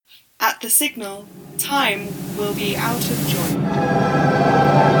At the signal, time will be out of joint.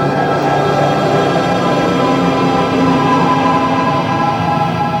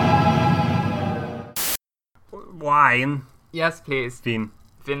 Wine. Yes, please. Vin.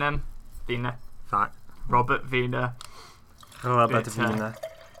 Wiener. Fuck. Robert Wiener. Robert Bitte. Wiener.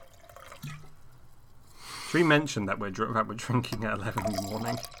 Should we mention that we're drinking at 11 in the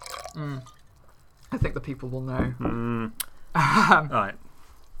morning? I think the people will know. Alright.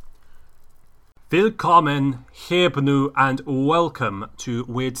 Willkommen, Hebnu, and welcome to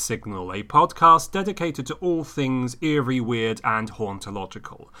Weird Signal, a podcast dedicated to all things eerie, weird, and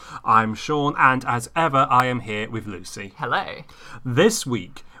hauntological. I'm Sean, and as ever, I am here with Lucy. Hello. This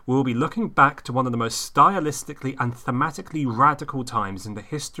week, we'll be looking back to one of the most stylistically and thematically radical times in the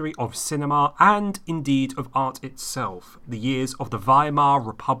history of cinema and, indeed, of art itself, the years of the Weimar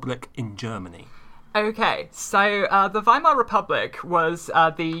Republic in Germany. Okay, so the Weimar Republic was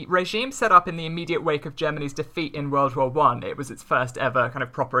the regime set up in the immediate wake of Germany's defeat in World War I. It was its first ever kind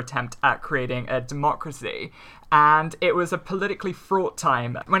of proper attempt at creating a democracy. And it was a politically fraught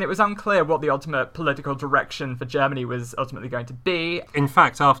time when it was unclear what the ultimate political direction for Germany was ultimately going to be. In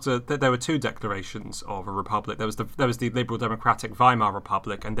fact, after there were two declarations of a republic. There was the Liberal Democratic Weimar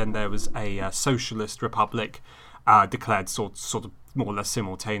Republic, and then there was a socialist republic declared sort of more or less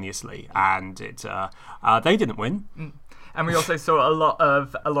simultaneously, and they didn't win. And we also saw a lot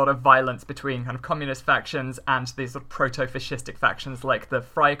of violence between kind of communist factions and these sort of proto-fascistic factions like the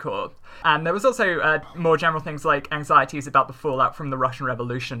Freikorps. And there was also more general things like anxieties about the fallout from the Russian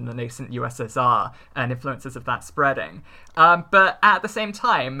Revolution, the nascent USSR, and influences of that spreading. But at the same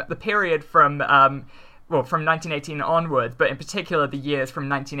time, the period from 1918 onwards, but in particular the years from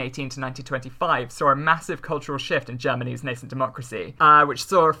 1918 to 1925, saw a massive cultural shift in Germany's nascent democracy, which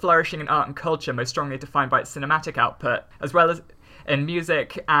saw a flourishing in art and culture most strongly defined by its cinematic output, as well as in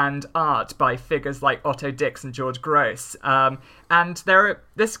music and art by figures like Otto Dix and George Grosz. And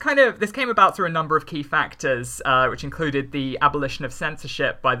this came about through a number of key factors, which included the abolition of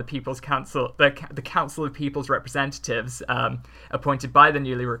censorship by the People's Council, the Council of People's Representatives, appointed by the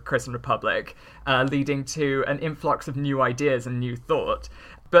newly christened Republic, leading to an influx of new ideas and new thought.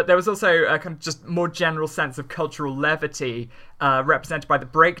 But there was also a kind of just more general sense of cultural levity represented by the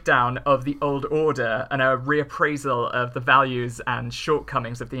breakdown of the old order and a reappraisal of the values and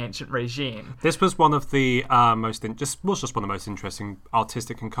shortcomings of the ancient regime. This was one of the most interesting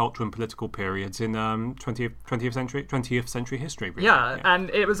artistic and cultural and political periods in 20th century history. Really. Yeah, and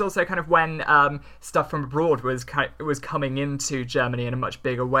it was also kind of when stuff from abroad was coming into Germany in a much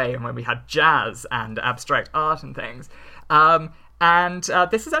bigger way, and when we had jazz and abstract art and things. And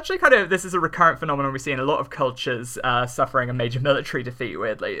this is a recurrent phenomenon we see in a lot of cultures suffering a major military defeat,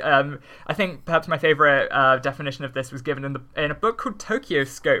 weirdly. I think perhaps my favourite definition of this was given in a book called Tokyo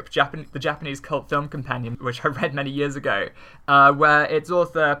Scope, the Japanese cult film companion, which I read many years ago, where its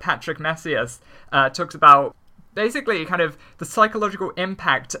author, Patrick Messias, talks about basically kind of the psychological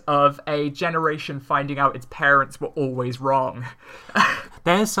impact of a generation finding out its parents were always wrong.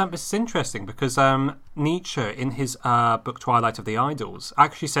 This is interesting because Nietzsche, in his book Twilight of the Idols,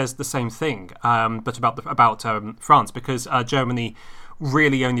 actually says the same thing, but about France, because Germany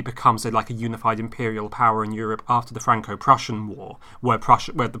really only becomes a unified imperial power in Europe after the Franco-Prussian War, where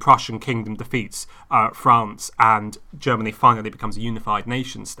the Prussian kingdom defeats France and Germany finally becomes a unified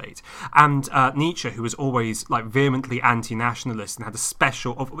nation state. And Nietzsche, who was always vehemently anti-nationalist and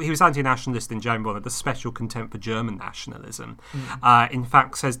he was anti-nationalist in general and had a special contempt for German nationalism, in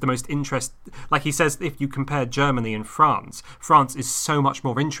fact says he says if you compare Germany and France is so much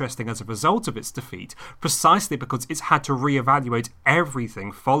more interesting as a result of its defeat, precisely because it's had to reevaluate everything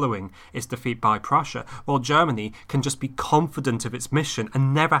following its defeat by Prussia, while Germany can just be confident of its mission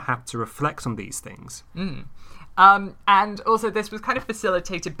and never have to reflect on these things. And also this was kind of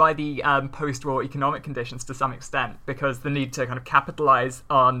facilitated by the post-war economic conditions to some extent, because the need to kind of capitalize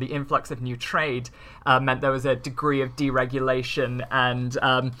on the influx of new trade meant there was a degree of deregulation and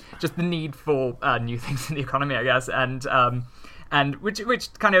just the need for new things in the economy, I guess, and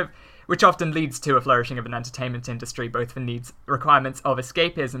which often leads to a flourishing of an entertainment industry, both for requirements of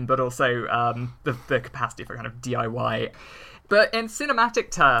escapism, but also the capacity for kind of DIY. But in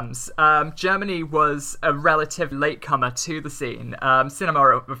cinematic terms, Germany was a relative latecomer to the scene.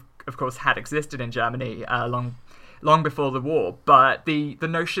 Cinema, of course, had existed in Germany long before the war, but the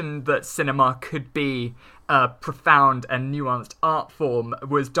notion that cinema could be profound and nuanced art form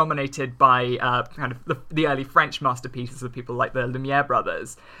was dominated by kind of the early French masterpieces of people like the Lumiere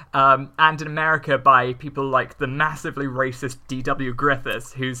brothers, and in America by people like the massively racist D.W.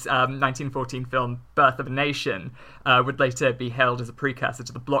 Griffiths, whose 1914 film Birth of a Nation would later be hailed as a precursor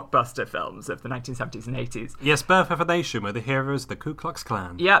to the blockbuster films of the 1970s and 80s. Yes, Birth of a Nation, where the hero is the Ku Klux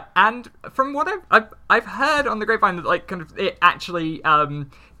Klan. Yeah, and from what I've heard on the grapevine, that like kind of it actually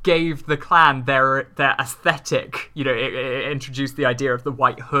gave the Klan their aesthetic. You know, it introduced the idea of the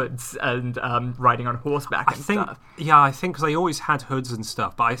white hoods and riding on horseback and stuff. Yeah, I think because they always had hoods and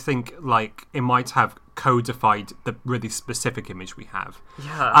stuff, but I think like it might have codified the really specific image we have.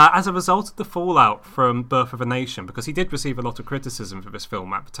 Yeah. As a result of the fallout from Birth of a Nation, because he did receive a lot of criticism for this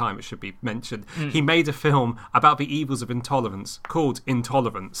film at the time, it should be mentioned, he made a film about the evils of intolerance called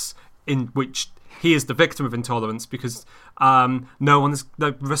Intolerance, in which he is the victim of intolerance because no one is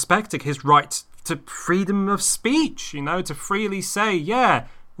respecting his right to freedom of speech, you know, to freely say, yeah,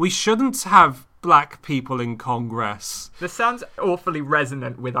 we shouldn't have black people in Congress. This sounds awfully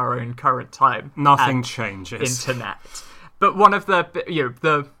resonant with our own current time. Nothing changes. Internet. But one of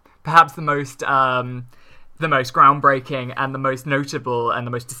the perhaps the most groundbreaking and the most notable and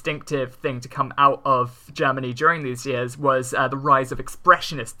the most distinctive thing to come out of Germany during these years was the rise of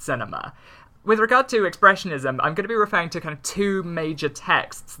expressionist cinema. With regard to expressionism, I'm going to be referring to kind of two major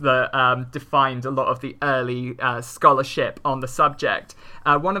texts that defined a lot of the early scholarship on the subject.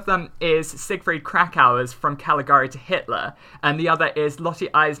 One of them is Siegfried Kracauer's From Caligari to Hitler, and the other is Lotte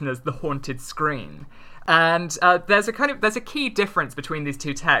Eisner's The Haunted Screen. And there's a key difference between these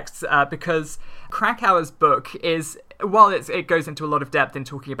two texts because Kracauer's book is, while it goes into a lot of depth in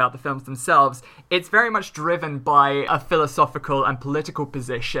talking about the films themselves, it's very much driven by a philosophical and political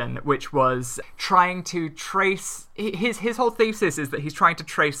position, which was trying to trace... His whole thesis is that he's trying to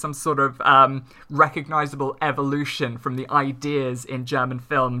trace some sort of recognizable evolution from the ideas in German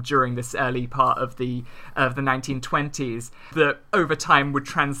film during this early part of the 1920s that over time would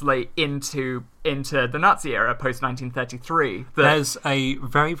translate into the Nazi era post-1933. There's a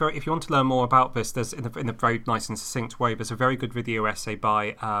very, very... If you want to learn more about this, there's in a very nice and succinct way, there's a very good video essay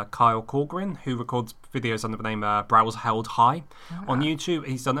by Kyle Corcoran, who records videos under the name Brows Held High on YouTube.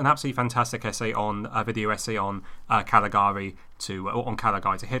 He's done an absolutely fantastic essay on a video essay on Caligari to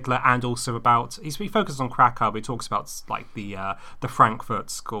Hitler, and also about he focuses on Krakow, but he talks about like the Frankfurt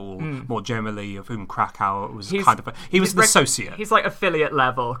School more generally, of whom Krakow was he was an associate. He's like affiliate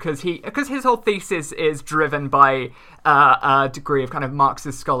level because his whole thesis is driven by a degree of kind of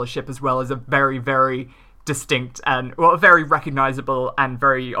Marxist scholarship as well as a very, very distinct and a very recognizable and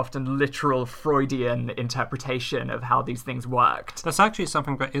very often literal Freudian interpretation of how these things worked. That's actually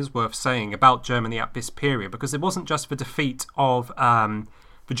something that is worth saying about Germany at this period, because it wasn't just the defeat of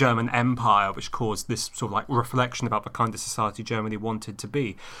the German Empire which caused this sort of like reflection about the kind of society Germany wanted to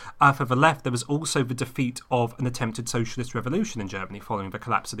be. For the left, there was also the defeat of an attempted socialist revolution in Germany following the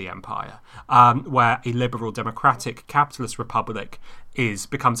collapse of the empire, where a liberal democratic capitalist republic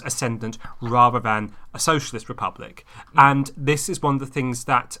becomes ascendant rather than a socialist republic. And this is one of the things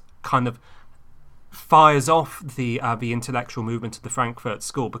that kind of fires off the intellectual movement of the Frankfurt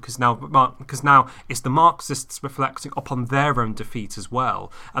School, because now it's the Marxists reflecting upon their own defeat as well,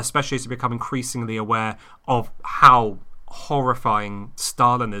 especially as they become increasingly aware of how horrifying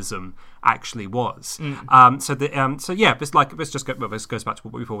Stalinism actually was. This goes back to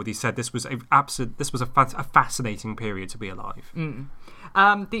what we've already said. This was a fascinating period to be alive.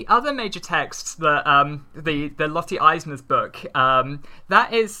 The other major text, the Lotte Eisner's book, that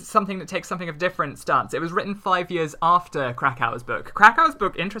is something that takes something of a different stance. It was written 5 years after Krakauer's book. Krakauer's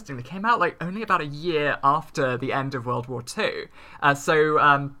book, interestingly, came out like only about a year after the end of World War II.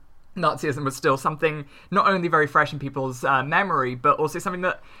 Nazism was still something not only very fresh in people's memory, but also something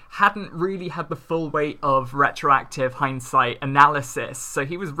that hadn't really had the full weight of retroactive hindsight analysis. So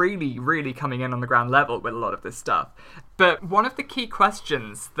he was really, really coming in on the ground level with a lot of this stuff. But one of the key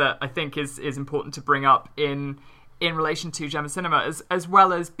questions that I think is important to bring up in relation to German cinema, as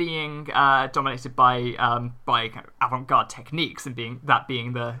well as being dominated by kind of avant-garde techniques and being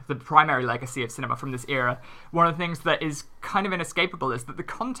the primary legacy of cinema from this era, one of the things that is kind of inescapable is that the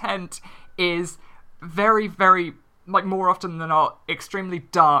content is very, very, like more often than not, extremely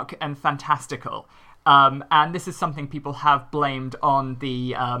dark and fantastical. And this is something people have blamed on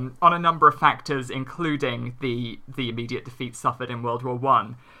on a number of factors, including the immediate defeat suffered in World War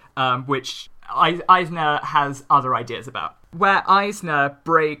I, which Eisner has other ideas about. Where Eisner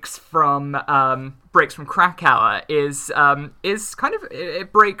breaks from breaks from Krakauer is kind of,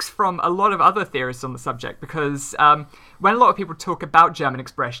 it breaks from a lot of other theorists on the subject, because when a lot of people talk about German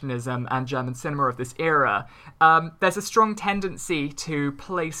Expressionism and German cinema of this era, there's a strong tendency to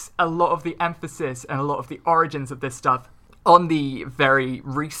place a lot of the emphasis and a lot of the origins of this stuff on the very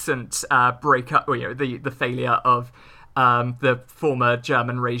recent breakup, or, the failure of the former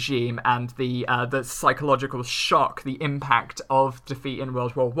German regime and the psychological shock, the impact of defeat in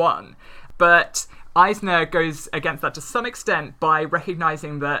World War I. But Eisner goes against that to some extent by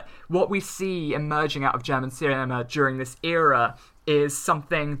recognizing that what we see emerging out of German cinema during this era is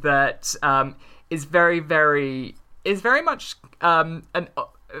something that is very much kind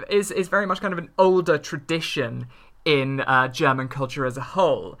of an older tradition in German culture as a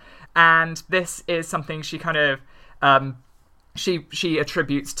whole. And this is something she kind of she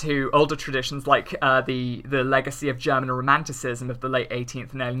attributes to older traditions like the legacy of German Romanticism of the late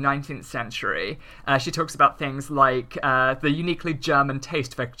 18th and early 19th century. She talks about things like the uniquely German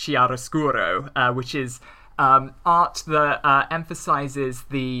taste for chiaroscuro, which is art that emphasizes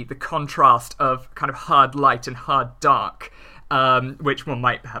the contrast of kind of hard light and hard dark, which one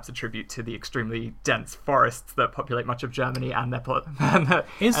might perhaps attribute to the extremely dense forests that populate much of Germany and their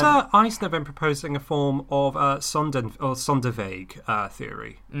Is Eisner then proposing a form of Sonderweg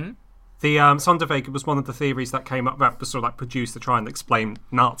theory? Mm? The Sonderweg was one of the theories that came up that was sort of like produced to try and explain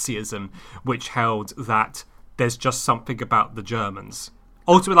Nazism, which held that there's just something about the Germans.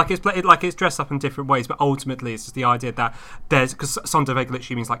 Ultimately, it's dressed up in different ways, but ultimately it's just the idea that because Sonderweg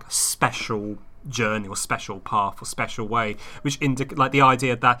literally means like a special journey or special path or special way, which like the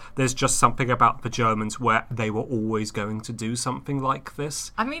idea that there's just something about the Germans where they were always going to do something like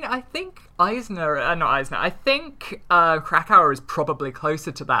this. I mean, I think I think Krakauer is probably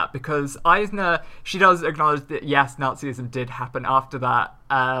closer to that, because Eisner, she does acknowledge that yes, Nazism did happen after that,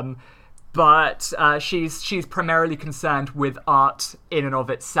 but she's primarily concerned with art in and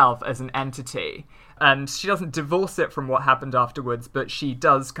of itself as an entity. And she doesn't divorce it from what happened afterwards, but she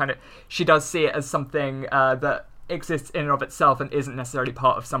does see it as something that exists in and of itself and isn't necessarily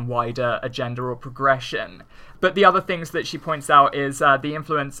part of some wider agenda or progression. But the other things that she points out is the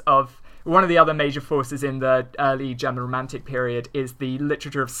influence of one of the other major forces in the early German Romantic period is the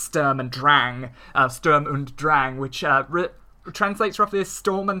literature of Sturm und Drang, which translates roughly as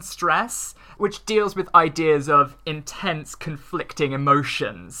storm and stress, which deals with ideas of intense, conflicting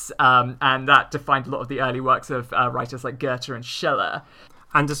emotions, and that defined a lot of the early works of writers like Goethe and Schiller.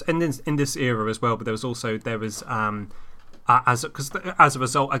 And in this era as well, but there was as a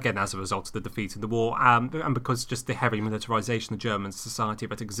result of the defeat in the war, and because just the heavy militarization of German society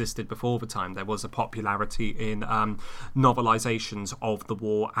that existed before the time, there was a popularity in novelizations of the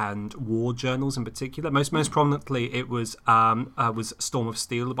war and war journals in particular. Most prominently, it was Storm of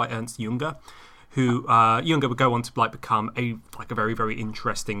Steel by Ernst Junger, who Junger would go on to become a very, very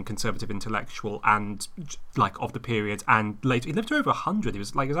interesting conservative intellectual and of the period, and later he lived to over 100. He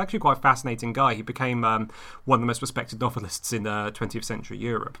was actually quite a fascinating guy. He became one of the most respected novelists in 20th century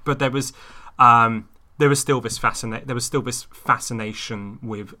Europe. But there was still this fascination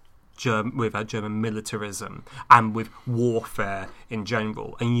with German militarism and with warfare in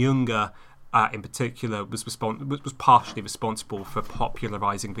general, and Junger in particular was partially responsible for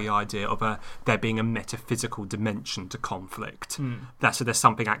popularizing the idea of there being a metaphysical dimension to conflict. So there's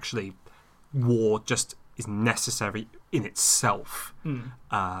something actually, war just is necessary in itself. And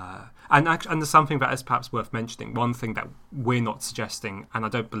there's something that is perhaps worth mentioning. One thing that we're not suggesting, and I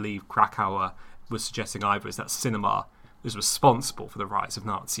don't believe Krakauer was suggesting either, is that cinema is responsible for the rise of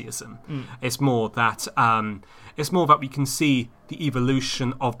Nazism. It's more that we can see the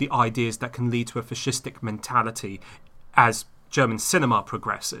evolution of the ideas that can lead to a fascistic mentality as German cinema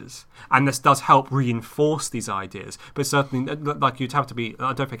progresses, and this does help reinforce these ideas. But certainly, you'd have to be.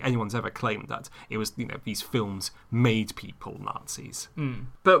 I don't think anyone's ever claimed that it was these films made people Nazis.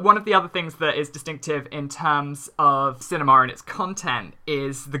 But one of the other things that is distinctive in terms of cinema and its content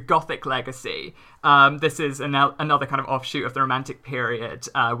is the Gothic legacy. This is another kind of offshoot of the Romantic period,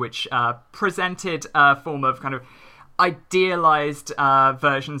 which presented a form of kind of idealized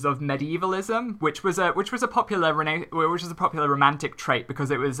versions of medievalism, which was a popular Romantic trait,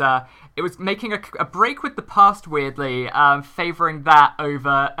 because it was making a break with the past, weirdly, favoring that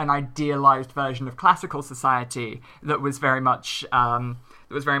over an idealized version of classical society that was very much an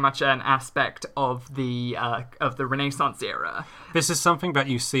aspect of the Renaissance era. This is something that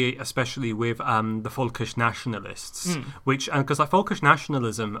you see especially with the Völkisch nationalists, which because Völkisch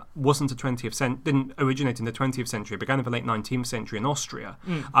nationalism didn't originate in the 20th century, it began in the late 19th century in Austria,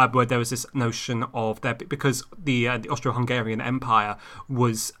 where there was this notion of because the Austro-Hungarian Empire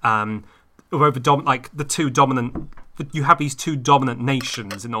was although the two dominant. You have these two dominant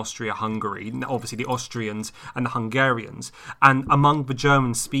nations in Austria-Hungary, obviously the Austrians and the Hungarians. And among the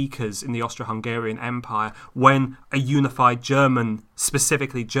German speakers in the Austro-Hungarian Empire, when a unified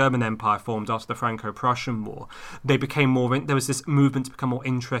specifically German empire formed after the Franco-Prussian War, there was this movement to become more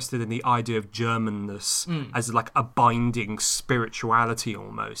interested in the idea of Germanness as like a binding spirituality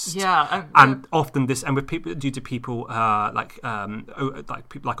almost. Yeah. And often this, and with people, due to people like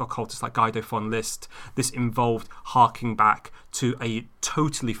people like occultists like Guido von List, this involved harking back to a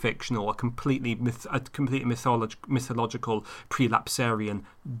totally fictional, a completely mythological prelapsarian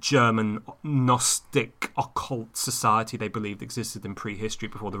German Gnostic occult society they believed existed in prehistory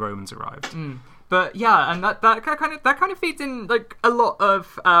before the Romans arrived. But yeah, and that kind of feeds in like a lot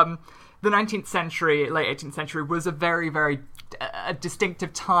of the 19th century, late 18th century was a very, very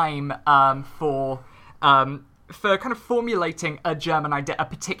distinctive time for kind of formulating a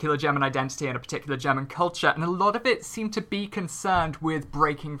particular German identity and a particular German culture, and a lot of it seemed to be concerned with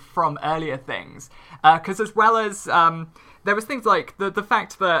breaking from earlier things. Because as well as there was things like the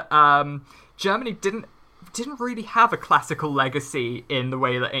fact that Germany didn't really have a classical legacy in the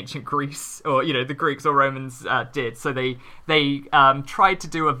way that ancient Greece or the Greeks or Romans did. So they tried to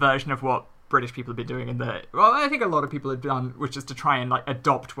do a version of what British people have been doing I think a lot of people have done, which is to try and like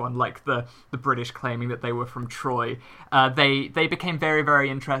adopt one, like the British claiming that they were from Troy. They became very, very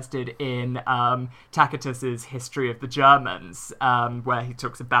interested in Tacitus's History of the Germans, where he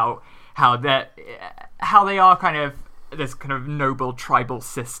talks about how they are kind of this kind of noble tribal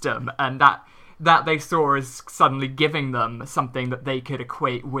system, and that they saw as suddenly giving them something that they could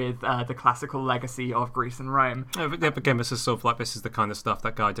equate with the classical legacy of Greece and Rome. Again, this is sort of like, this is the kind of stuff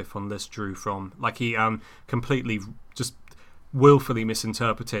that Guido von List drew from. Like, he completely just willfully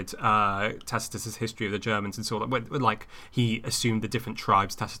misinterpreted Tacitus's History of the Germans, and sort of like he assumed the different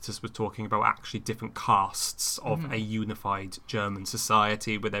tribes Tacitus was talking about were actually different castes of a unified German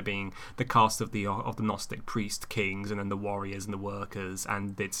society, with there being the caste of the Gnostic priest kings, and then the warriors and the workers,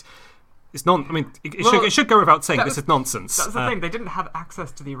 and it's not. I mean, it should go without saying this is nonsense. That's the thing. They didn't have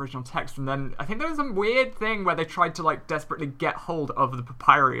access to the original text, and then I think there was some weird thing where they tried to like desperately get hold of the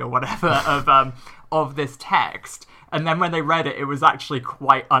papyri or whatever of this text. And then when they read it, it was actually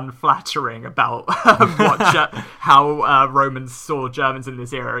quite unflattering about how Romans saw Germans in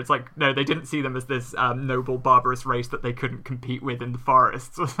this era. It's like, no, they didn't see them as this noble, barbarous race that they couldn't compete with in the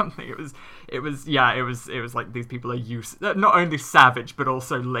forests or something. It was like these people are not only savage but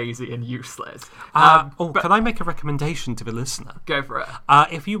also lazy and useless. Can I make a recommendation to the listener? Go for it.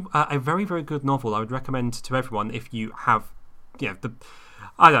 If you a very, very good novel, I would recommend to everyone if you have,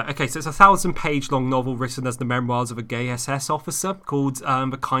 I don't know. Okay, so it's a 1,000-page long novel written as the memoirs of a gay SS officer called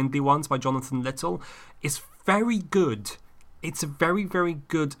The Kindly Ones by Jonathan Little. It's very good. It's a very, very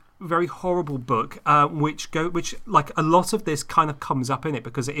good, very horrible book, which like a lot of this kind of comes up in it,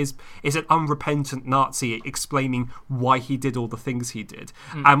 because it is an unrepentant Nazi explaining why he did all the things he did.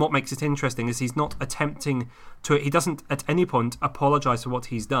 And what makes it interesting is he's not attempting to. He doesn't at any point apologize for what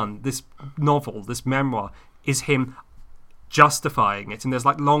he's done. This novel, this memoir, is him justifying it, and there's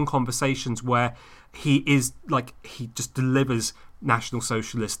like long conversations where he just delivers National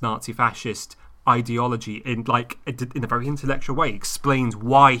Socialist, Nazi fascist ideology in a very intellectual way, explains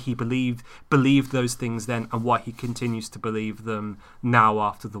why he believed those things then and why he continues to believe them now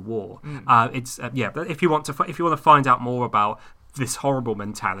after the war. But if you want to find out more about this horrible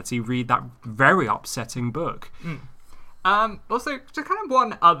mentality, read that very upsetting book. Also, just kind of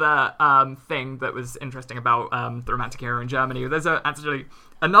one other thing that was interesting about the Romantic era in Germany. There's actually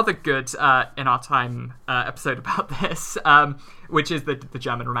another good In Our Time episode about this, which is the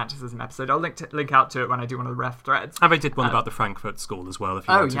German Romanticism episode. I'll link out to it when I do one of the ref threads. And they did one about the Frankfurt School as well, if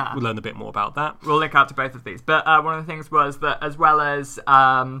you want to learn a bit more about that. We'll link out to both of these. But one of the things was that as well as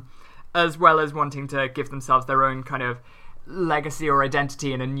wanting to give themselves their own kind of legacy or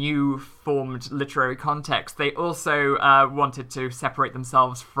identity in a new formed literary context, they also wanted to separate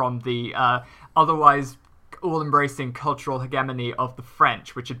themselves from the otherwise all-embracing cultural hegemony of the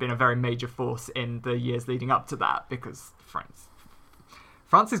French, which had been a very major force in the years leading up to that, because France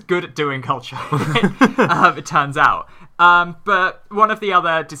is good at doing culture, it turns out. But one of the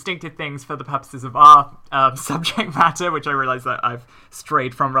other distinctive things for the purposes of our subject matter, which I realise that I've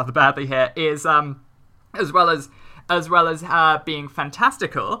strayed from rather badly here, is as well as being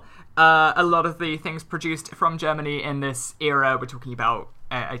fantastical, a lot of the things produced from Germany in this era, we're talking about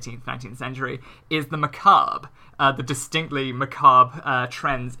 18th, 19th century, is the macabre, the distinctly macabre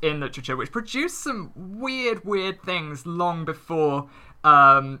trends in literature, which produced some weird things long before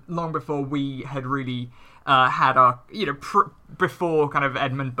we had really had our, before kind of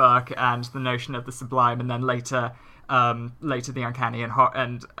Edmund Burke and the notion of the sublime, and then later the uncanny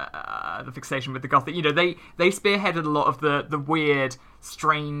and the fixation with the Gothic. They spearheaded a lot of the weird,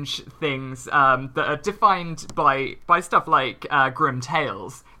 strange things that are defined by stuff like grim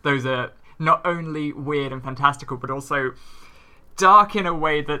tales. Those are not only weird and fantastical, but also dark in a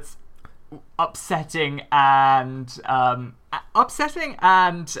way that's upsetting and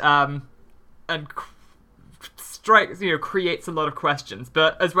strikes, creates a lot of questions.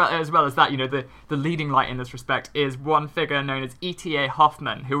 But as well as that, the leading light in this respect is one figure known as E.T.A.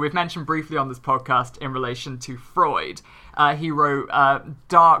 Hoffmann, who we've mentioned briefly on this podcast in relation to Freud. He wrote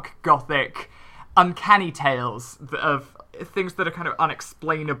dark, gothic, uncanny tales of things that are kind of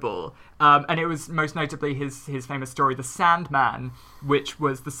unexplainable. And it was most notably his famous story, The Sandman, which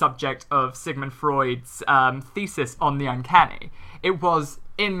was the subject of Sigmund Freud's thesis on the uncanny. It was,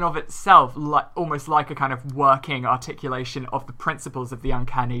 in and of itself, almost like a kind of working articulation of the principles of the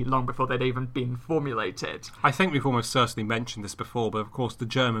uncanny long before they'd even been formulated. I think we've almost certainly mentioned this before, but of course the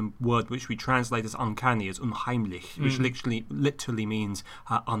German word which we translate as uncanny is unheimlich, which literally means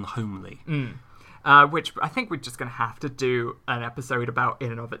unhomely. Which I think we're just going to have to do an episode about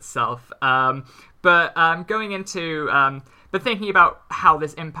in and of itself. But thinking about how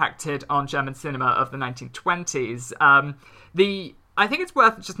this impacted on German cinema of the 1920s, I think it's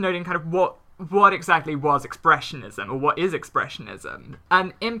worth just noting kind of what exactly was Expressionism, or what is Expressionism.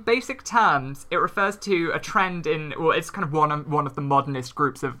 And in basic terms, it refers to a trend it's kind of one of the modernist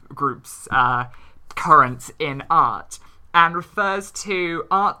groups currents in art, and refers to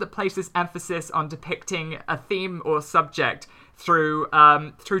art that places emphasis on depicting a theme or subject through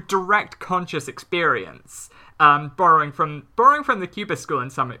direct conscious experience, borrowing from the Cubist school in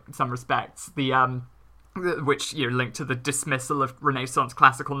some respects, which linked to the dismissal of Renaissance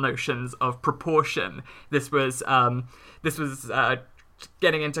classical notions of proportion. This was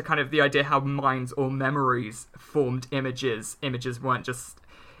getting into kind of the idea how minds or memories formed images.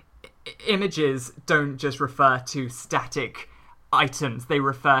 Images don't just refer to static items, they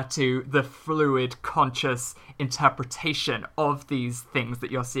refer to the fluid, conscious interpretation of these things that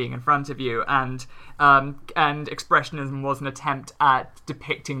you're seeing in front of you. And Expressionism was an attempt at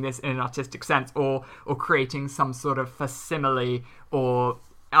depicting this in an artistic sense, or creating some sort of facsimile or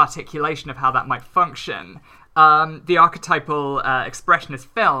articulation of how that might function. The archetypal Expressionist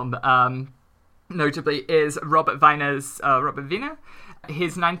film, notably, is Robert Wiener,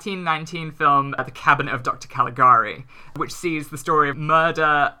 his 1919 film, The Cabinet of Dr. Caligari, which sees the story of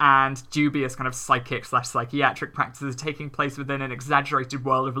murder and dubious kind of psychic/psychiatric practices taking place within an exaggerated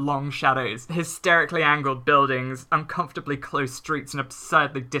world of long shadows, hysterically angled buildings, uncomfortably close streets, and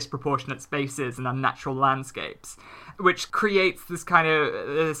absurdly disproportionate spaces and unnatural landscapes, which creates this kind of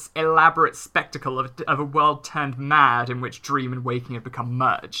this elaborate spectacle of a world turned mad in which dream and waking have become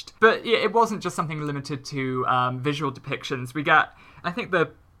merged. But it wasn't just something limited to visual depictions. We got, I think,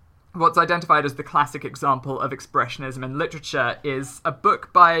 what's identified as the classic example of Expressionism in literature is a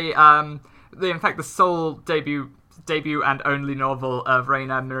book by, the sole debut and only novel of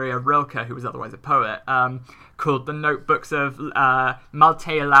Rainer Maria Rilke, who was otherwise a poet, called The Notebooks of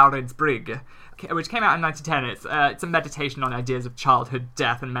Malte Laurens Brigg, which came out in 1910. It's a meditation on ideas of childhood,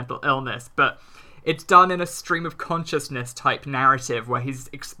 death, and mental illness, but it's done in a stream of consciousness type narrative where he's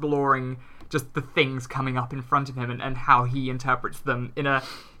exploring just the things coming up in front of him and how he interprets them in an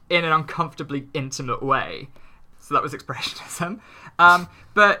uncomfortably intimate way. So that was Expressionism.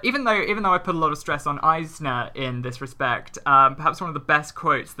 But even though I put a lot of stress on Eisner in this respect, perhaps one of the best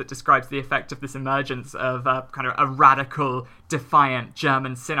quotes that describes the effect of this emergence of kind of a radical, defiant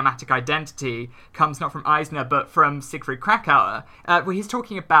German cinematic identity comes not from Eisner, but from Siegfried Kracauer, where he's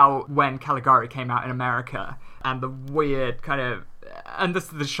talking about when Caligari came out in America and the weird kind of, and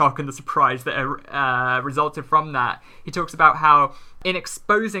the shock and the surprise that resulted from that. He talks about how, in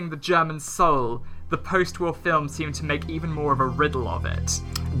exposing the German soul, the post-war film seemed to make even more of a riddle of it.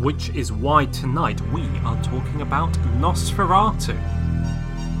 Which is why tonight we are talking about Nosferatu.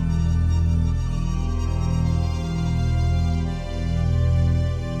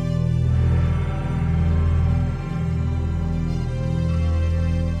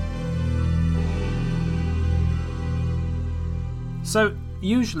 So,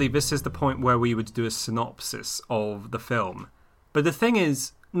 usually this is the point where we would do a synopsis of the film. But the thing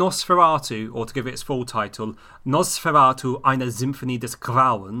is, Nosferatu, or to give it its full title, Nosferatu eine Symphonie des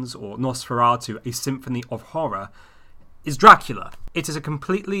Grauens, or Nosferatu, a Symphony of Horror, is Dracula. It is a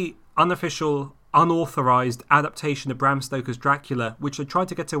completely unofficial, unauthorized adaptation of Bram Stoker's Dracula, which they tried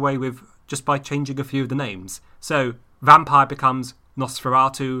to get away with just by changing a few of the names. So, vampire becomes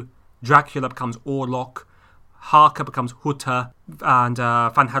Nosferatu, Dracula becomes Orlok, Harker becomes Hutter, and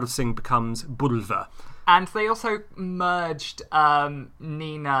Van Helsing becomes Bulwer. And they also merged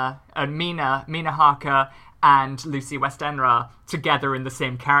Mina Harker and Lucy Westenra together in the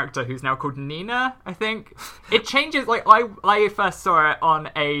same character, who's now called Nina, I think. It changes, like, I first saw it on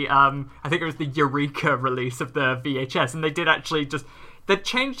a, I think it was the Eureka release of the VHS, and they did actually they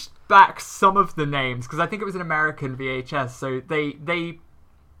changed back some of the names, because I think it was an American VHS, so they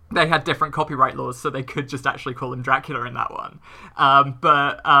had different copyright laws, so they could just actually call him Dracula in that one.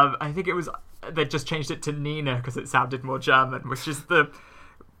 But I think it was, they just changed it to Nina because it sounded more German, which is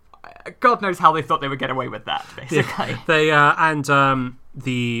God knows how they thought they would get away with that, basically. Yeah.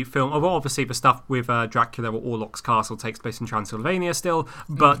 The film, obviously the stuff with Dracula or Orlok's castle takes place in Transylvania still,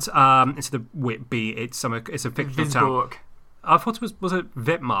 but instead of Whitby, it's a fictional town. I thought was it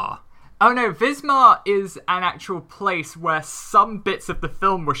Weimar? Oh no, Wismar is an actual place where some bits of the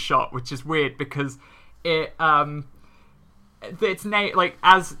film were shot, which is weird because it's like,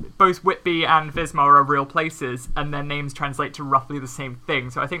 as both Whitby and Wismar are real places, and their names translate to roughly the same thing.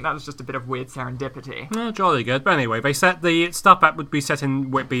 So I think that was just a bit of weird serendipity. Oh, jolly good. But anyway, they set the stuff that would be set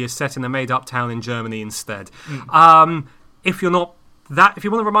in Whitby is set in a made-up town in Germany instead. If you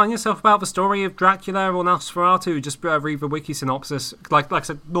want to remind yourself about the story of Dracula or Nosferatu, just read the wiki synopsis. Like I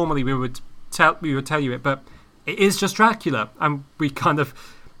said, normally we would tell you it, but it is just Dracula, and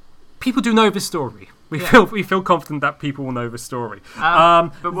people do know this story. We feel confident that people will know the story.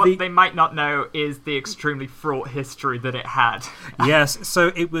 But what they might not know is the extremely fraught history that it had. Yes,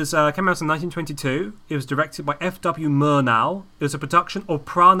 so it was came out in 1922. It was directed by F.W. Murnau. It was a production of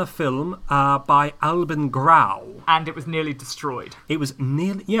Prana Film by Albin Grau, and it was nearly destroyed. It was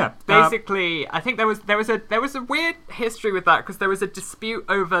nearly, yeah. Basically, I think there was a weird history with that, because there was a dispute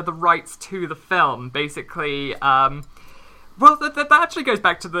over the rights to the film. Basically. Well, that actually goes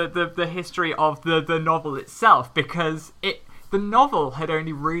back to the history of the novel itself, because the novel had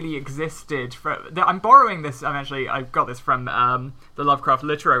only really existed I'm borrowing this. I got this from the Lovecraft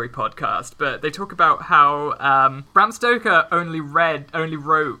Literary Podcast, but they talk about how Bram Stoker only wrote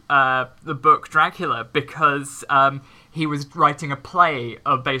the book Dracula because he was writing a play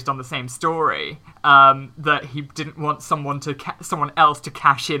based on the same story that he didn't want someone else to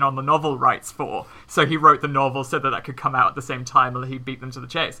cash in on the novel rights for. So he wrote the novel so that could come out at the same time, and he beat them to the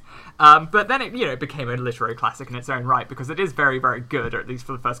chase. But then it became a literary classic in its own right, because it is very, very good, or at least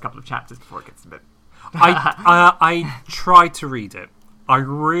for the first couple of chapters before it gets a bit... I tried to read it. I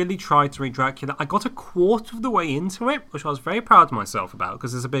really tried to read Dracula. I got a quarter of the way into it, which I was very proud of myself about,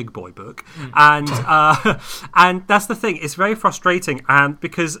 because it's a big boy book. And that's the thing. It's very frustrating, and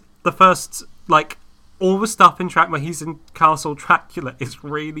because the first, all the stuff in where he's in Castle Dracula is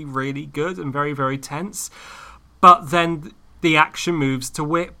really, really good and very, very tense. But then the action moves to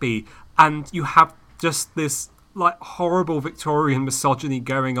Whitby, and you have just this horrible Victorian misogyny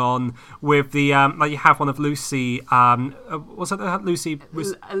going on with the you have one of Lucy was it Lucy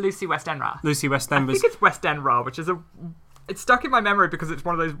Westenra. Lucy Westenra. I think it's Westenra, which is it's stuck in my memory because it's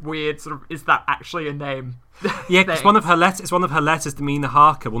one of those weird sort of, is that actually a name? Yeah, it's one of her letters to Mina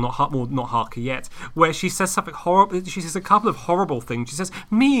Harker. Well, not Harker yet. Where she says something horrible. She says a couple of horrible things. She says,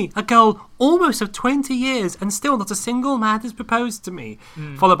 "Me, a girl almost of 20 years, and still not a single man has proposed to me."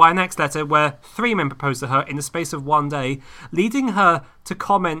 Followed by a next letter where 3 men propose to her in the space of 1 day, leading her to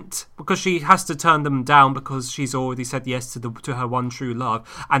comment, because she has to turn them down because she's already said yes to her one true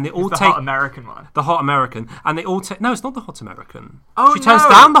love, and they all take the hot American one. The hot American, and they all take. No, it's not the hot American. Oh, she turns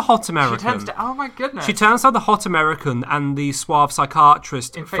down the hot American. Oh my goodness. She turns down the hot American and the suave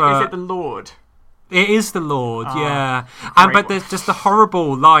psychiatrist. In fact, is it the Lord? It is the Lord, yeah. But there's just a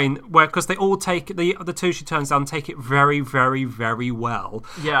horrible line where, because they all take the two she turns down take it very, very, very well.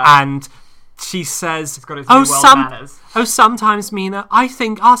 Yeah. And she says, sometimes, Mina, I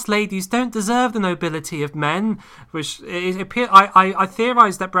think us ladies don't deserve the nobility of men. Which I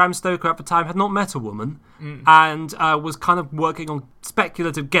theorised that Bram Stoker at the time had not met a woman and was kind of working on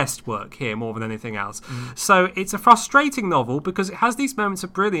speculative guest work here more than anything else. So it's a frustrating novel because it has these moments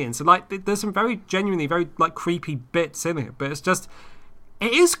of brilliance. And, there's some very genuinely very creepy bits in it, but it's just...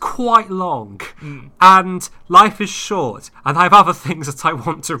 It is quite long, and life is short, and I have other things that I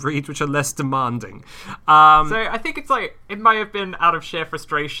want to read which are less demanding. So I think it might have been out of sheer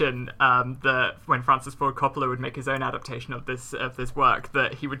frustration that when Francis Ford Coppola would make his own adaptation of this work,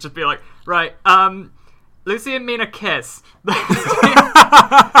 that he would just be like, right, Lucy and Mina kiss.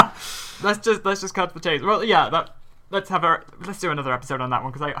 Let's just cut to the chase. Well, yeah, let's do another episode on that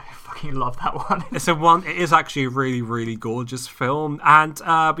one, because I fucking love that one. It is actually a really, really gorgeous film, and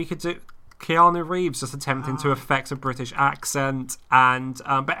we could do Keanu Reeves just attempting to affect a British accent, and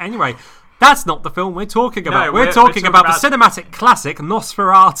but anyway, That's not the film we're talking about. No, we're we're talking talking about the about- cinematic classic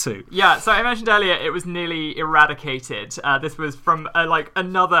Nosferatu. Yeah, so I mentioned earlier it was nearly eradicated. This was from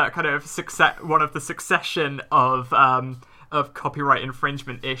another kind of one of the succession of copyright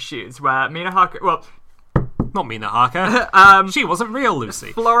infringement issues where Mina Harker, well, Not Mina Harker. She wasn't real,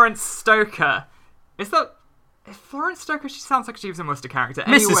 Lucy. Florence Stoker. Is Florence Stoker? She sounds like she was almost a character.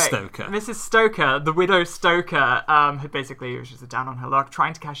 Anyway, Mrs. Stoker, the widow Stoker, had basically, was just down on her luck,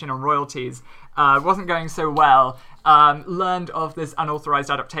 trying to cash in on royalties. Wasn't going so well. Learned of this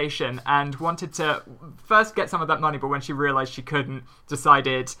unauthorized adaptation and wanted to first get some of that money, but when she realized she couldn't,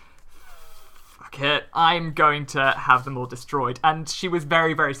 decided, fuck it, I'm going to have them all destroyed. And she was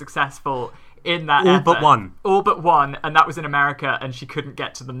very, very successful in that All effort. All but one, and that was in America, and she couldn't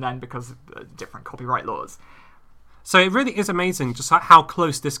get to them then because of different copyright laws. So it really is amazing just how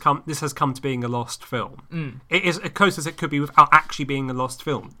close this has come to being a lost film. It is as close as it could be without actually being a lost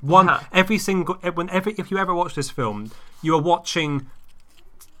film. If you ever watch this film, you are watching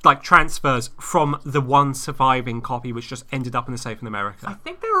like transfers from the one surviving copy which just ended up in the safe in America. I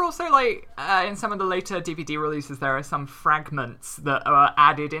think there were also in some of the later DVD releases there are some fragments that are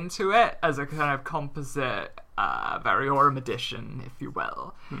added into it as a kind of composite variorum edition, if you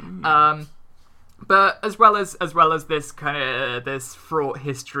will. But as well as this kind of this fraught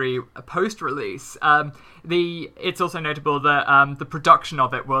history post-release, it's also notable that the production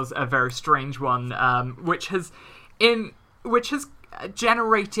of it was a very strange one, which has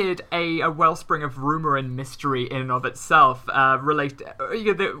generated a wellspring of rumor and mystery in and of itself,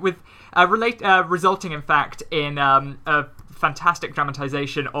 resulting in fact in a fantastic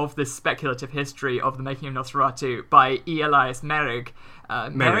dramatization of this speculative history of the making of Nosferatu by E. Elias Merrig.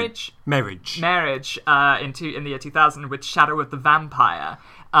 Marriage in the year 2000 with Shadow of the Vampire,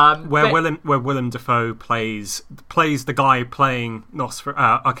 where Willem Dafoe plays the guy playing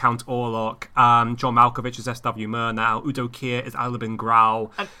Count Orlok. John Malkovich is S.W. Murnau. Udo Kier is Albin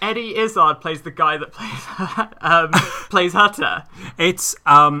Grau, and Eddie Izzard plays the guy that plays Hutter. It's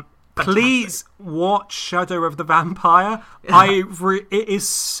please watch Shadow of the Vampire. It is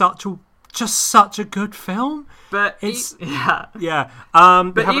such a good film. But even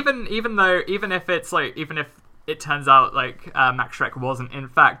if it turns out Max Schreck wasn't in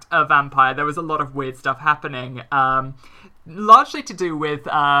fact a vampire, there was a lot of weird stuff happening, largely to do with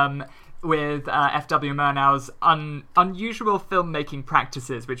F.W. Murnau's unusual filmmaking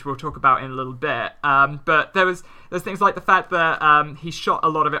practices, which we'll talk about in a little bit. But there's things like the fact that he shot a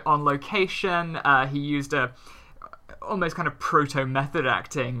lot of it on location. He used a almost kind of proto method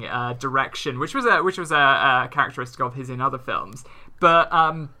acting direction, which was a characteristic of his in other films. But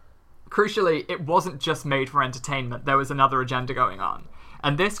crucially, it wasn't just made for entertainment. There was another agenda going on.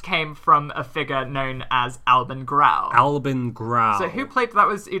 And this came from a figure known as Albin Grau. So who played that?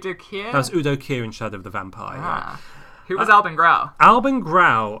 Was Udo Kier? That was Udo Kier in Shadow of the Vampire. Who was Albin Grau? Albin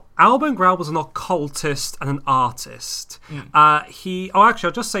Grau was an occultist and an artist. I'll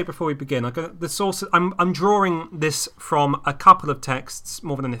just say before we begin, I'm drawing this from a couple of texts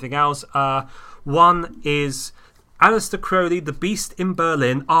more than anything else. One is Aleister Crowley, The Beast in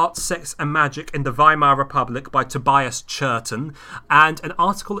Berlin, Art, Sex and Magic in the Weimar Republic by Tobias Churton, and an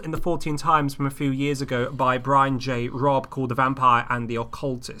article in the 14 Times from a few years ago by Brian J. Robb called The Vampire and the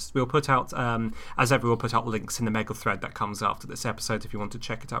Occultist. We'll put out, as ever, we'll put out links in the mega thread that comes after this episode if you want to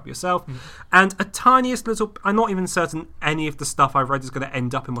check it out yourself. And a tiniest little, I'm not even certain any of the stuff I've read is going to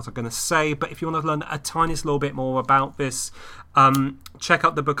end up in what I'm going to say, but if you want to learn a tiniest little bit more about this, check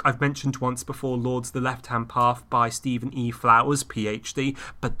out the book I've mentioned once before, Lords of the Left-Hand Path by Stephen E. Flowers, PhD,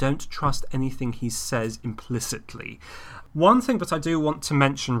 but don't trust anything he says implicitly. One thing that I do want to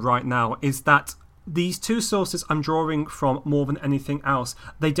mention right now is that these two sources I'm drawing from more than anything else,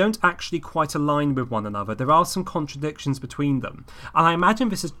 they don't actually quite align with one another. There are some contradictions between them. And I imagine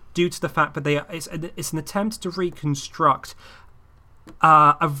this is due to the fact that it's an attempt to reconstruct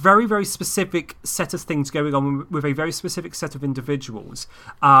a very, very specific set of things going on with a very specific set of individuals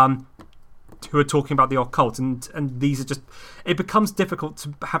who are talking about the occult, and these are just, it becomes difficult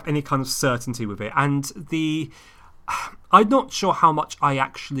to have any kind of certainty with it. And I'm not sure how much I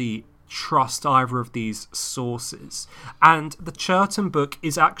actually trust either of these sources. And the Churton book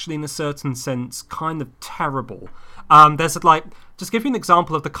is actually, in a certain sense, kind of terrible. There's just give you an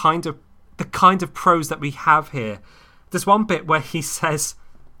example of the kind of prose that we have here. There's one bit where he says,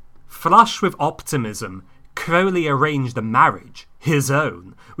 "Flush with optimism, Crowley arranged a marriage. his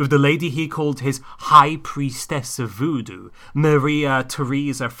own, with the lady he called his High Priestess of Voodoo, Maria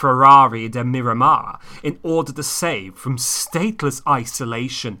Teresa Ferrari de Miramar, in order to save from stateless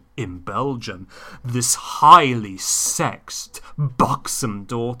isolation in Belgium this highly sexed, buxom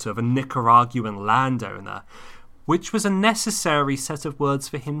daughter of a Nicaraguan landowner, which was a necessary set of words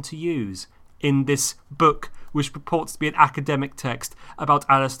for him to use in this book, which purports to be an academic text about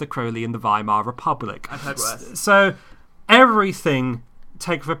Aleister Crowley and the Weimar Republic. I've heard worse. So everything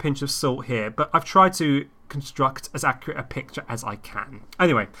take with a pinch of salt here, but I've tried to construct as accurate a picture as I can.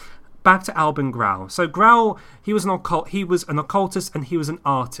 Anyway, back to Albin Grau. So Grau, he was an occultist and he was an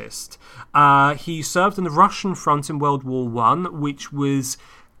artist. He served on the Russian front in World War One, which was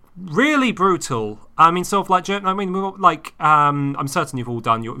really brutal. I mean, sort of like, I'm certain you've all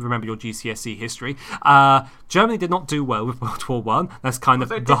remember your GCSE history. Germany did not do well with World War One. That's kind of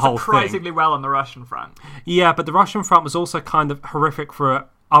the whole thing. Surprisingly well on the Russian front. Yeah, but the Russian front was also kind of horrific for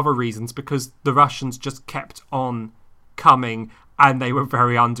other reasons, because the Russians just kept on coming, and they were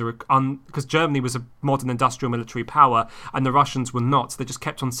very because Germany was a modern industrial military power, and the Russians were not. So they just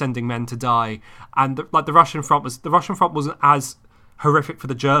kept on sending men to die, and the Russian front wasn't as horrific for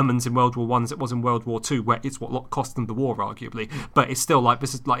the Germans in World War One as it was in World War Two, where it's what cost them the war, arguably. But it's still it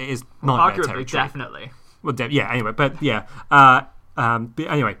is nightmare territory. Definitely. Well,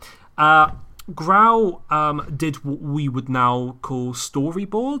 Grau did what we would now call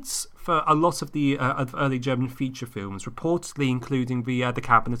storyboards for a lot of the early German feature films, reportedly including the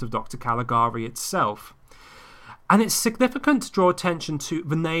Cabinet of Dr. Caligari itself. And it's significant to draw attention to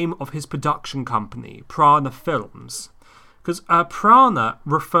the name of his production company, Prana Films, because prana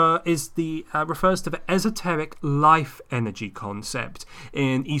refers to the esoteric life energy concept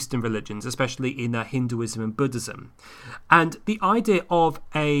in Eastern religions, especially in Hinduism and Buddhism. And the idea of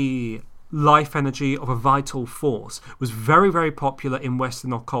a life energy, of a vital force, was very, very popular in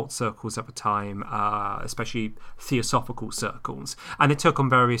Western occult circles at the time, especially theosophical circles. And it took on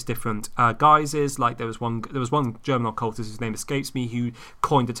various different guises. Like there was one German occultist whose name escapes me, who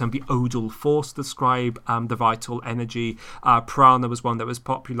coined the term the Odal force to describe the vital energy. Prana was one that was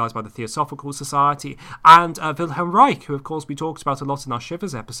popularized by the Theosophical Society. And Wilhelm Reich, who of course we talked about a lot in our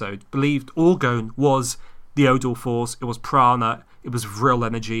Shivers episode, believed Orgone was the Odal force, it was prana, it was vril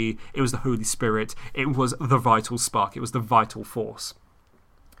energy, it was the Holy Spirit, it was the vital spark, it was the vital force.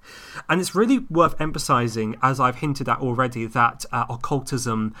 And it's really worth emphasizing, as I've hinted at already, that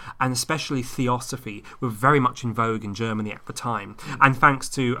occultism and especially theosophy were very much in vogue in Germany at the time. And thanks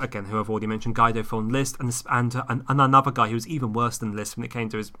to, again, who I've already mentioned, Guido von List, and another guy who was even worse than List when it came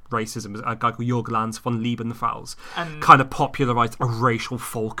to his racism, a guy called Jörg Lanz von Liebenfels, kind of popularized a racial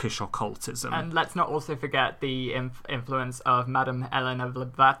folkish occultism. And let's not also forget the influence of Madame Helena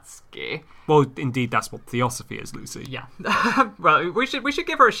Blavatsky. Well, indeed, that's what theosophy is, Lucy. Yeah. Well, we should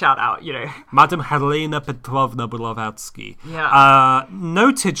give her a shout out, you know. Madame Helena Petrovna Blavatsky. Yeah.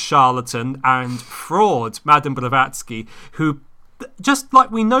 Noted charlatan and fraud, Madame Blavatsky, who, just like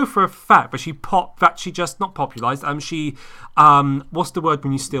we know for a fact, but she just not popularized. She, what's the word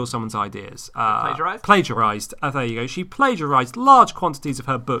when you steal someone's ideas? Plagiarized. Plagiarized. There you go. She plagiarized large quantities of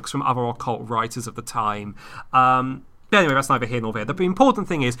her books from other occult writers of the time. But anyway, that's neither here nor there. The important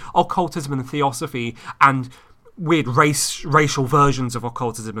thing is occultism and theosophy and weird racial versions of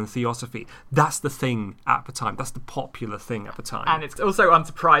occultism and theosophy. That's the thing at the time. That's the popular thing at the time. And it's also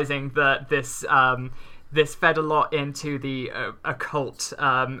unsurprising that this fed a lot into the occult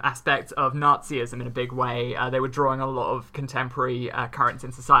aspect of Nazism in a big way. They were drawing a lot of contemporary currents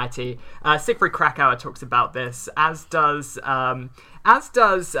in society. Siegfried Krakauer talks about this, as does Mark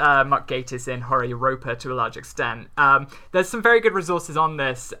Gatiss in Horror Europa to a large extent. There's some very good resources on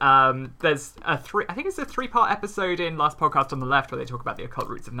this. There's I think it's a 3-part episode in Last Podcast on the Left where they talk about the occult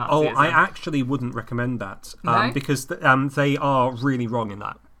roots of Nazism. Oh, I actually wouldn't recommend that because they are really wrong in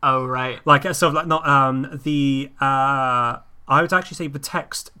that. Oh, right. Like, sort of like not I would actually say the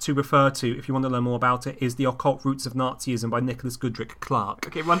text to refer to, if you want to learn more about it, is The Occult Roots of Nazism by Nicholas Goodrick Clark.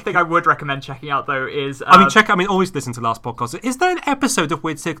 Okay, one thing I would recommend checking out, though, is... always listen to Last Podcast. Is there an episode of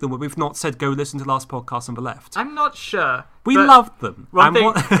Weird Signal where we've not said, go listen to Last Podcast on the Left? I'm not sure. We loved them. One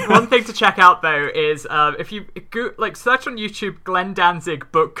thing to check out, though, is if you search on YouTube Glenn Danzig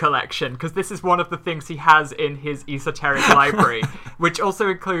book collection, because this is one of the things he has in his esoteric library, which also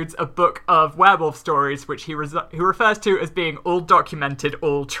includes a book of werewolf stories, which he refers to as being all documented,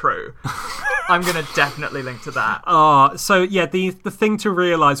 all true. I'm going to definitely link to that. So yeah, the thing to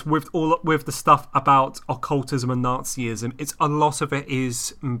realise with the stuff about occultism and Nazism, it's a lot of it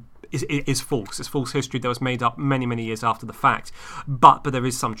is is false. It's false history that was made up many, many years after the fact. But there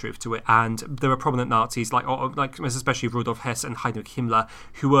is some truth to it, and there were prominent Nazis like especially Rudolf Hess and Heinrich Himmler,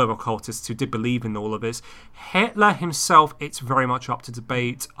 who were occultists who did believe in all of this. Hitler himself, it's very much up to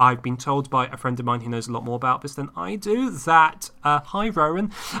debate. I've been told by a friend of mine who knows a lot more about this than I do that hi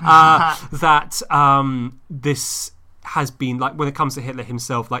Rowan, that this has been, like, when it comes to Hitler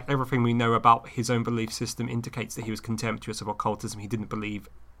himself, like, everything we know about his own belief system indicates that he was contemptuous of occultism. He didn't believe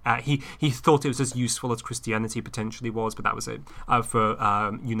he thought it was as useful as Christianity potentially was, but that was it for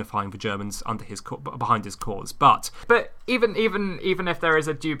unifying the Germans under behind his cause. But even if there is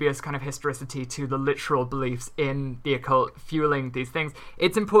a dubious kind of historicity to the literal beliefs in the occult fueling these things,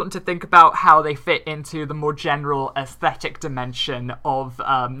 it's important to think about how they fit into the more general aesthetic dimension of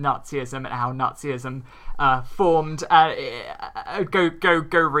Nazism and how Nazism formed.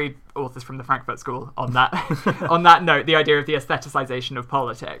 Go read authors from the Frankfurt School on that on that note, the idea of the aestheticization of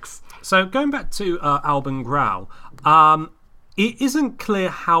politics. So going back to Alban Grau, it isn't clear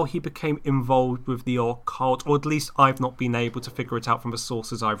how he became involved with the occult, or at least I've not been able to figure it out from the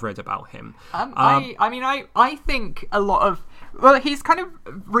sources I've read about him. I think a lot of, well, he's kind of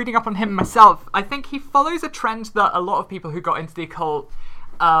reading up on him myself. I think he follows a trend that a lot of people who got into the occult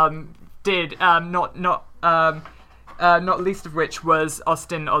did, not least of which was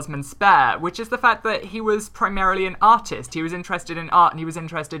Austin Osman Spare, which is the fact that he was primarily an artist. He was interested in art, and he was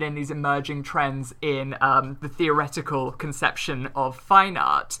interested in these emerging trends in the theoretical conception of fine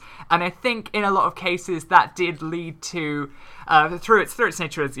art. And I think in a lot of cases that did lead to, through its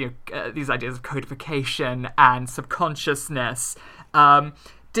nature as these ideas of codification and subconsciousness,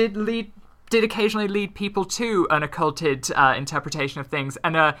 did occasionally lead people to an occulted interpretation of things,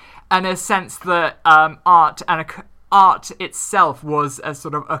 and a sense that art itself was a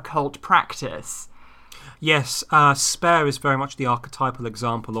sort of occult practice. Yes, Spare is very much the archetypal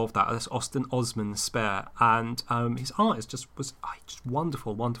example of that. That's Austin Osman Spare, and his art was just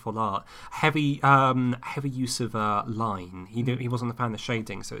wonderful, wonderful art. Heavy use of line. He wasn't a fan of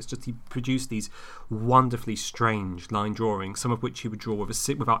shading, so it's just he produced these wonderfully strange line drawings, some of which he would draw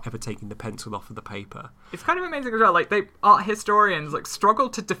without ever taking the pencil off of the paper. It's kind of amazing as well. Like, art historians struggle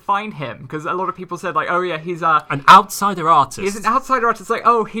to define him, because a lot of people said, like, oh yeah, he's an outsider artist. He's an outsider artist. Like,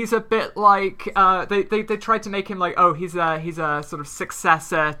 oh, he's a bit like they tried to make him like, oh, he's a sort of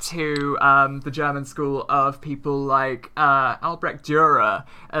successor to the German school of people like Albrecht Dürer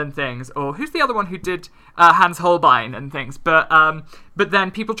and things, or who's the other one who did Hans Holbein and things. But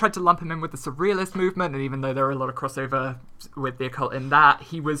then people tried to lump him in with the Surrealist movement, and even though there were a lot of crossover with the occult in that,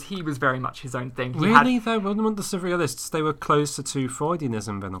 he was very much his own thing. Though, weren't the Surrealists, they were closer to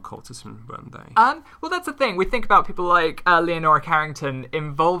Freudianism than occultism, weren't they? Well, that's the thing. We think about people like Leonora Carrington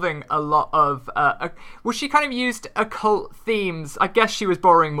involving a lot of... she kind of used occult themes. I guess she was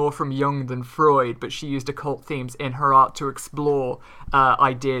borrowing more from Jung than Freud, but she used occult themes in her art to explore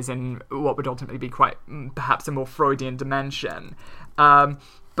ideas in what would ultimately be quite perhaps a more Freudian dimension. But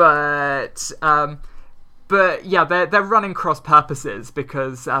yeah, they're running cross purposes,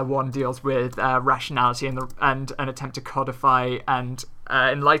 because one deals with rationality and an attempt to codify and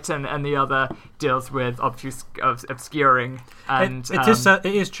enlighten, and the other deals with obscuring. And it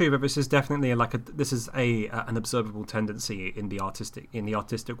is true, but this is definitely an observable tendency in the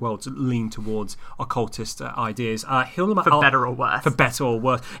artistic world to lean towards occultist ideas. For better or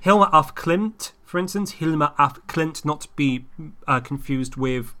worse. Hilma af Klint, for instance, Hilma af Klint, not to be confused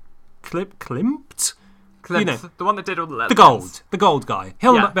with Klimt. Klimt, the one that did all the letters. The gold guy.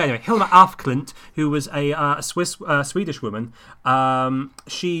 Hilma af Klint, who was a Swedish woman.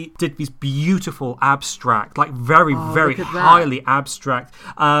 She did these beautiful abstract, like very highly abstract.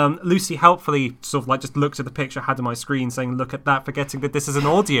 Lucy helpfully sort of just looked at the picture I had on my screen, saying, "Look at that," forgetting that this is an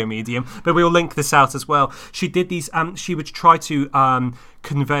audio medium. But we'll link this out as well. She did these. She would try to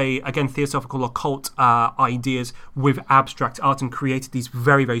convey, again, theosophical occult ideas with abstract art, and created these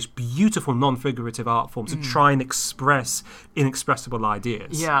very, very beautiful non-figurative art forms to try and express inexpressible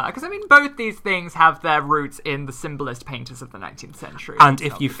ideas. Yeah, because both these things have their roots in the symbolist painters of the 19th century. And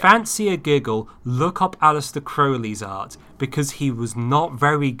if you fancy a giggle, look up Aleister Crowley's art, because he was not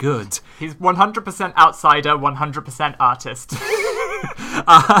very good. He's 100% outsider, 100% artist.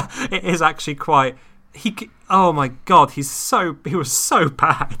 It is actually quite... oh my god, he was so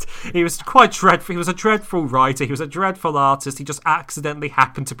bad. He was quite dreadful. He was a dreadful writer. He was a dreadful artist. He just accidentally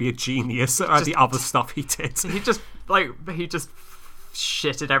happened to be a genius at the other stuff he did. He just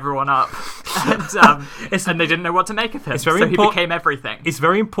shitted everyone up, and they didn't know what to make of him. So he became everything. It's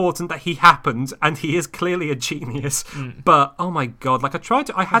very important that he happened, and he is clearly a genius. But oh my god, like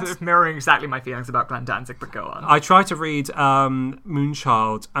I had mirroring exactly my feelings about Glenn Danzig. But go on. I tried to read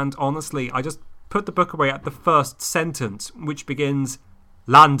Moonchild, and honestly, I just put the book away at the first sentence, which begins,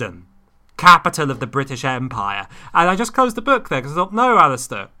 London, capital of the British Empire. And I just closed the book there because I thought, no,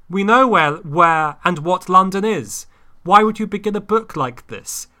 Alistair, we know where and what London is. Why would you begin a book like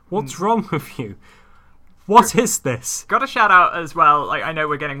this? What's wrong with you? What is this? Got a shout out as well. Like, I know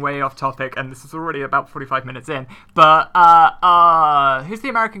we're getting way off topic, and this is already about 45 minutes in. But who's the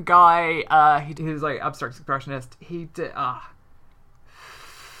American guy? Who's like abstract expressionist? He did.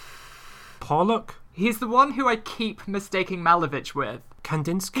 Pollock. He's the one who I keep mistaking Malevich with.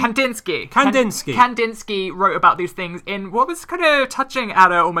 Kandinsky wrote about these things in what was kind of touching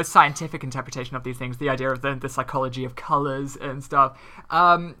at an almost scientific interpretation of these things, the idea of the psychology of colours and stuff.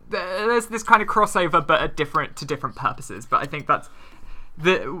 There's this kind of crossover, but to different purposes. But I think that's...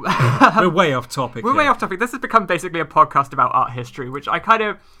 We're way off topic. Way off topic. This has become basically a podcast about art history, which I kind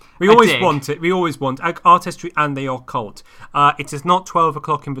of... We always want it. We always want art history and the occult. It is not 12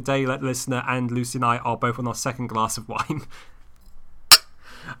 o'clock in the day, listener, and Lucy and I are both on our second glass of wine.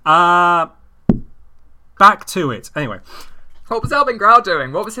 Back to it. Anyway. What was Alvin Grau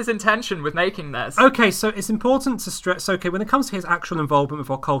doing? What was his intention with making this? Okay, so it's important to stress... Okay, when it comes to his actual involvement with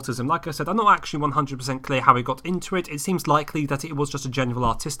occultism, like I said, I'm not actually 100% clear how he got into it. It seems likely that it was just a general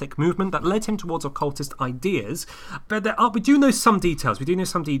artistic movement that led him towards occultist ideas. But we do know some details. We do know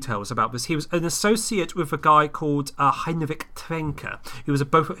some details about this. He was an associate with a guy called Heinrich Trenker, who was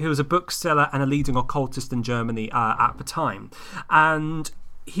a bookseller and a leading occultist in Germany at the time. And...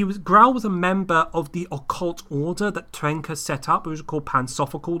 Grau was a member of the occult order that Trenker set up, which was called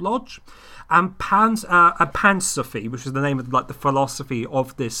Pansophical Lodge, and Pansophy, which is the name of the philosophy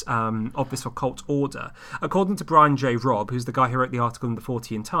of this occult order. According to Brian J. Robb, who's the guy who wrote the article in the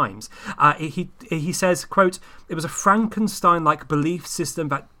Fortean Times, he says, quote, "It was a Frankenstein-like belief system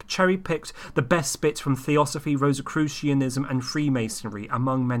that cherry-picked the best bits from Theosophy, Rosicrucianism, and Freemasonry,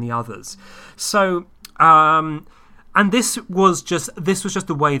 among many others." So. And this was just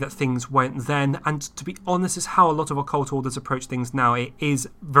the way that things went then, and to be honest, is how a lot of occult orders approach things now. It is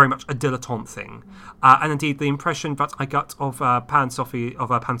very much a dilettante thing, and indeed the impression that I got of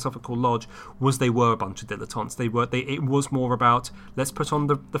Pansophical Lodge was they were a bunch of dilettantes. It was more about, let's put on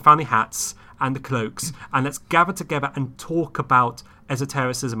the fanny hats and the cloaks, and let's gather together and talk about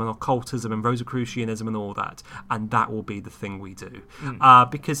esotericism and occultism and Rosicrucianism and all that, and that will be the thing we do.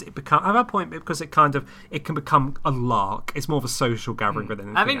 Because it become at that point, because it can become a lark. It's more of a social gathering than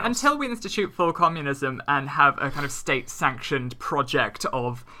anything else. Until we institute full communism and have a kind of state-sanctioned project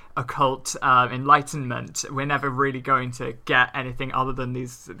of occult enlightenment, we're never really going to get anything other than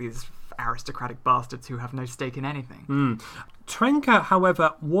these aristocratic bastards who have no stake in anything. Trenker,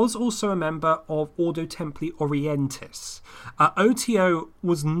 however, was also a member of Ordo Templi Orientis. OTO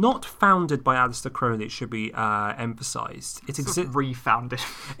was not founded by Aleister Crowley, it should be emphasised. It refounded.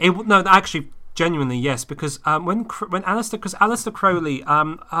 No, actually, genuinely, yes, because when Aleister Crowley...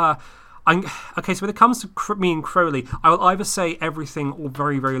 okay, so when it comes to me and Crowley, I will either say everything or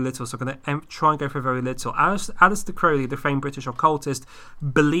very, very little, so I'm going to try and go for very little. Aleister Crowley, the famed British occultist,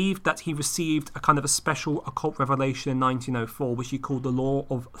 believed that he received a kind of a special occult revelation in 1904, which he called the Law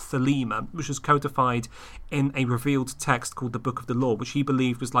of Thelema, which was codified in a revealed text called the Book of the Law, which he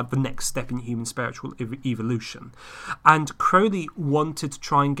believed was like the next step in human spiritual evolution. And Crowley wanted to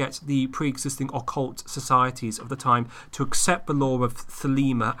try and get the pre-existing occult societies of the time to accept the Law of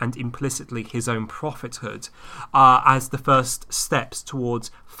Thelema and implicitly his own prophethood as the first steps towards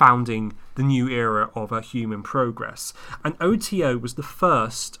founding the new era of human progress. And OTO was the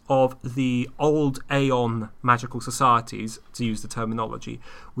first of the old Aeon magical societies, to use the terminology,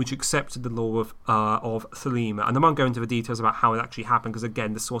 which accepted the law of Thelema. And I won't go into the details about how it actually happened, because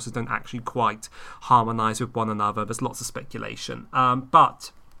again, the sources don't actually quite harmonise with one another. There's lots of speculation.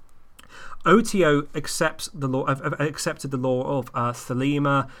 But OTO accepted the law of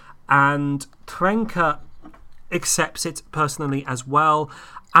Thelema, and Trenker accepts it personally as well,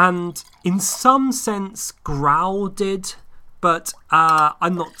 and in some sense Grau did, but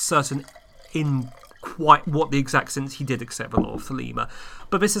I'm not certain in quite what the exact sense he did accept the law of Thelema.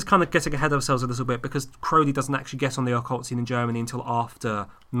 But this is kind of getting ahead of ourselves a little bit, because Crowley doesn't actually get on the occult scene in Germany until after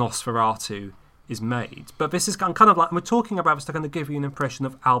Nosferatu is made. But this is kind of like, we're talking about this to kind of give you an impression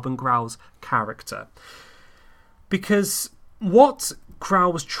of Alvin Grau's character, because what Grau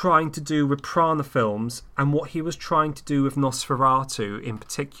was trying to do with Prana films and what he was trying to do with Nosferatu in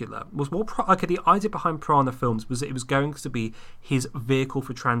particular was the idea behind Prana films was that it was going to be his vehicle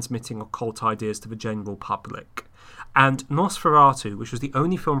for transmitting occult ideas to the general public. And Nosferatu, which was the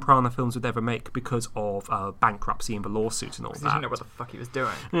only film Prana films would ever make because of bankruptcy and the lawsuit and all that. He didn't know what the fuck he was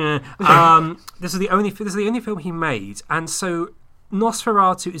doing. This is the only film he made, and so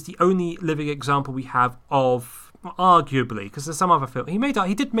Nosferatu is the only living example we have of, arguably, because there's some other film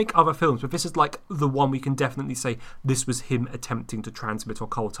he did make other films, but this is like the one we can definitely say this was him attempting to transmit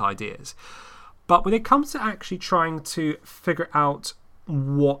occult ideas. But when it comes to actually trying to figure out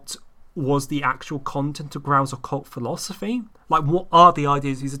what was the actual content of Grau's occult philosophy, like what are the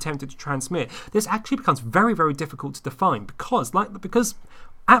ideas he's attempted to transmit, this actually becomes very, very difficult to define because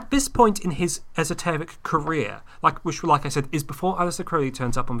at this point in his esoteric career, which I said is before Aleister Crowley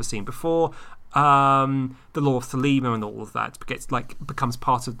turns up on the scene, before the Law of Thelema and all of that becomes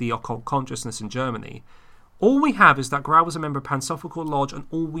part of the occult consciousness in Germany. All we have is that Grau was a member of Pansophical Lodge, and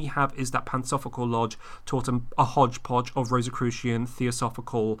all we have is that Pansophical Lodge taught him a hodgepodge of Rosicrucian,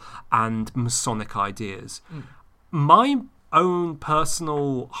 Theosophical, and Masonic ideas. My own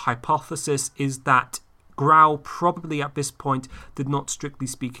personal hypothesis is that Grau probably at this point did not, strictly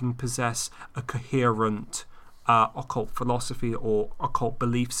speaking, possess a coherent occult philosophy or occult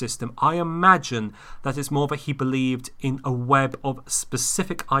belief system. I imagine that it's more that he believed in a web of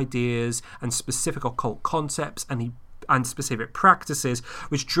specific ideas and specific occult concepts and specific practices,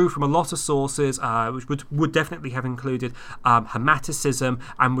 which drew from a lot of sources, which would definitely have included Hermeticism,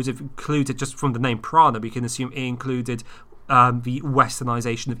 and would have included, just from the name Prana, we can assume it included the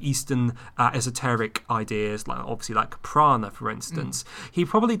westernization of Eastern esoteric ideas, like Prana, for instance. He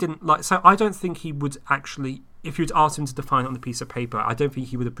probably didn't so I don't think he would actually, if you'd asked him to define it on a piece of paper, I don't think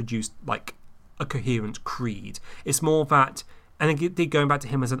he would have produced a coherent creed. It's more that, and again, going back to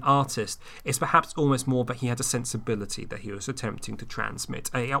him as an artist, it's perhaps almost more that he had a sensibility that he was attempting to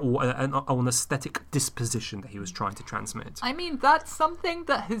transmit, or an aesthetic disposition that he was trying to transmit. I mean, that's something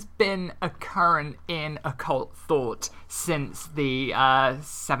that has been occurrent in occult thought since the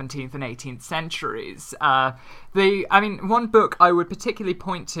 17th and 18th centuries. One book I would particularly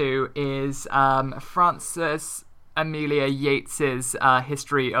point to is Frances Amelia Yates's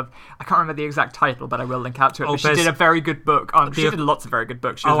history of, I can't remember the exact title, but I will link out to it. But she did a very good book on. She did lots of very good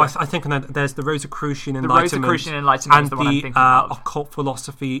books. I think there's the Rosicrucian Enlightenment. The Rosicrucian Enlightenment and is the one I'm thinking of. Occult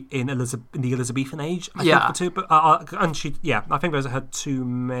philosophy in the Elizabethan age. I think the two, but I think those are her two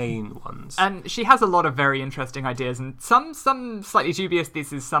main ones. And she has a lot of very interesting ideas, and some slightly dubious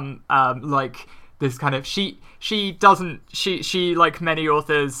theses. Some this kind of she like many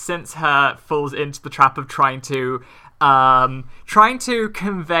authors since her falls into the trap of trying to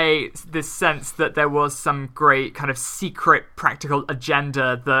convey this sense that there was some great kind of secret practical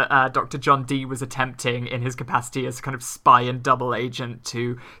agenda that Dr. John Dee was attempting in his capacity as a kind of spy and double agent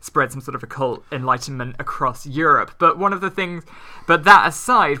to spread some sort of occult enlightenment across Europe. But that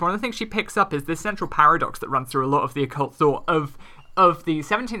aside, one of the things she picks up is this central paradox that runs through a lot of the occult thought of the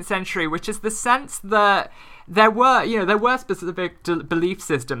 17th century, which is the sense that there were specific belief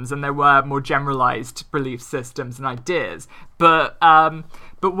systems and there were more generalized belief systems and ideas. But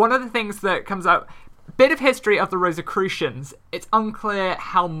one of the things that comes out, bit of history of the Rosicrucians, it's unclear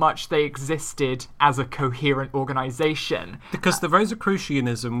how much they existed as a coherent organization. Because the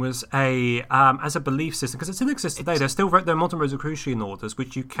Rosicrucianism was as a belief system, because it still exists today. There are modern Rosicrucian orders,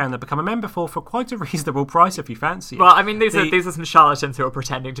 which you can become a member for quite a reasonable price if you fancy it. Well, I mean, these are some charlatans who are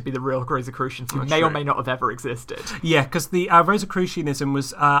pretending to be the real Rosicrucians who may or may not have ever existed. Yeah, because the Rosicrucianism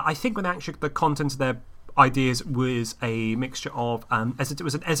was, I think, when actually the content of their ideas was a mixture of it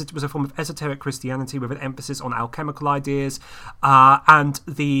was a form of esoteric Christianity with an emphasis on alchemical ideas, and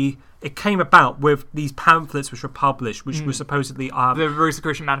it came about with these pamphlets which were published, which were supposedly the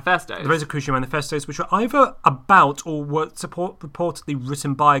Rosicrucian Manifestos. The Rosicrucian Manifestos, which were either about or were reportedly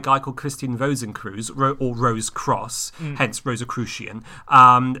written by a guy called Christian Rosenkreuz, or Rose Cross, hence Rosicrucian,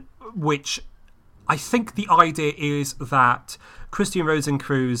 which I think the idea is that Christian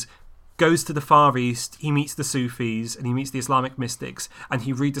Rosenkreuz goes to the Far East, he meets the Sufis, and he meets the Islamic mystics, and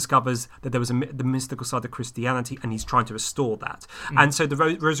he rediscovers that there was the mystical side of Christianity, and he's trying to restore that. And so the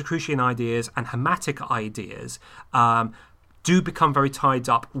Rosicrucian ideas and Hermetic ideas do become very tied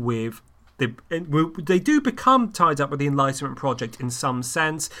up with they do become tied up with the Enlightenment project in some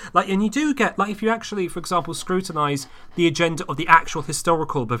sense. And you do get, if you actually, for example, scrutinize the agenda of the actual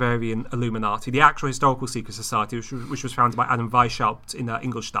historical Bavarian Illuminati, the actual historical secret society, which was founded by Adam Weishaupt in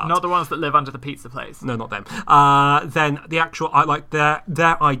Ingolstadt. Not the ones that live under the pizza place. No, not them. Then the actual,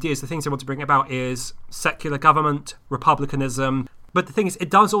 their ideas, the things they want to bring about is secular government, republicanism, But the thing is, it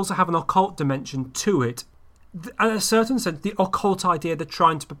does also have an occult dimension to it. In a certain sense, the occult idea they're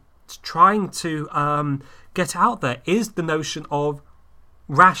trying to get out there is the notion of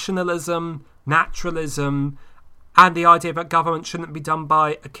rationalism, naturalism, and the idea that government shouldn't be done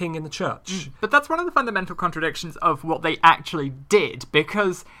by a king in the church. But that's one of the fundamental contradictions of what they actually did,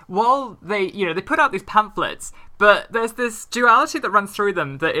 because while they put out these pamphlets, but there's this duality that runs through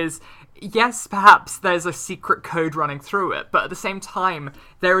them that is, yes, perhaps there's a secret code running through it, but at the same time,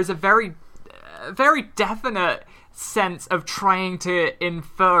 there is a very definite sense of trying to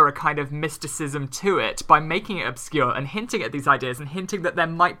infer a kind of mysticism to it by making it obscure and hinting at these ideas and hinting that there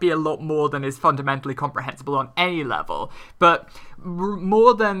might be a lot more than is fundamentally comprehensible on any level. But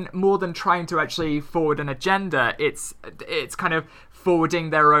more than trying to actually forward an agenda, it's kind of forwarding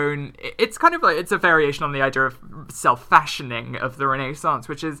their own. It's kind of like it's a variation on the idea of self-fashioning of the Renaissance,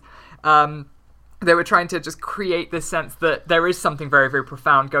 which is. They were trying to just create this sense that there is something very, very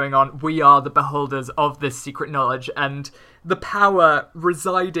profound going on. We are the beholders of this secret knowledge, and the power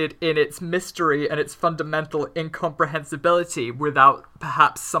resided in its mystery and its fundamental incomprehensibility without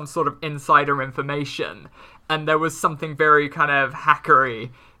perhaps some sort of insider information. And there was something very kind of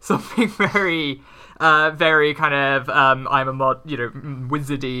hackery, something very, very kind of I'm a mod,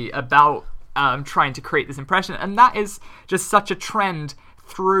 wizardy about trying to create this impression. And that is just such a trend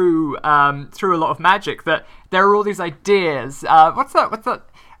through a lot of magic, that there are all these ideas. What's that?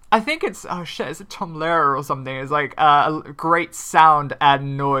 I think it's is it Tom Lehrer or something? It's like a great sound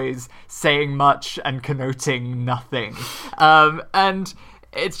and noise saying much and connoting nothing, and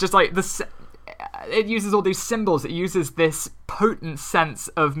it's just like this. It uses all these symbols. It uses this potent sense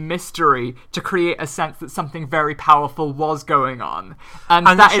of mystery to create a sense that something very powerful was going on. And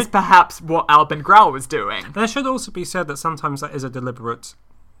that is perhaps what Albin Grau was doing. There should also be said that sometimes that is a deliberate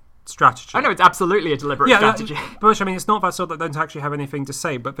strategy. I know, it's absolutely a deliberate strategy. But I mean, it's not that sort that don't actually have anything to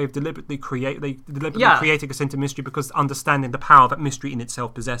say, but they've deliberately created a sense of mystery because understanding the power that mystery in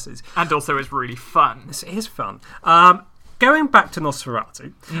itself possesses. And also it's really fun. It is fun. Going back to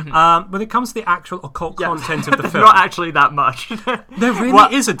Nosferatu, when it comes to the actual occult content of the film... not actually that much. There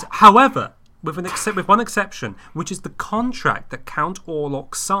really isn't. However, with one exception, which is the contract that Count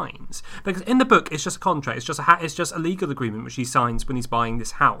Orlok signs. Because in the book, it's just a contract. It's just a legal agreement which he signs when he's buying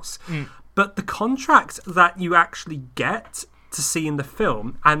this house. But the contract that you actually get to see in the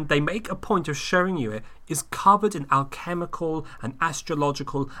film, and they make a point of showing you it, is covered in alchemical and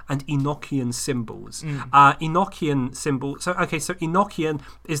astrological and Enochian symbols. Enochian symbol. So Enochian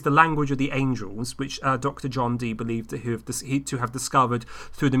is the language of the angels, which Dr. John Dee believed to have discovered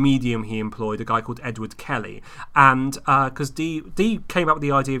through the medium he employed, a guy called Edward Kelly. And because Dee came up with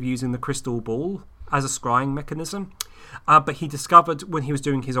the idea of using the crystal ball as a scrying mechanism. But he discovered when he was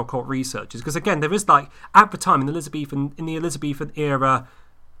doing his occult researches, because again, there is at the time in the Elizabethan era,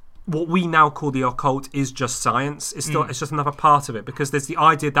 what we now call the occult is just science. It's just another part of it, because there's the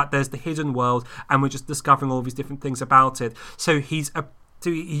idea that there's the hidden world and we're just discovering all these different things about it. So he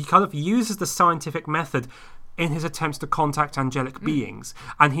kind of uses the scientific method in his attempts to contact angelic beings,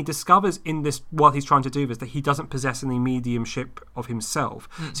 and he discovers in this, what he's trying to do is that he doesn't possess any mediumship of himself.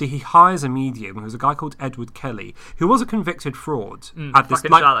 So he hires a medium who's a guy called Edward Kelly, who was a convicted fraud at this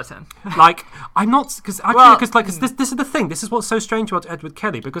charlatan. I'm not, because this is the thing. This is what's so strange about Edward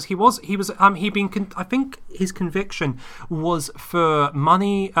Kelly, because I think his conviction was for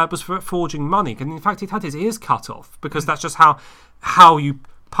money, was for forging money, and in fact he'd had his ears cut off, because that's just how you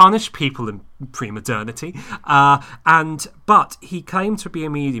punish people in pre-modernity, but he claimed to be a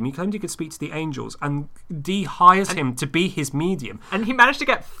medium. He claimed he could speak to the angels, and Dee hires him to be his medium. And he managed to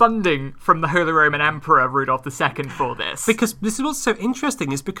get funding from the Holy Roman Emperor Rudolf II for this. Because this is what's so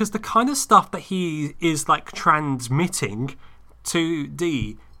interesting, is because the kind of stuff that he is transmitting to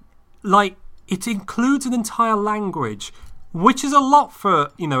Dee, it includes an entire language, which is a lot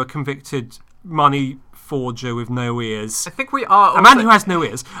for a convicted money forger with no ears. I think we are a man who has no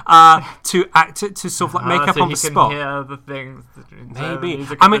ears to sort of make up on the spot. Hear the things. Maybe.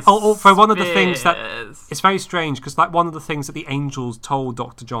 I mean, for one of the things that it's very strange, because one of the things that the angels told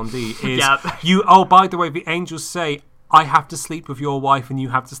Dr. John Dee is, by the way, the angels say, I have to sleep with your wife and you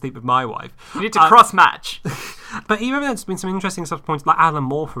have to sleep with my wife. You need to cross match. But even there's been some interesting stuff points, like Alan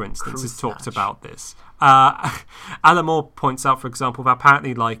Moore, for instance, has talked about this. Alan Moore points out, for example, that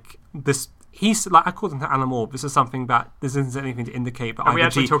apparently this. He's according to Alan Moore, this is something that this isn't anything to indicate. But are we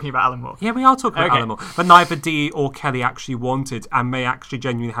actually talking about Alan Moore? Yeah, we are talking about Alan Moore. But neither Dee or Kelly actually wanted, and may actually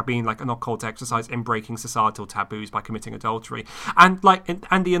genuinely have been an occult exercise in breaking societal taboos by committing adultery. And the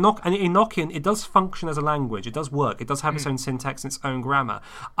Enochian, it does function as a language. It does work. It does have its own syntax and its own grammar,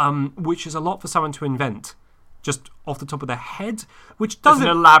 which is a lot for someone to invent. just off the top of their head, which It's doesn't... an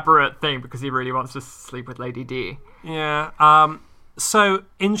elaborate thing because he really wants to sleep with Lady D. Yeah. So,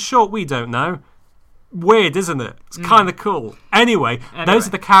 in short, we don't know. Weird, isn't it? It's kind of cool. Anyway, those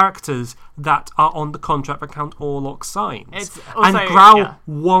are the characters that are on the contract that Count Orlok signs. It's also, and Growl yeah.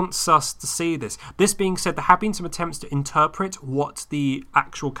 wants us to see this. This being said, there have been some attempts to interpret what the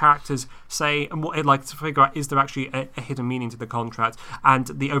actual characters say and what they'd like to figure out, is there actually a hidden meaning to the contract? And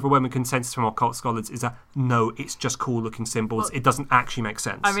the overwhelming consensus from occult scholars is that no, it's just cool-looking symbols. It doesn't actually make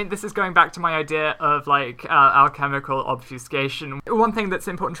sense. I mean, this is going back to my idea of, like, alchemical obfuscation. One thing that's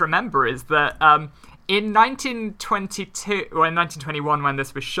important to remember is that in 1922, or in 1921 when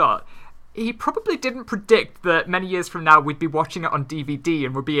this was shot, he probably didn't predict that many years from now we'd be watching it on DVD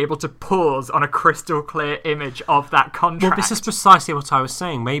and would be able to pause on a crystal clear image of that contract. Well, this is precisely what I was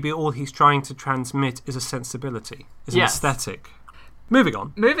saying. Maybe all he's trying to transmit is a sensibility, is an aesthetic. Moving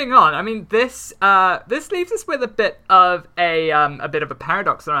on. I mean, this leaves us with a bit of a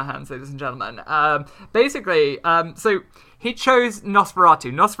paradox on our hands, ladies and gentlemen. Basically, so he chose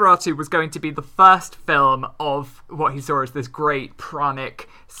Nosferatu. Nosferatu was going to be the first film of what he saw as this great pranic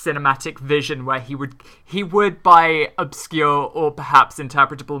cinematic vision, where he would by obscure or perhaps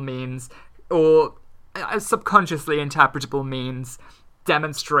interpretable means, or subconsciously interpretable means,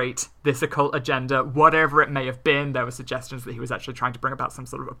 demonstrate this occult agenda, whatever it may have been. There were suggestions that he was actually trying to bring about some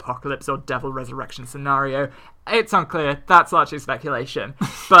sort of apocalypse or devil resurrection scenario. It's unclear. That's largely speculation.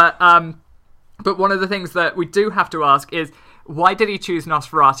 But one of the things that we do have to ask is, why did he choose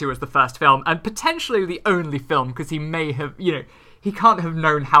Nosferatu as the first film, and potentially the only film, because he may have, he can't have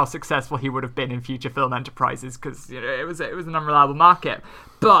known how successful he would have been in future film enterprises, because it was an unreliable market.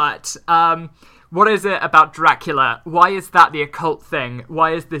 But what is it about Dracula? Why is that the occult thing?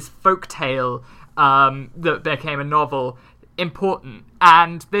 Why is this folktale that became a novel important?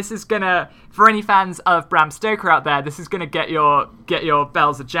 And this is gonna, for any fans of Bram Stoker out there, this is gonna get your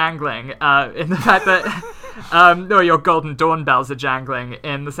bells a jangling in the fact that or your Golden Dawn bells are jangling,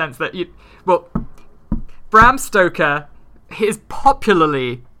 in the sense that Bram Stoker is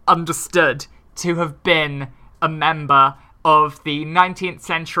popularly understood to have been a member of the 19th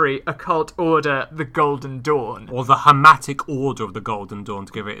century occult order, the Golden Dawn. Or the Hermetic Order of the Golden Dawn,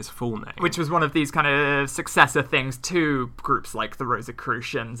 to give it its full name. Which was one of these kind of successor things to groups like the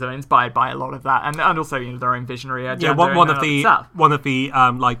Rosicrucians, and inspired by a lot of that, and also their own visionary agenda. Yeah, one of the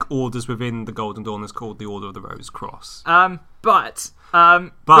orders within the Golden Dawn is called the Order of the Rose Cross. But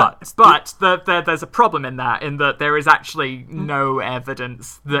there's a problem in that there is actually no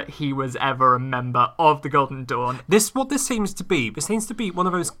evidence that he was ever a member of the Golden Dawn. This seems to be one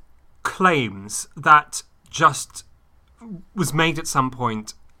of those claims that just was made at some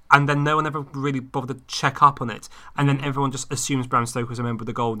point, and then no one ever really bothered to check up on it, and then everyone just assumes Bram Stoker was a member of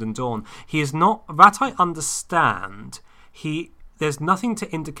the Golden Dawn. He is not, that I understand. There's nothing to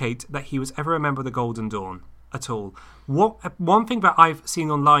indicate that he was ever a member of the Golden Dawn at all. One thing that I've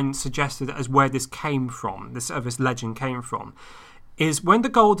seen online suggested as where this came from, this legend came from, is when the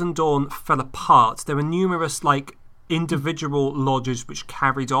Golden Dawn fell apart, there were numerous individual lodges which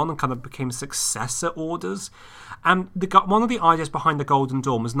carried on and kind of became successor orders. And one of the ideas behind the Golden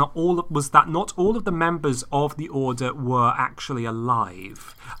Dawn was that not all of the members of the order were actually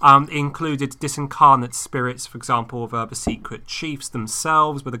alive. It included disincarnate spirits, for example, of the secret chiefs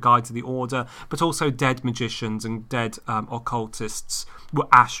themselves were the guides of the order, but also dead magicians and dead occultists were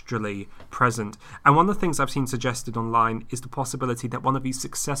astrally present. And one of the things I've seen suggested online is the possibility that one of these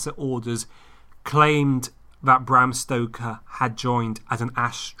successor orders claimed that Bram Stoker had joined as an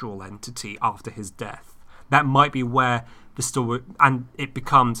astral entity after his death. That might be where the story, and it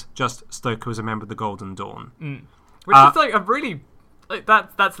becomes just Stoker was a member of the Golden Dawn. Which is a really,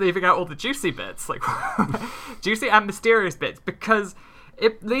 that's leaving out all the juicy bits, juicy and mysterious bits, because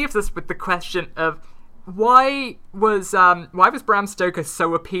it leaves us with the question of why was Bram Stoker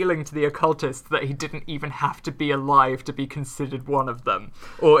so appealing to the occultists that he didn't even have to be alive to be considered one of them,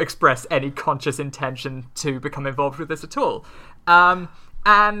 or express any conscious intention to become involved with this at all?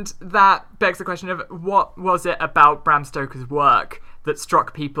 And that begs the question of, what was it about Bram Stoker's work that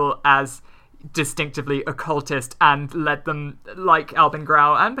struck people as distinctively occultist and led them, like Albin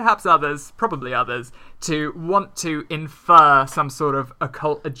Grau and perhaps others, probably others, to want to infer some sort of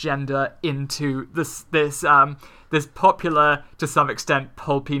occult agenda into this popular, to some extent,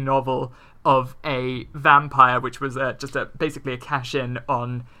 pulpy novel of a vampire, which was basically a cash-in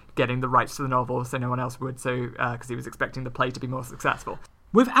on getting the rights to the novel so no one else would, because he was expecting the play to be more successful.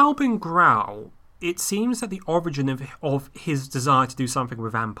 With Albin Grau, it seems that the origin of his desire to do something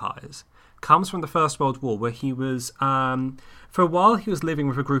with vampires comes from the First World War, where he was, for a while he was living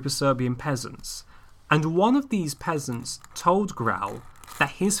with a group of Serbian peasants, And one of these peasants told Growl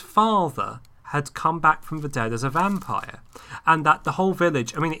that his father had come back from the dead as a vampire, and that the whole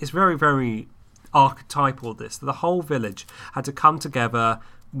village, I mean, it's very, very archetypal, this, the whole village had to come together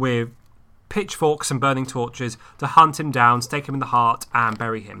with pitchforks and burning torches to hunt him down, stake him in the heart, and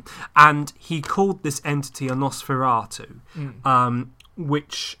bury him. And he called this entity a Nosferatu,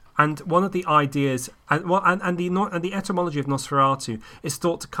 which... And one of the ideas, and the etymology of Nosferatu is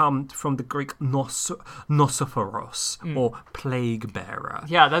thought to come from the Greek nosophoros, or plague bearer.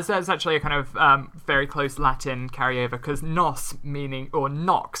 Yeah, there's actually a kind of very close Latin carryover, because nos meaning, or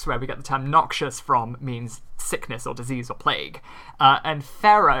nox, where we get the term noxious from, means sickness or disease or plague. And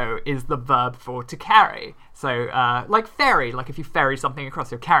ferro is the verb for to carry. So, like ferry, like if you ferry something across,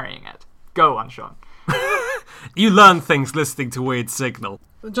 you're carrying it. Go on, Sean. You learn things listening to Weird Signal.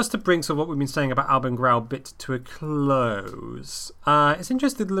 Just to bring some of what we've been saying about Albin Grau bit to a close, it's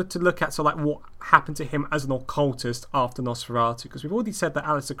interesting to look at what happened to him as an occultist after Nosferatu, because we've already said that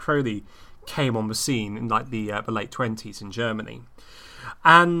Aleister Crowley came on the scene in the late 20s in Germany.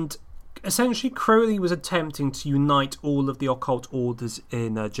 And essentially Crowley was attempting to unite all of the occult orders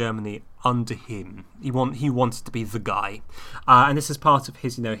in Germany under him. He wanted to be the guy, and this is part of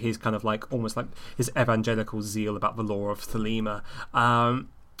his his kind of almost like his evangelical zeal about the law of Thelema,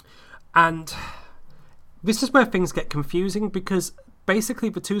 and this is where things get confusing, because basically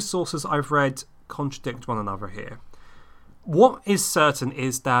the two sources I've read contradict one another here. What is certain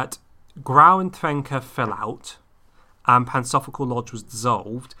is that Grau and Trenker fell out, and Pansophical Lodge was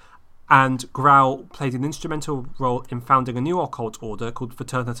dissolved, and Grau played an instrumental role in founding a new occult order called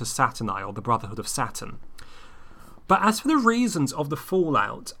Fraternitas Saturni, or the Brotherhood of Saturn. But as for the reasons of the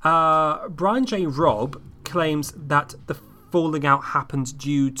fallout, Brian J. Robb claims that the falling out happened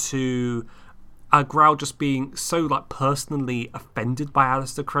due to Grau just being so personally offended by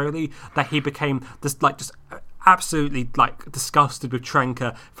Aleister Crowley that he became just absolutely disgusted with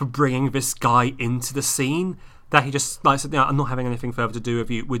Trenker for bringing this guy into the scene. That he just said, I'm not having anything further to do with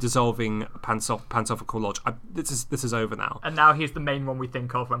you. We're dissolving Pansophical Lodge. This is over now. And now he's the main one we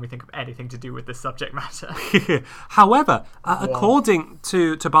think of when we think of anything to do with this subject matter. However, according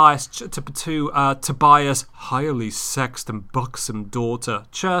to Tobias highly sexed and buxom daughter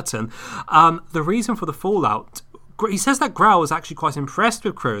Churton, the reason for the fallout. He says that Grau was actually quite impressed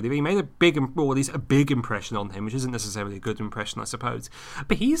with Crowley. He made a big impression on him, which isn't necessarily a good impression, I suppose.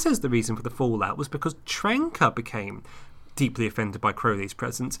 But he says the reason for the fallout was because Trenker became deeply offended by Crowley's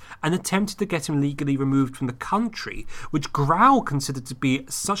presence and attempted to get him legally removed from the country, which Grau considered to be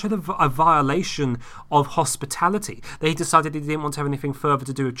such a violation of hospitality that he decided he didn't want to have anything further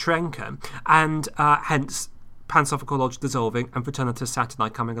to do with Trenker, and hence Pansophical Lodge dissolving and Fraternitas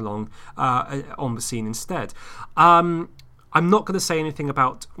Saturni coming along on the scene instead. I'm not going to say anything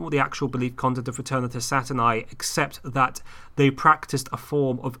about the actual belief content of Fraternitas Saturni, except that they practiced a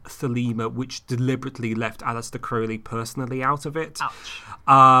form of Thelema which deliberately left Aleister Crowley personally out of it. Ouch.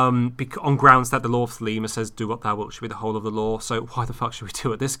 On grounds that the law of Thelema says, do what thou wilt should be the whole of the law, so why the fuck should we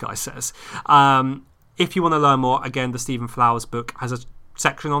do what this guy says? If you want to learn more, again, the Stephen Flowers book has a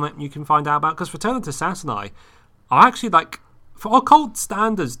section on it you can find out about, because Fraternitas Saturni are actually, for occult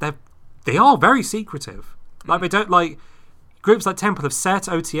standards, they are very secretive. They don't groups like Temple of Set,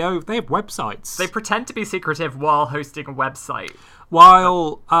 OTO, they have websites. They pretend to be secretive while hosting a website.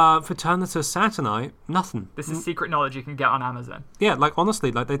 While Fraternitas Saturni, nothing. This is secret knowledge you can get on Amazon. Yeah,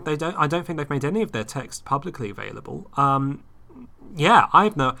 honestly, they don't. I don't think they've made any of their text publicly available. Yeah, I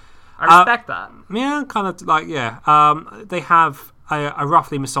have no. I respect that. Yeah, kind of they have a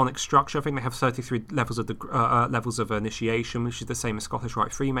roughly Masonic structure. I think they have 33 levels of initiation, which is the same as Scottish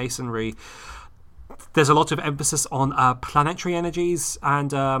Rite Freemasonry. There's a lot of emphasis on planetary energies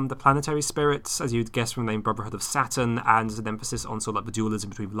and the planetary spirits, as you'd guess from the name Brotherhood of Saturn, and there's an emphasis on the dualism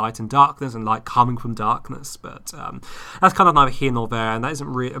between light and darkness, and light coming from darkness. But that's kind of neither here nor there, and that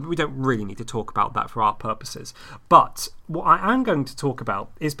isn't we don't really need to talk about that for our purposes. But what I am going to talk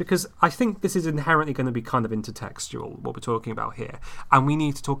about is, because I think this is inherently going to be kind of intertextual, what we're talking about here, and we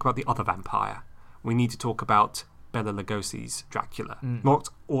need to talk about the other vampire. We need to talk about Bela Lugosi's Dracula. Not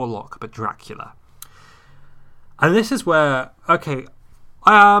Orlok, but Dracula. And this is where, I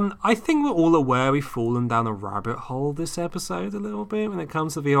think we're all aware we've fallen down a rabbit hole this episode a little bit when it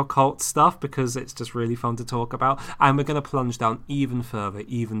comes to the occult stuff, because it's just really fun to talk about. And we're going to plunge down even further,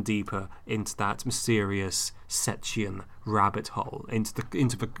 even deeper into that mysterious Setchian rabbit hole, into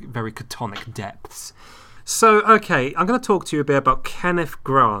the very chthonic depths. So, I'm going to talk to you a bit about Kenneth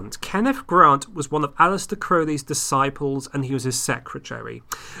Grant. Kenneth Grant was one of Aleister Crowley's disciples, and he was his secretary.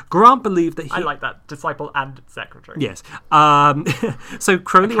 Grant believed that he... I like that. Disciple and secretary. Yes. So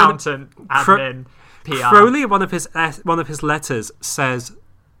Crowley... Accountant, admin. PR. Crowley, in one of his letters, says,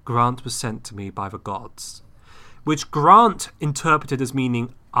 "Grant was sent to me by the gods," which Grant interpreted as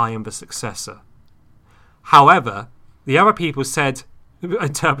meaning, "I am the successor." However, the other people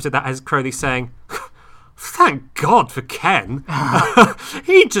interpreted that as Crowley saying, "Thank God for Ken."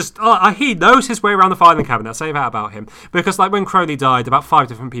 He knows his way around the filing cabinet. I'll say that about him. Because when Crowley died, about 5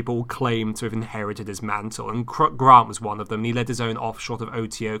 different people claimed to have inherited his mantle, and Grant was one of them. He led his own offshoot of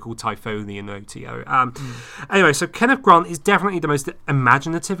OTO called Typhonian OTO. Anyway, so Kenneth Grant is definitely the most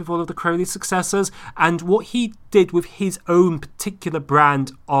imaginative of all of the Crowley successors, and what he did with his own particular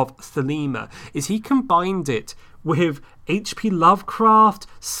brand of Thelema is he combined it with H.P. Lovecraft,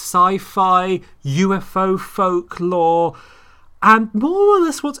 sci-fi, UFO folklore, and more or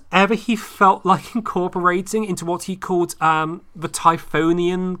less whatever he felt like incorporating into what he called the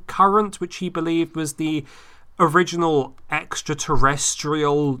Typhonian current, which he believed was the original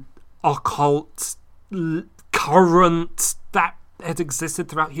extraterrestrial occult current that had existed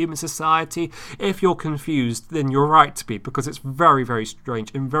throughout human society. If you're confused, then you're right to be, because it's very, very strange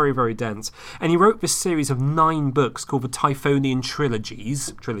and very, very dense. And he wrote this series of 9 books called the Typhonian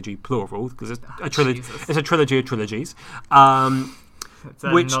Trilogies, trilogy plural, because it's a trilogy. It's a trilogy of trilogies. It's a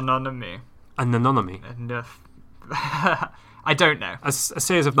nononymy. A nononymy. I don't know. A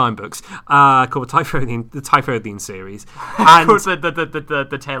series of 9 books called the Typhonian series. And called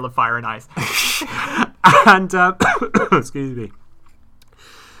the Tale of Fire and Ice. And excuse me.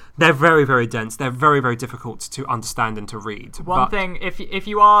 They're very, very dense. They're very, very difficult to understand and to read. One thing, if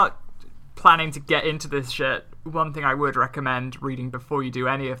you are planning to get into this shit, one thing I would recommend reading before you do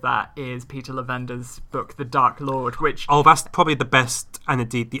any of that is Peter Lavender's book, The Dark Lord, which... Oh, that's probably the best and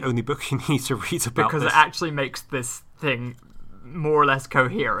indeed the only book you need to read about because it actually makes this thing more or less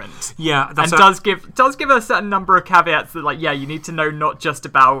coherent. Yeah, does give a certain number of caveats that, you need to know not just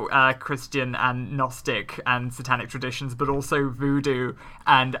about Christian and Gnostic and satanic traditions, but also voodoo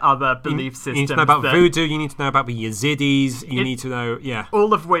and other belief systems. You need to know about voodoo. You need to know about the Yazidis. You need to know,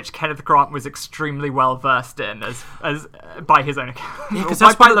 all of which Kenneth Grant was extremely well versed in, as by his own account. Yeah,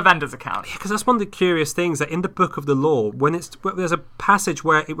 by Lavender's account. Because that's one of the curious things that in the Book of the Law, there's a passage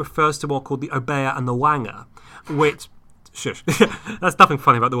where it refers to what called the Obeah and the Wanger, which. Shush. That's nothing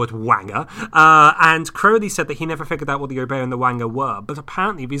funny about the word wanger. And Crowley said that he never figured out what the Obeah and the Wanger were, but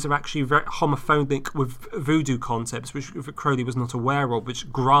apparently these are actually very homophonic with voodoo concepts, which Crowley was not aware of, which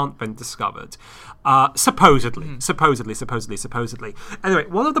Grant then discovered. Supposedly. Anyway,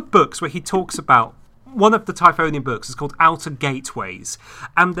 one of the books where he talks about, one of the Typhonian books is called Outer Gateways,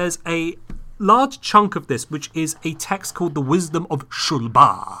 and there's a large chunk of this which is a text called The Wisdom of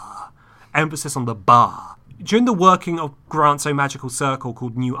Shulba. Emphasis on the bar. During the working of Grant's own magical circle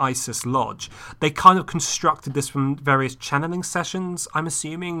called New Isis Lodge, they kind of constructed this from various channeling sessions, I'm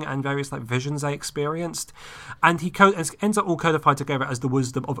assuming, and various visions they experienced. And he ends up all codified together as the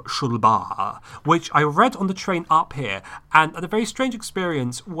Wisdom of Shulba, which I read on the train up here, and had a very strange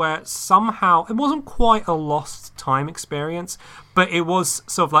experience where somehow, it wasn't quite a lost time experience, but it was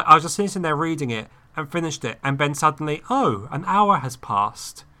sort of I was just sitting there reading it and finished it, and then suddenly, an hour has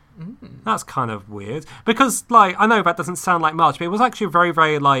passed. That's kind of weird, because I know that doesn't sound like much, but it was actually very,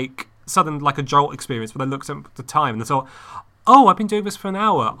 very sudden, a jolt experience when I looked at the time and I thought, I've been doing this for an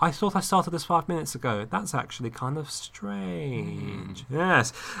hour. I thought I started this 5 minutes ago. That's actually kind of strange.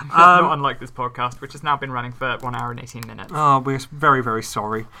 Yes. Not unlike this podcast, which has now been running for 1 hour and 18 minutes. Oh, we're very, very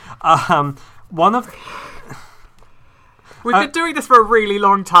sorry. We've been doing this for a really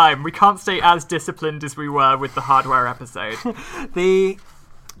long time. We can't stay as disciplined as we were with the hardware episode.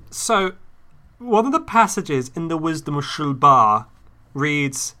 So, one of the passages in the Wisdom of Shulba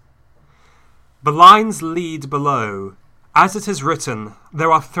reads, "The lines lead below. As it is written,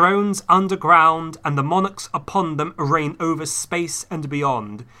 there are thrones underground, and the monarchs upon them reign over space and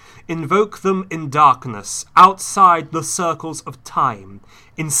beyond. Invoke them in darkness, outside the circles of time,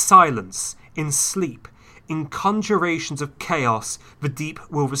 in silence, in sleep. In conjurations of chaos, the deep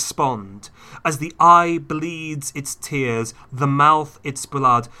will respond. As the eye bleeds its tears, the mouth its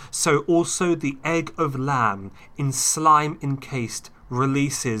blood, so also the egg of lamb, in slime encased,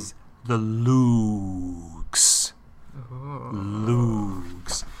 releases the loogs."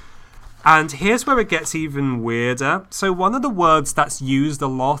 Loogs. And here's where it gets even weirder. So one of the words that's used a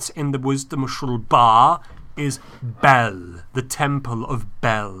lot in the Wisdom of Shulba is Bel, the Temple of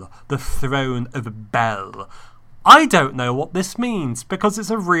Bel, the Throne of Bel. I don't know what this means, because it's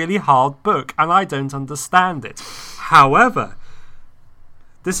a really hard book and I don't understand it. However,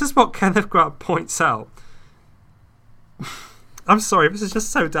 this is what Kenneth Grant points out. I'm sorry, this is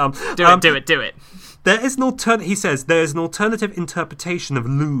just so dumb. Do it. He says there is an alternative interpretation of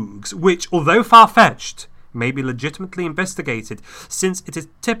Lugs, which, although far-fetched, may be legitimately investigated, since it is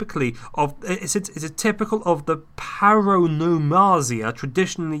typical of the paronomasia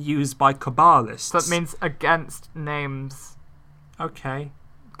traditionally used by Kabbalists. That means against names. Okay.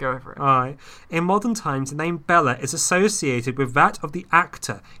 Go over it. Alright. In modern times, the name Bela is associated with that of the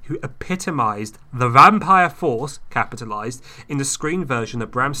actor who epitomised the vampire force, capitalised, in the screen version of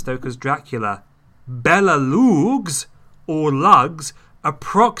Bram Stoker's Dracula. Bela Lugs, or Lugs,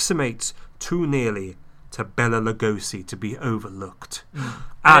 approximates too nearly to Bela Lugosi to be overlooked.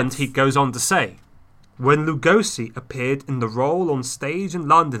 And he goes on to say, when Lugosi appeared in the role on stage in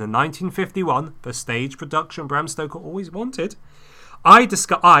London in 1951, the stage production Bram Stoker always wanted,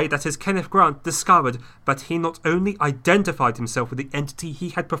 that is Kenneth Grant, discovered that he not only identified himself with the entity he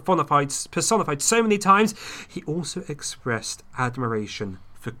had personified so many times, he also expressed admiration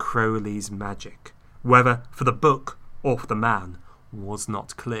for Crowley's magic. Whether for the book or for the man was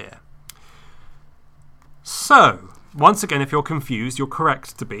not clear. So, once again, if you're confused, you're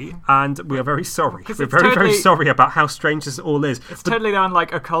correct to be, and we are very sorry. We're very sorry about how strange this all is. It's totally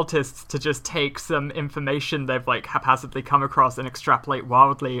unlike occultists to just take some information they've haphazardly come across and extrapolate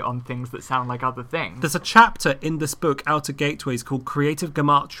wildly on things that sound like other things. There's a chapter in this book, Outer Gateways, called Creative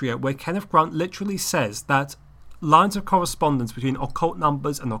Gematria, where Kenneth Grant literally says that lines of correspondence between occult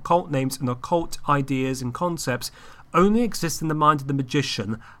numbers and occult names and occult ideas and concepts only exist in the mind of the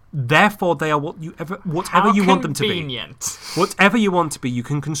magician. Therefore, they are whatever you want them to be. Whatever you want to be, you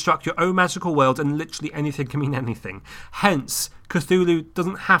can construct your own magical world, and literally anything can mean anything. Hence, Cthulhu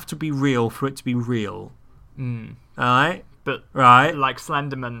doesn't have to be real for it to be real. Alright? But, right. like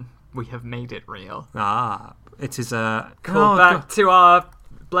Slenderman, we have made it real. It is a... Call back to our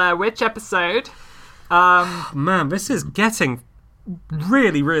Blair Witch episode. Man, this is getting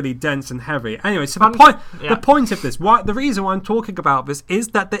really, really dense and heavy. Anyway, so the point of this, the reason why I'm talking about this is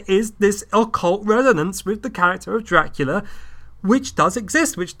that there is this occult resonance with the character of Dracula, which does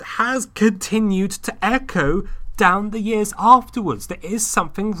exist, which has continued to echo down the years afterwards. There is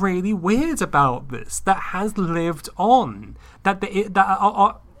something really weird about this that has lived on. I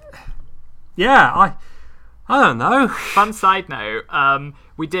don't know. Fun side note,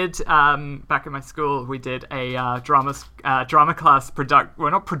 we did, back in my school, we did a drama class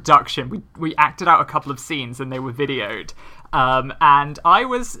not production, we acted out a couple of scenes and they were videoed. And I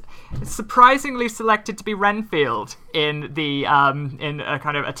was surprisingly selected to be Renfield in in a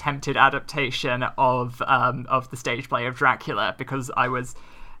kind of attempted adaptation of the stage play of Dracula, because I was,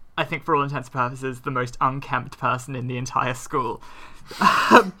 I think for all intents and purposes, the most unkempt person in the entire school.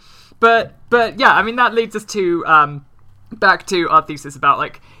 But yeah, I mean, that leads us to back to our thesis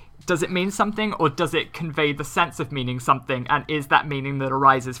about, does it mean something, or does it convey the sense of meaning something, and is that meaning that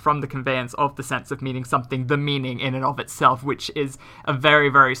arises from the conveyance of the sense of meaning something the meaning in and of itself, which is a very,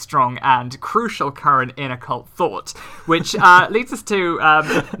 very strong and crucial current in occult thought, which leads us to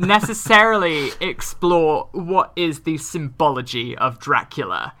necessarily explore what is the symbology of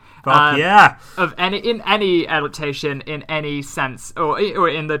Dracula. Of any adaptation, in any sense, or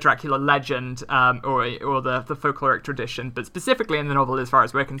in the Dracula legend, or the folkloric tradition, but specifically in the novel as far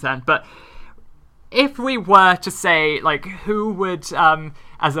as we're concerned. But if we were to say, who would,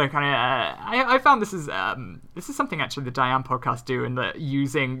 as a kind of, I found this is something actually the Diane podcast do, in the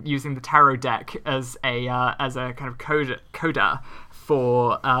using the tarot deck as a kind of coda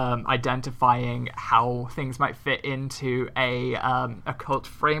for identifying how things might fit into a occult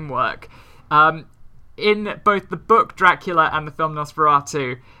framework. In both the book Dracula and the film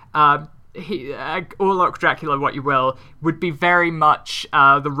Nosferatu, Orlok Dracula, what you will, would be very much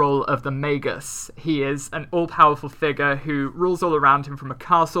the role of the Magus. He is an all-powerful figure who rules all around him from a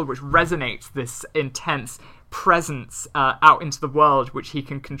castle, which resonates this intense presence out into the world, which he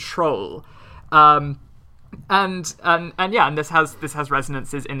can control. And this has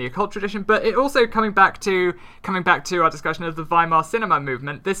resonances in the occult tradition, but it also coming back to our discussion of the Weimar cinema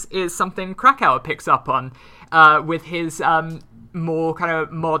movement. This is something Krakauer picks up on with his more kind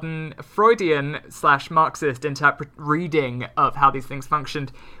of modern Freudian / Marxist reading of how these things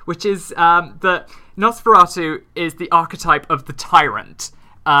functioned, which is that Nosferatu is the archetype of the tyrant.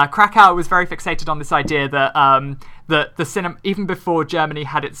 Krakauer was very fixated on this idea that the cinema, even before Germany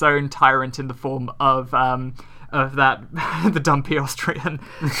had its own tyrant in the form of of that the dumpy Austrian.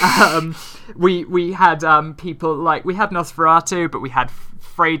 We had people like, we had Nosferatu, but we had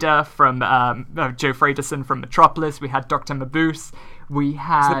Freda from Joe Fredison from Metropolis. We had Dr. Mabuse. We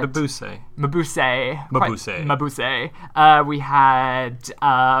had Mabuse.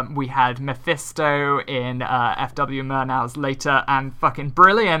 We had Mephisto in F.W. Murnau's later and fucking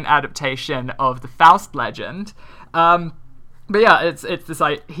brilliant adaptation of the Faust legend. But yeah, it's this,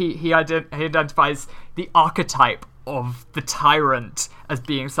 like, he identifies the archetype of the tyrant as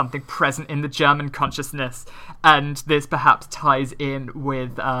being something present in the German consciousness, and this perhaps ties in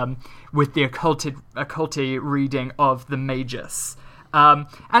with the occulty reading of the Magus. And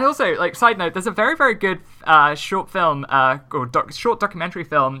also, like, side note, there's a very, very good short film, short documentary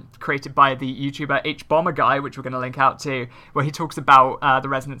film created by the YouTuber H. Bomber Guy, which we're going to link out to, where he talks about the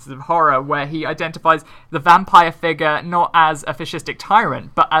resonances of horror, where he identifies the vampire figure not as a fascistic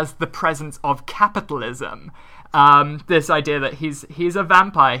tyrant, but as the presence of capitalism. This idea that he's a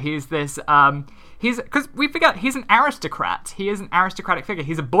vampire, he's this, because we forget, he's an aristocrat, he is an aristocratic figure,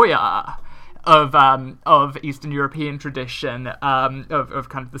 he's a boyar of Eastern European tradition, of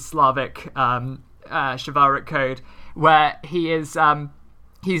kind of the Slavic chivalric code, where he is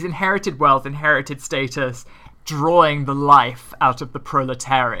he's inherited wealth, inherited status, drawing the life out of the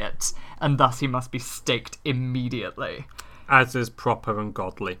proletariat, and thus he must be staked immediately. As is proper and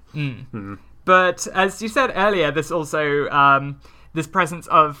godly. But as you said earlier, this also this presence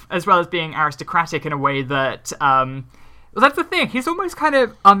of, as well as being aristocratic in a way that well, that's the thing. He's almost kind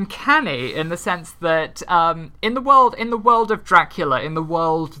of uncanny in the sense that in the world of Dracula, in the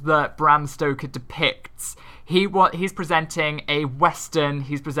world that Bram Stoker depicts, he's presenting a Western,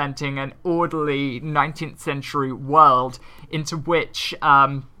 he's presenting an orderly 19th century world into which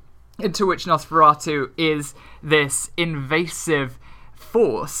Nosferatu is this invasive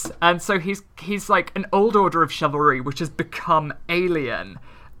force, and so he's like an old order of chivalry which has become alien,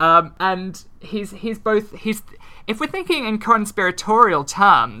 and he's if we're thinking in conspiratorial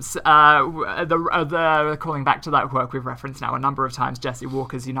terms, calling back to that work we've referenced now a number of times, Jesse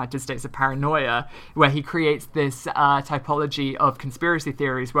Walker's United States of Paranoia, where he creates this typology of conspiracy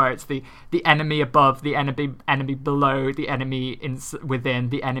theories where it's the enemy above, the enemy below, the enemy within,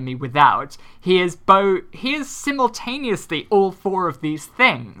 the enemy without. He is simultaneously all four of these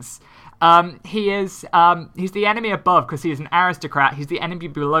things. He's the enemy above because he is an aristocrat. He's the enemy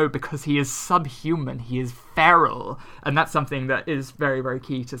below because he is subhuman. He is feral, and that's something that is very, very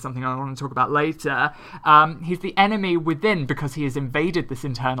key to something I want to talk about later. He's the enemy within because he has invaded this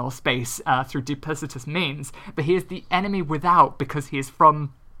internal space through duplicitous means, but he is the enemy without because he is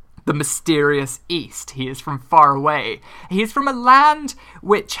from the mysterious East. He is from far away. He is from a land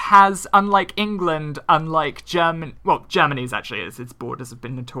which has, unlike England, unlike Germany, well, Germany's actually, its borders have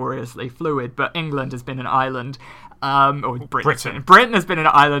been notoriously fluid, but England has been an island, or Britain. Britain has been an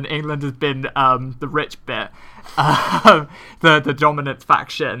island, England has been the rich bit, the dominant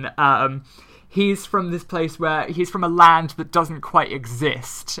faction. He's from this place where he's from a land that doesn't quite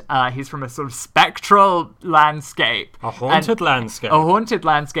exist. He's from a sort of spectral landscape. A haunted landscape. A haunted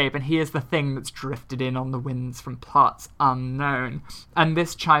landscape, and he is the thing that's drifted in on the winds from parts unknown. And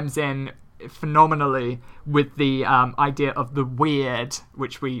this chimes in phenomenally with the idea of the weird,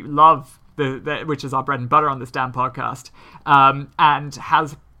 which we love, which is our bread and butter on this damn podcast, and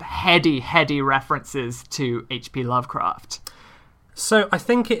has heady references to H.P. Lovecraft. So I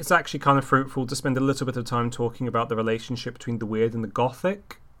think it's actually kind of fruitful to spend a little bit of time talking about the relationship between the weird and the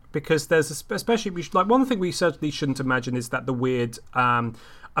gothic, because there's especially one thing we certainly shouldn't imagine is that the weird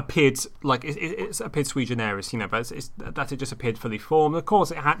appeared like it's appeared sui generis, but it's that it just appeared fully formed. Of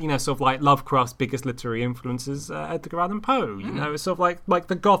course, it had sort of like Lovecraft's biggest literary influences, Edgar Allan Poe. It's sort of like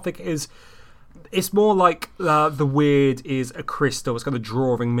the gothic is. It's more like the weird is a crystal. It's kind of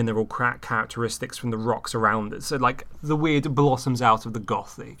drawing mineral characteristics from the rocks around it. So, like, the weird blossoms out of the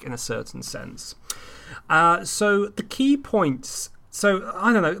gothic in a certain sense. So, the key points... So,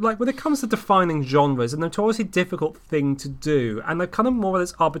 I don't know, like, when it comes to defining genres, a notoriously difficult thing to do. And I've kind of more or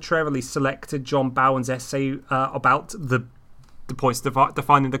less arbitrarily selected John Bowen's essay about the points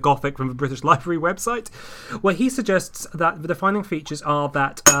defining the Gothic from the British Library website, where he suggests that the defining features are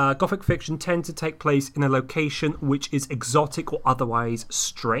that Gothic fiction tend to take place in a location which is exotic or otherwise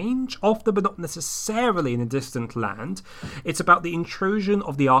strange, often but not necessarily in a distant land. It's about the intrusion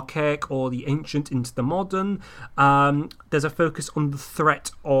of the archaic or the ancient into the modern. There's a focus on the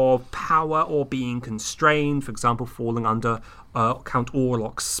threat of power or being constrained, for example, falling under Count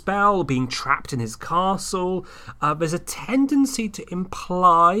Orlok's spell, being trapped in his castle. There's a tendency ability to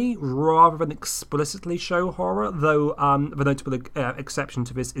imply rather than explicitly show horror, though the notable exception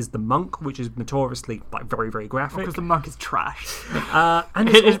to this is The Monk, which is notoriously very, very graphic. Because The Monk is trash. And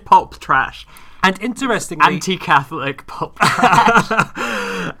It is pulp trash. And interestingly, Anti-Catholic pulp trash.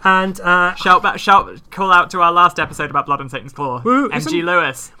 and Call out to our last episode about Blood on Satan's Claw. M.G.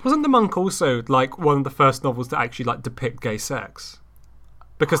 Lewis. Wasn't The Monk also like one of the first novels to actually like depict gay sex?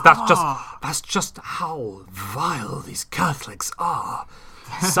 Because that's just how vile these Catholics are.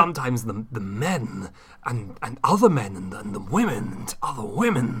 Sometimes the men and other men and the women and other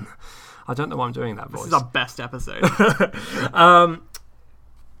women. I don't know why I'm doing that voice. This is our best episode.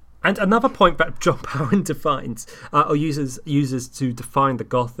 And another point that John Bowen defines, or uses to define the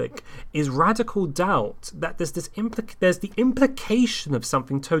Gothic, is radical doubt. That there's the implication of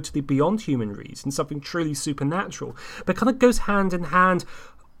something totally beyond human reason, something truly supernatural, that kind of goes hand in hand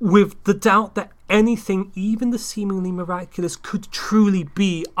with the doubt that anything, even the seemingly miraculous, could truly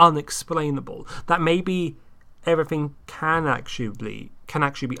be unexplainable. That maybe everything can actually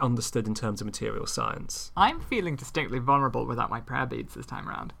be understood in terms of material science. I'm feeling distinctly vulnerable without my prayer beads this time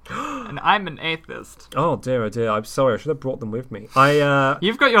around. And I'm an atheist. Oh dear, I'm sorry, I should have brought them with me.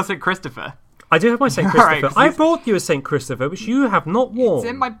 You've got your St. Christopher. I do have my St. Christopher. Right, I brought you a St. Christopher, which you have not worn. It's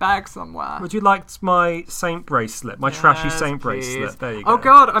in my bag somewhere. Would you like my saint bracelet? My trashy saint bracelet. There you go. Oh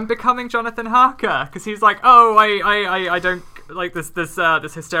god, I'm becoming Jonathan Harker, because he's like, oh, I don't like this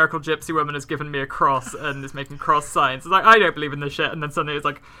hysterical gypsy woman has given me a cross and is making cross signs. It's like, I don't believe in this shit, and then suddenly it's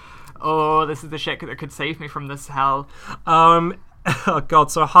like, oh, this is the shit that could save me from this hell. Oh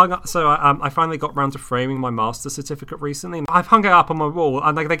god, so I finally got round to framing my master's certificate recently. I've hung it up on my wall,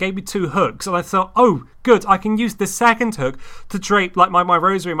 and they gave me 2 hooks, and I thought, oh good, I can use this second hook to drape like my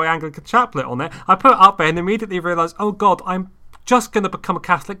rosary and my Anglican chaplet on it. I put it up there and immediately realised, oh god, I'm just going to become a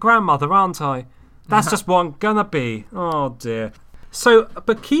Catholic grandmother, aren't I? That's just what I'm gonna be. Oh dear. So,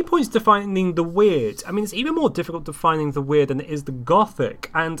 but key points defining the weird. I mean, it's even more difficult defining the weird than it is the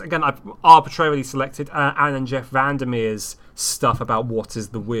Gothic. And again, I've arbitrarily selected Anne and Jeff Vandermeer's stuff about what is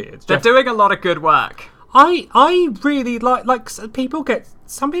the weird. They're doing a lot of good work. I really like some people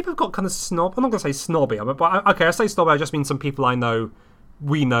have got kind of snob. I'm not going to say snobby, but okay, I say snobby, I just mean some people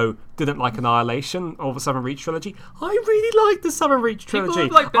we know didn't like Annihilation or the Southern Reach trilogy. I really like the Southern Reach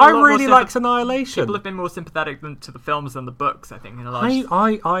trilogy. I really liked Annihilation. People have been more sympathetic to the films than the books, I think. In a lot.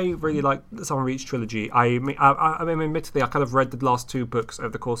 I really like the Southern Reach trilogy. I mean, admittedly, I kind of read the last 2 books over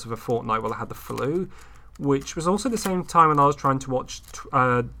the course of a fortnight while I had the flu, which was also the same time when I was trying to watch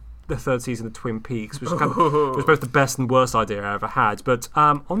the 3rd season of Twin Peaks, which was both the best and worst idea I ever had. But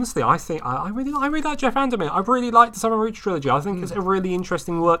honestly, I think I really like Jeff Vandermeer. I really like the Southern Reach trilogy. I think it's a really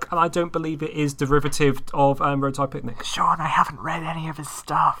interesting work, and I don't believe it is derivative of Roadside Picnic. Sean, I haven't read any of his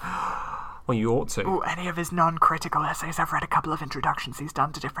stuff. Well, you ought to. Ooh, any of his non-critical essays. I've read a couple of introductions he's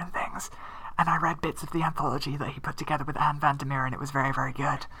done to different things. And I read bits of the anthology that he put together with Anne Vandermeer, and it was very, very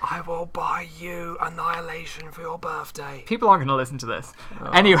good. I will buy you Annihilation for your birthday. People aren't going to listen to this.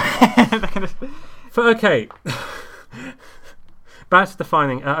 Anyway. Okay. Back to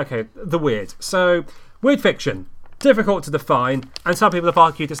defining, the weird. So, weird fiction. Difficult to define, and some people have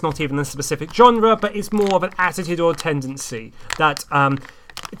argued it's not even a specific genre, but it's more of an attitude or a tendency that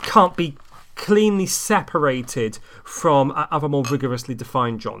can't be cleanly separated from other more rigorously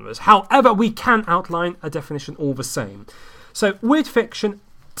defined genres. However, we can outline a definition all the same. So, weird fiction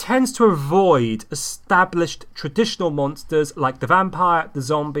tends to avoid established traditional monsters like the vampire, the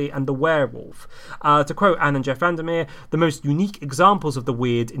zombie, and the werewolf. To quote Anne and Jeff Vandermeer, the most unique examples of the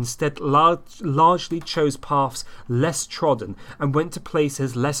weird instead largely chose paths less trodden and went to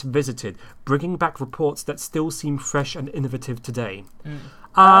places less visited, bringing back reports that still seem fresh and innovative today.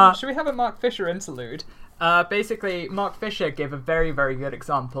 Should we have a Mark Fisher interlude? Basically, Mark Fisher gave a very, very good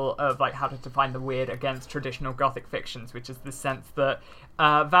example of like how to define the weird against traditional Gothic fictions, which is the sense that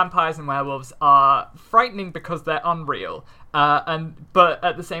vampires and werewolves are frightening because they're unreal, but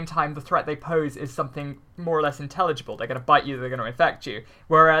at the same time, the threat they pose is something more or less intelligible. They're going to bite you, they're going to infect you.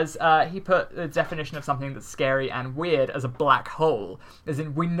 Whereas he put the definition of something that's scary and weird as a black hole, as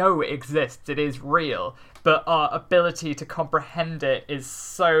in we know it exists, it is real, but our ability to comprehend it is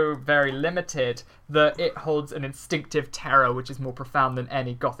so very limited that it holds an instinctive terror which is more profound than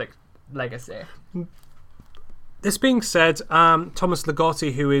any Gothic legacy. This being said, Thomas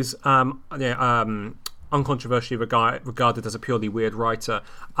Ligotti, who is uncontroversially regarded as a purely weird writer.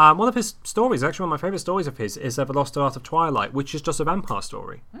 One of his stories, actually one of my favourite stories of his, is The Lost Art of Twilight, which is just a vampire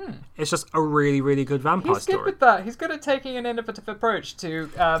story. It's just a really, really good vampire story. He's good with that. He's good at taking an innovative approach to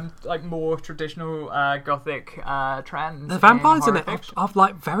like more traditional Gothic trends. The vampires in horror it fiction. are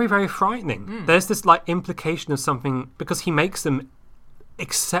like very, very frightening. There's this like implication of something, because he makes them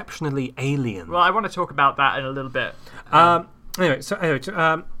exceptionally alien. Well, I want to talk about that in a little bit.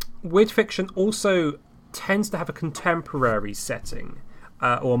 Weird fiction also tends to have a contemporary setting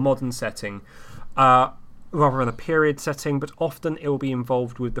or a modern setting rather than a period setting, but often it will be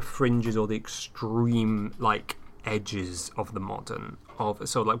involved with the fringes or the extreme like edges of the modern, of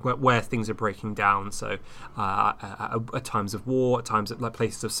so like where things are breaking down. So at times of war, at times at like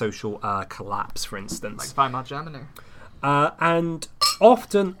places of social collapse, for instance, Like Weimar Germany. and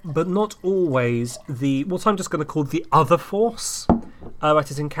often, but not always, what I'm just going to call the other force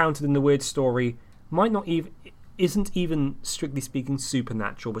that is encountered in the weird story isn't even strictly speaking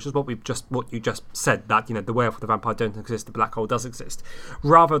supernatural, which is what you just said, that the werewolf and the vampire don't exist, the black hole does exist.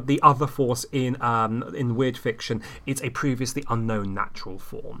 Rather, the other force in weird fiction, it's a previously unknown natural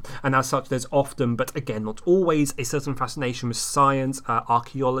form, and as such, there's often, but again not always, a certain fascination with science,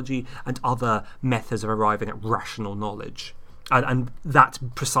 archaeology, and other methods of arriving at rational knowledge. And that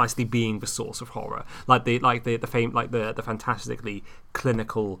precisely being the source of horror, like the fantastically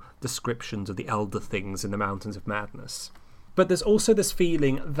clinical descriptions of the elder things in the Mountains of Madness. But there's also this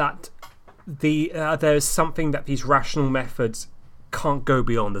feeling that there's something that these rational methods can't go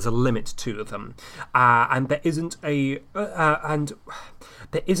beyond. There's a limit to them, and there isn't a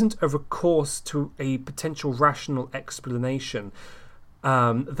recourse to a potential rational explanation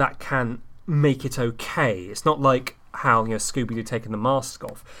that can make it okay. It's not like how Scooby-Doo taking the mask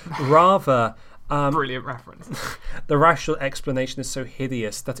off. Rather, Brilliant reference. the rational explanation is so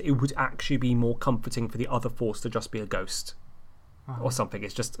hideous that it would actually be more comforting for the other force to just be a ghost or something.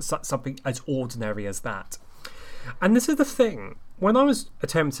 It's just something as ordinary as that. And this is the thing. When I was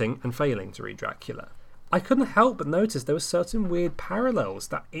attempting and failing to read Dracula, I couldn't help but notice there were certain weird parallels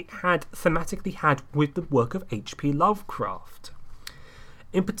that it had thematically had with the work of H.P. Lovecraft.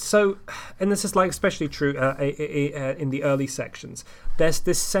 And this is like especially true in the early sections. There's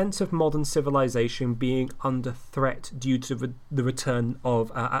this sense of modern civilization being under threat due to the return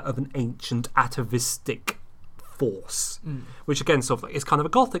of an ancient atavistic force, which again sort of is kind of a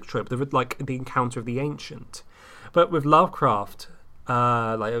Gothic trope, like the encounter of the ancient. But with Lovecraft,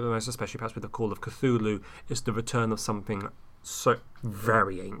 most especially perhaps with the Call of Cthulhu, is the return of something so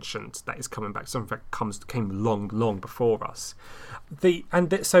very ancient that is coming back, something that came long before us.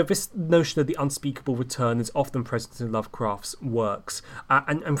 So this notion of the unspeakable return is often present in Lovecraft's works,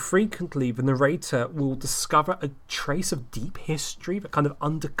 and frequently the narrator will discover a trace of deep history that kind of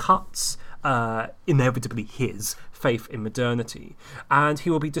undercuts inevitably his faith in modernity, and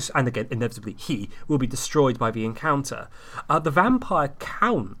he will be inevitably he will be destroyed by the encounter. The vampire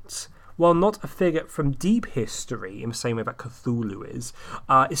count, while not a figure from deep history in the same way that Cthulhu is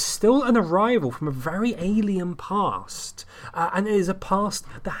still an arrival from a very alien past, and it is a past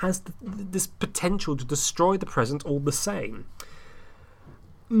that has this potential to destroy the present all the same.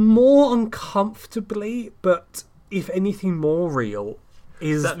 More uncomfortably, but if anything more real,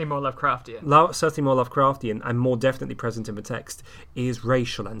 is Certainly more Lovecraftian. Certainly more Lovecraftian, and more definitely present in the text, is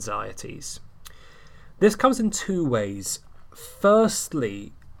racial anxieties. This comes in two ways.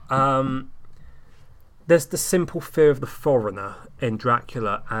 Firstly, there's the simple fear of the foreigner in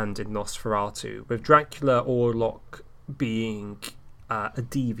Dracula and in Nosferatu. With Dracula, Orlok being a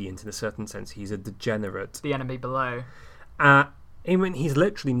deviant in a certain sense, he's a degenerate. The enemy below. Even he's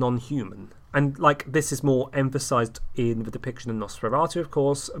literally non-human. And this is more emphasised in the depiction of Nosferatu, of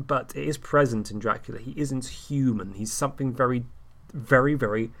course, but it is present in Dracula. He isn't human. He's something very, very,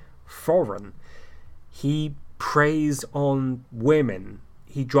 very foreign. He preys on women.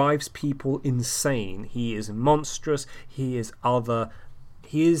 He drives people insane. He is monstrous. He is other.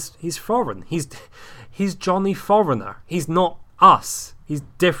 He's foreign. He's Johnny Foreigner. He's not us. He's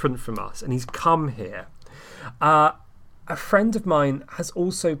different from us, and he's come here. A friend of mine has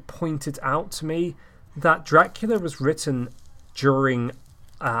also pointed out to me that Dracula was written during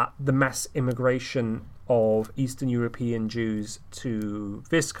the mass immigration of Eastern European Jews to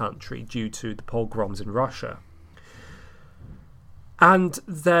this country due to the pogroms in Russia. And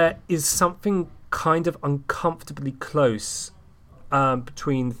there is something kind of uncomfortably close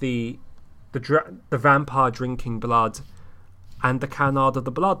between the vampire drinking blood and the canard of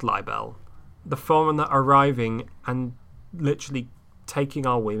the blood libel. The foreigner arriving and literally taking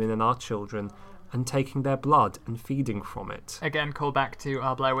our women and our children and taking their blood and feeding from it. Again, call back to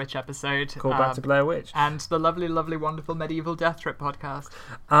our Blair Witch episode. Call back to Blair Witch. And the lovely, lovely, wonderful Medieval Death Trip podcast.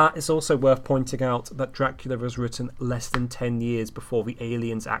 It's also worth pointing out that Dracula was written less than 10 years before the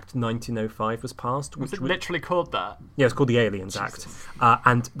Aliens Act 1905 was passed. Was it literally called that? Yeah, it's called the Aliens Act.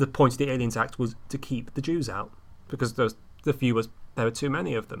 And the point of the Aliens Act was to keep the Jews out, because there were too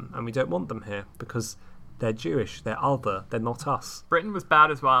many of them, and we don't want them here, because they're Jewish, they're other, they're not us. Britain was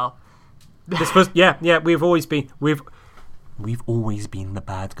bad as well. This was we've always been the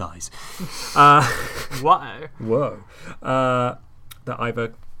bad guys. Whoa. That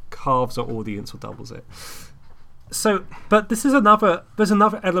either halves our audience or doubles it. So, but there's another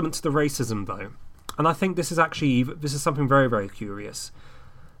element to the racism though, and I think this is something very, very curious.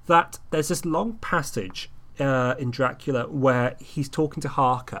 That there's this long passage in Dracula where he's talking to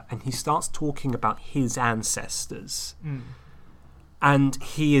Harker and he starts talking about his ancestors. And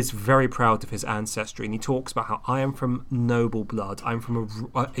he is very proud of his ancestry, and he talks about how I am from noble blood, I'm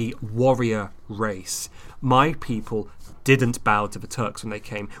from a warrior race. My people didn't bow to the Turks when they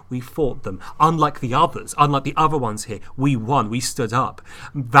came. We fought them. Unlike the other ones here, we won, we stood up.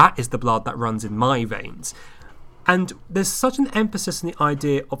 That is the blood that runs in my veins. And there's such an emphasis on the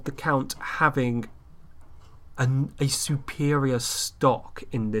idea of the Count having a superior stock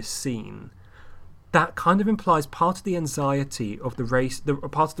in this scene. That kind of implies part of the anxiety of the race,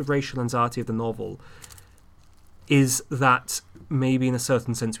 part of the racial anxiety of the novel, is that maybe in a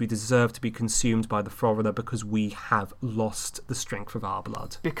certain sense we deserve to be consumed by the foreigner because we have lost the strength of our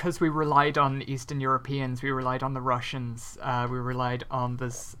blood. Because we relied on Eastern Europeans, we relied on the Russians, we relied on the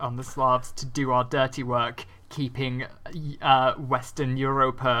Slavs to do our dirty work, keeping Western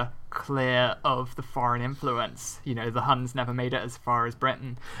Europa clear of the foreign influence. You know, the Huns never made it as far as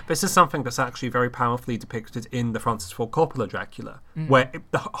Britain. This is something that's actually very powerfully depicted in the Francis Ford Coppola Dracula, where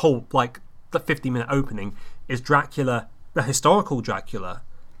the whole, the 50-minute opening is Dracula, the historical Dracula,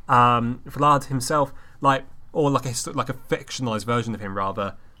 Vlad himself, like a fictionalized version of him,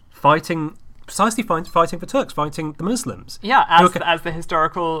 rather, fighting for Turks, fighting the Muslims. Yeah, as the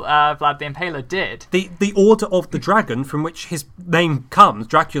historical Vlad the Impaler did. The Order of the Dragon, from which his name comes,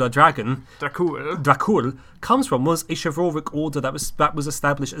 Dracula Dragon, Dracul, comes from, was a chivalric order that was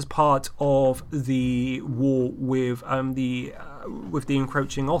established as part of the war with the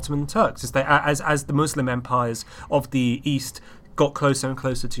encroaching Ottoman Turks, as the Muslim empires of the East got closer and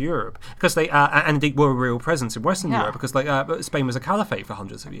closer to Europe, because they and indeed were a real presence in Western Europe, because Spain was a caliphate for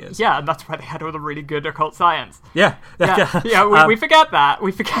hundreds of years. Yeah, and that's why they had all the really good occult science. We forget that.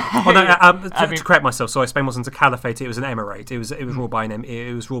 We forget. To correct myself, sorry, Spain wasn't a caliphate; it was an emirate. It was ruled by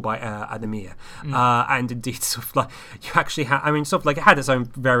an emir, and indeed, sort of like you actually had. I mean, sort of like it had its own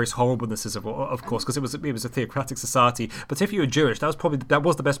various horriblenesses, of course, because it was a theocratic society. But if you were Jewish, that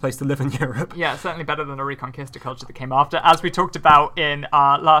was the best place to live in Europe. Yeah, certainly better than the Reconquista culture that came after, as we talked about in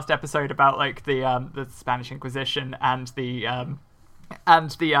our last episode about the Spanish Inquisition and the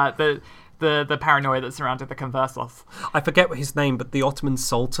paranoia that surrounded the Conversos. I forget his name, but the Ottoman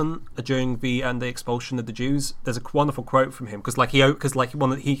Sultan during the expulsion of the Jews. There's a wonderful quote from him he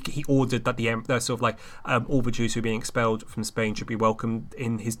ordered that all the Jews who were being expelled from Spain should be welcomed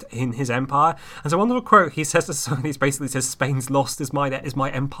in his empire. And so, a wonderful quote he says, he basically says, "Spain's lost is my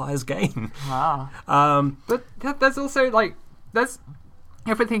empire's gain." Wow. But there's also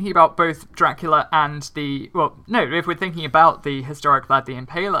if we're thinking about both Dracula and if we're thinking about the historic Vlad the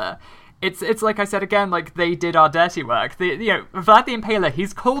Impaler, it's like I said again, they did our dirty work. Vlad the Impaler,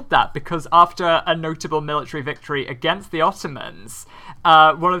 he's called that because after a notable military victory against the Ottomans,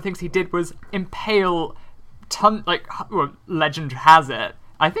 one of the things he did was impale legend has it,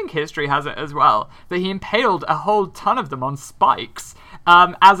 I think history has it as well, that he impaled a whole ton of them on spikes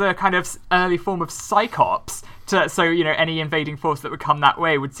as a kind of early form of psychops. So any invading force that would come that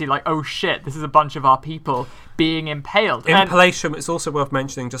way would see oh shit, this is a bunch of our people being impaled. Impalation, it's also worth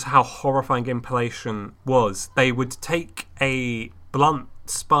mentioning just how horrifying impalation was. They would take a blunt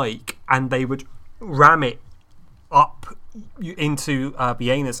spike and they would ram it up into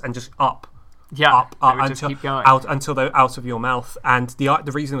the anus and just up. Yeah, until they're out of your mouth. And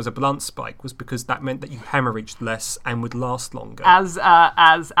the reason it was a blunt spike was because that meant that you hemorrhaged less and would last longer. As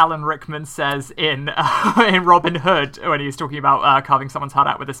Alan Rickman says in Robin Hood when he's talking about carving someone's heart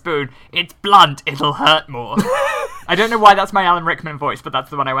out with a spoon, it's blunt, it'll hurt more. I don't know why that's my Alan Rickman voice, but that's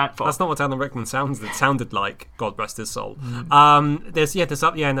the one I went for. That's not what Alan Rickman sounded like. God rest his soul. There's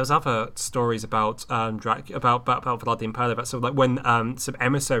other stories about about Vlad the Impaler. So like when some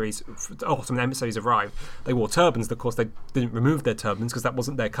emissaries arrived, they wore turbans. Of course, they didn't remove their turbans because that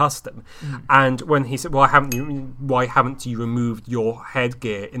wasn't their custom. And when he said, "Why haven't you removed your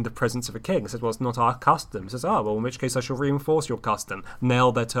headgear in the presence of a king?" He said, "Well, it's not our custom." He says, "Oh, well, in which case I shall reinforce your custom.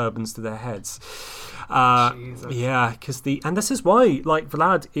 Nail their turbans to their heads." Yeah, because this is why like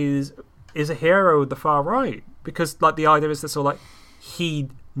Vlad is a hero of the far right, because like the idea is that sort of like he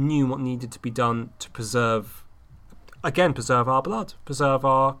knew what needed to be done to preserve our blood, preserve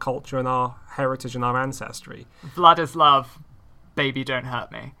our culture and our heritage and our ancestry. Vladislav, baby, don't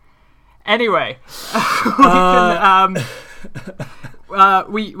hurt me. Anyway,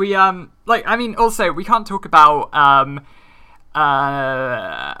 also we can't talk about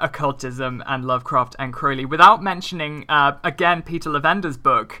occultism and Lovecraft and Crowley without mentioning again Peter Levender's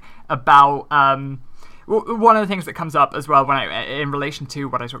book about one of the things that comes up as well in relation to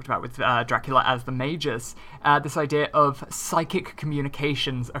what I talked about with Dracula as the Magus, this idea of psychic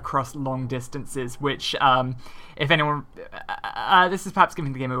communications across long distances, which if anyone this is perhaps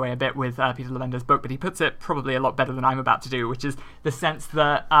giving the game away a bit with Peter Levender's book, but he puts it probably a lot better than I'm about to do, which is the sense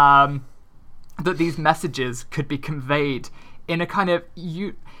that that these messages could be conveyed in a kind of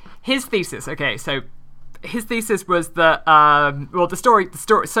his thesis. Okay, so his thesis was that the story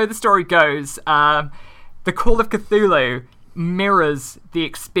goes, the Call of Cthulhu mirrors the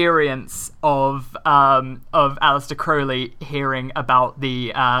experience of Aleister Crowley hearing about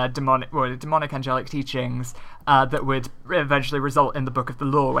the demonic angelic teachings that would eventually result in the Book of the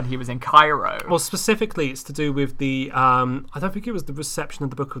Law when he was in Cairo. Well, specifically, it's to do with the I don't think it was the reception of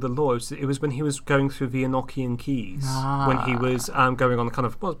the Book of the Law. It was when he was going through the Enochian keys, when he was going on a kind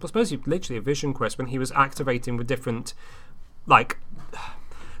of, well, I suppose literally a vision quest, when he was activating with different like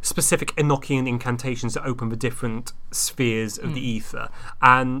specific Enochian incantations that open the different spheres of the ether,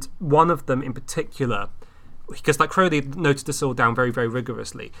 and one of them in particular, because like Crowley noted this all down very, very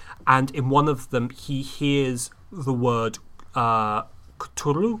rigorously, and in one of them he hears the word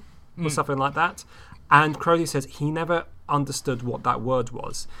Cthulhu or something like that, and Crowley says he never understood what that word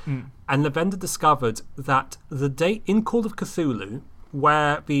was, and Levender discovered that the date in Call of Cthulhu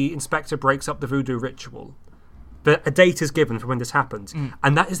where the inspector breaks up the voodoo ritual, a date is given for when this happened,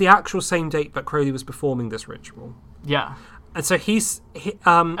 and that is the actual same date that Crowley was performing this ritual. Yeah. And so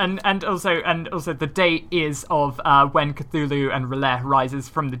and also the date is of when Cthulhu and R'lyeh rises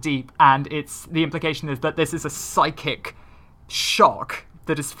from the deep, and the implication is that this is a psychic shock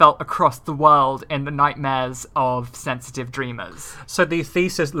that is felt across the world in the nightmares of sensitive dreamers. So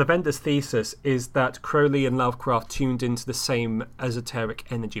Levender's thesis is that Crowley and Lovecraft tuned into the same esoteric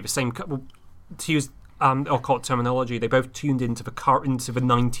energy, the same, to use occult terminology, they both tuned into the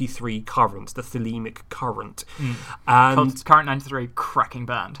 93 current, the thelemic current. And Current 93, cracking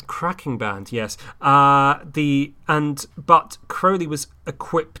band, yes. But Crowley was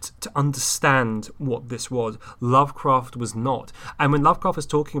equipped to understand what this was. Lovecraft was not. And when Lovecraft is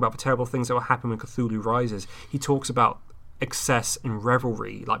talking about the terrible things that will happen when Cthulhu rises, he talks about excess and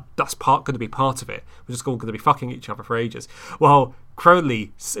revelry, like that's going to be part of it. We're just all going to be fucking each other for ages. Well,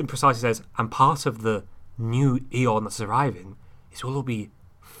 Crowley precisely says, and part of the new eon that's arriving is we'll all be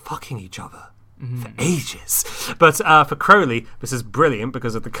fucking each other for ages. But for Crowley, this is brilliant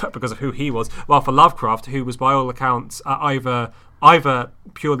because of who he was. While for Lovecraft, who was by all accounts either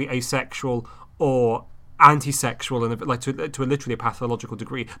purely asexual or anti-sexual, and like to a literally a pathological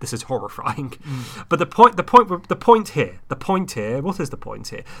degree, this is horrifying. But the point here, what is the point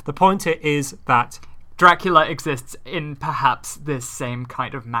here? The point here is that Dracula exists in perhaps this same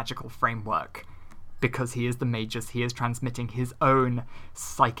kind of magical framework. Because he is the Magus, he is transmitting his own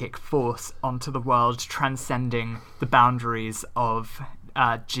psychic force onto the world, transcending the boundaries of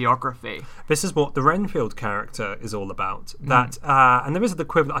geography. This is what the Renfield character is all about. That and there is an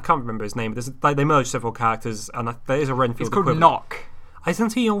equivalent. I can't remember his name. But they merge several characters, and there is a Renfield. He's called equivalent. Knock.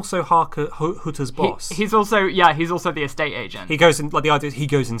 Isn't he also Hutter's boss? He's also the estate agent. He goes in, like the idea is he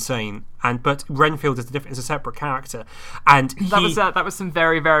goes insane, but Renfield is a separate character, and that was some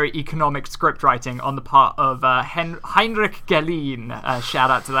very, very economic script writing on the part of Heinrich Gellin. Shout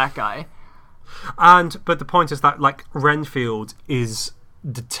out to that guy. But the point is that like Renfield is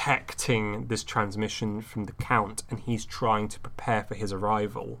detecting this transmission from the Count, and he's trying to prepare for his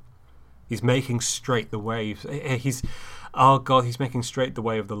arrival. He's making straight the way. He's making straight the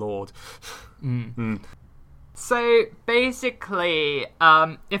way of the Lord. So basically,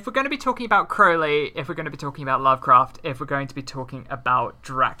 if we're going to be talking about Crowley, if we're going to be talking about Lovecraft, if we're going to be talking about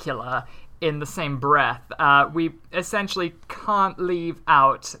Dracula, in the same breath, we essentially can't leave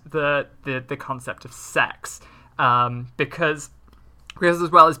out the concept of sex, because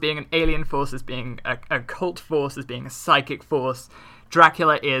as well as being an alien force, as being a cult force, as being a psychic force,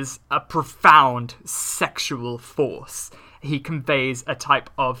 Dracula is a profound sexual force. He conveys a type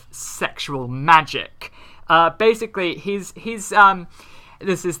of sexual magic. Basically, he's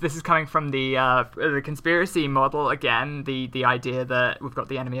this is coming from the conspiracy model again. The idea that we've got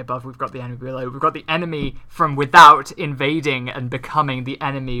the enemy above, we've got the enemy below, we've got the enemy from without invading and becoming the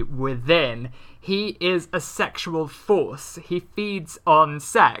enemy within. He is a sexual force. He feeds on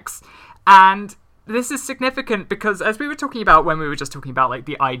sex, and this is significant because, as we were talking about when we were just talking about like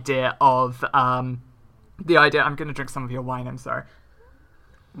the idea of I'm going to drink some of your wine. I'm sorry.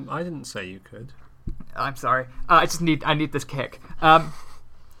 I didn't say you could. I'm sorry. I need this kick.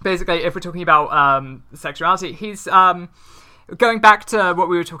 Basically, if we're talking about sexuality, he's going back to what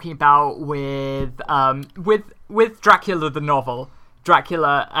we were talking about with Dracula the novel,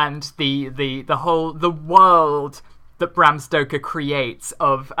 Dracula and the world that Bram Stoker creates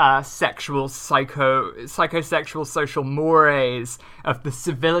of sexual psychosexual social mores, of the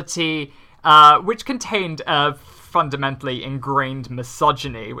civility, which contained fundamentally ingrained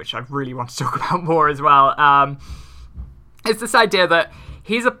misogyny, which I really want to talk about more as well. It's this idea that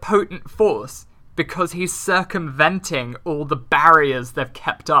he's a potent force because he's circumventing all the barriers they've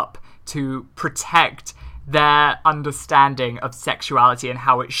kept up to protect their understanding of sexuality and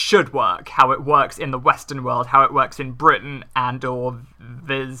how it should work, how it works in the Western world, how it works in Britain and or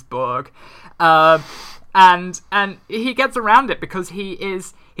Visborg. And he gets around it because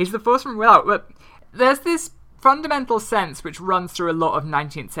he's the force from without. But there's this fundamental sense which runs through a lot of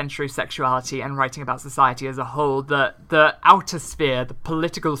 19th century sexuality and writing about society as a whole, that the outer sphere, the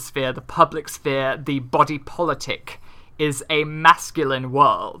political sphere, the public sphere, the body politic is a masculine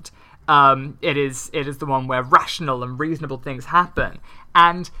world. It is the one where rational and reasonable things happen.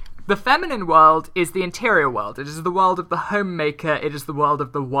 And the feminine world is the interior world. It is the world of the homemaker. It is the world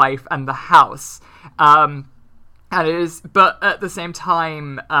of the wife and the house. And it is, but at the same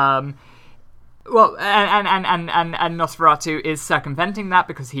time, and Nosferatu is circumventing that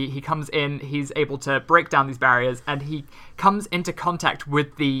because he comes in, he's able to break down these barriers, and he comes into contact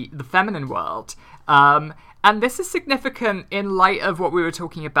with the feminine world. And this is significant in light of what we were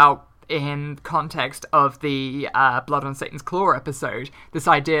talking about in context of the Blood on Satan's Claw episode. This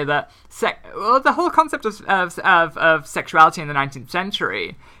idea that the whole concept of sexuality in the 19th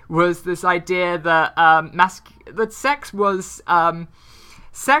century was this idea that that sex was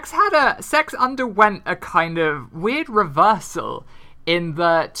sex underwent a kind of weird reversal, in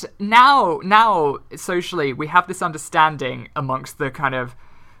that now socially we have this understanding amongst the kind of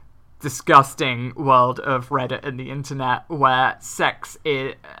disgusting world of Reddit and the internet, where sex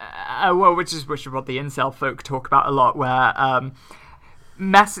is which is what the incel folk talk about a lot, where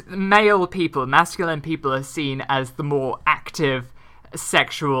masculine people are seen as the more active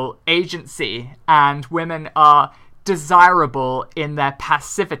sexual agency, and women are desirable in their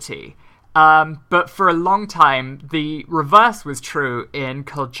passivity. But for a long time, the reverse was true in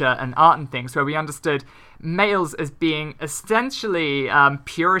culture and art and things, where we understood males as being essentially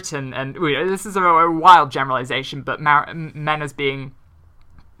Puritan, and this is a wild generalization, but men as being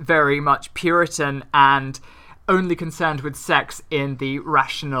very much Puritan and only concerned with sex in the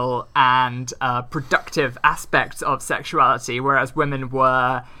rational and productive aspects of sexuality, whereas women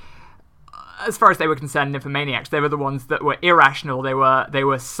were, as far as they were concerned, nymphomaniacs. They were the ones that were irrational. They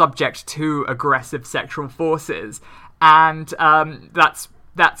were subject to aggressive sexual forces, and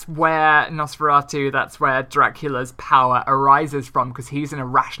that's where Nosferatu, that's where Dracula's power arises from, because he's an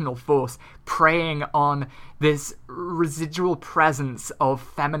irrational force preying on this residual presence of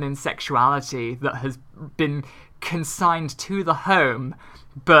feminine sexuality that has been consigned to the home,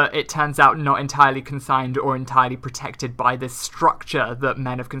 but it turns out not entirely consigned or entirely protected by this structure that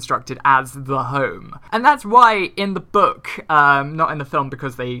men have constructed as the home. And that's why in the book, not in the film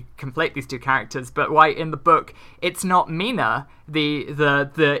because they conflate these two characters, but why in the book it's not Mina,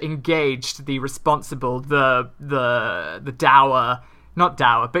 the engaged, the responsible, the dour, not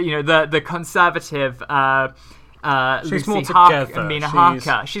dour, but the conservative she's Lucy more together. Mina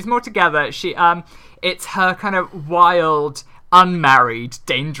Harker. She's more together. It's her kind of wild, unmarried,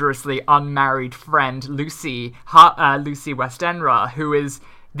 dangerously unmarried friend, Lucy Westenra, who is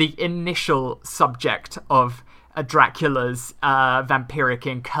the initial subject of Dracula's vampiric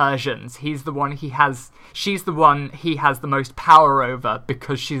incursions. She's the one he has the most power over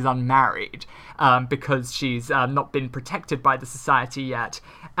because she's unmarried, because she's not been protected by the society yet.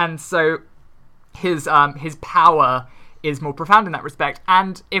 And so his power is more profound in that respect.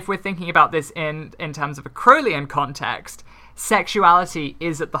 And if we're thinking about this in terms of a Crowleyan context, sexuality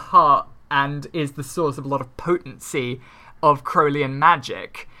is at the heart and is the source of a lot of potency of Crowleyan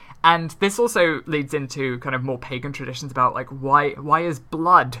magic. And this also leads into kind of more pagan traditions about like why is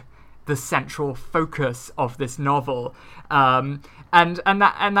blood the central focus of this novel, and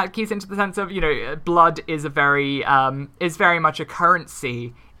that keys into the sense of, you know, blood is very much a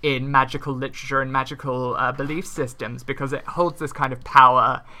currency in magical literature and magical belief systems, because it holds this kind of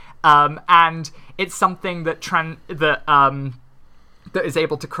power, and it's something that that is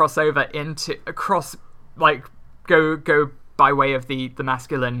able to cross over go by way of the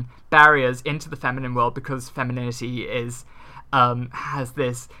masculine barriers into the feminine world, because femininity has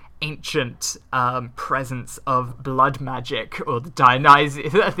this ancient presence of blood magic, or the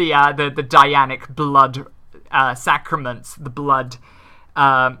Dianic blood sacraments, the blood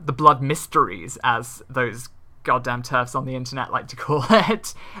mysteries, as those goddamn TERFs on the internet like to call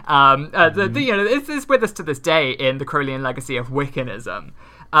it. It's with us to this day in the Crowleyan legacy of Wiccanism,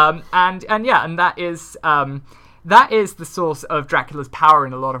 and that is the source of Dracula's power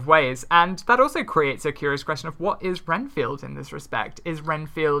in a lot of ways, and that also creates a curious question of what is Renfield in this respect? Is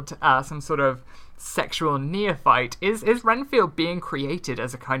Renfield some sort of sexual neophyte? Is Renfield being created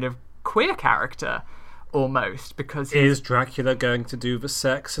as a kind of queer character, almost? Because is Dracula going to do the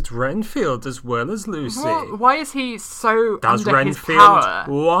sex at Renfield as well as Lucy? Why is he so Does under Renfield his power?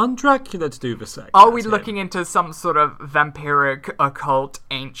 want Dracula to do the sex? Are we looking into some sort of vampiric, occult,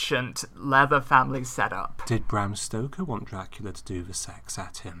 ancient leather family setup? Did Bram Stoker want Dracula to do the sex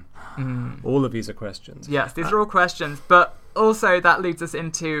at him? All of these are questions. Yes, these are all questions, but also that leads us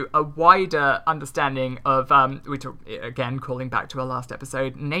into a wider understanding of, we talk, again, calling back to our last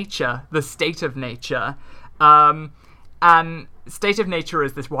episode, nature, the state of nature. And state of nature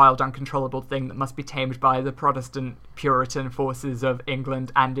is this wild, uncontrollable thing that must be tamed by the Protestant Puritan forces of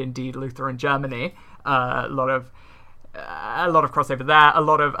England and indeed Lutheran Germany. A lot of crossover there. A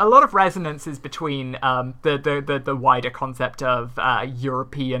lot of resonances between the wider concept of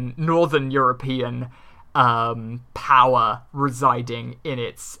Northern European power residing in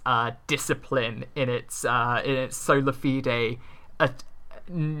its discipline, in its sola fide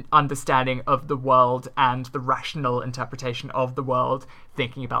understanding of the world and the rational interpretation of the world,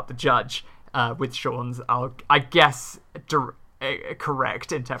 thinking about the judge with Sean's, I guess,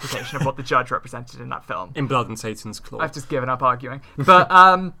 correct interpretation of what the judge represented in that film. In Blood and Satan's Claw. I've just given up arguing.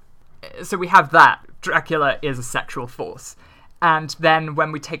 But so we have that. Dracula is a sexual force. And then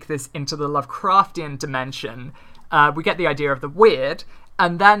when we take this into the Lovecraftian dimension, we get the idea of the weird,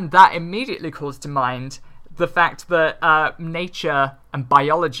 and then that immediately calls to mind the fact that nature and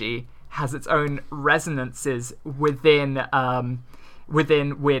biology has its own resonances within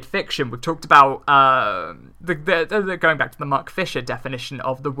weird fiction. We've talked about going back to the Mark Fisher definition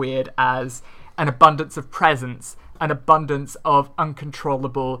of the weird as an abundance of presence, an abundance of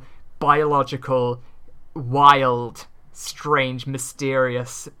uncontrollable, biological, wild, strange,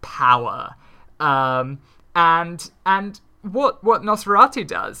 mysterious power. And what Nosferatu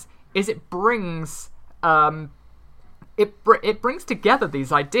does is it brings together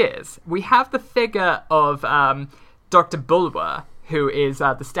these ideas. We have the figure of Dr. Bulwer, who is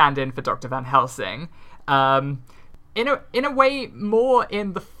the stand-in for Dr. Van Helsing, in a way more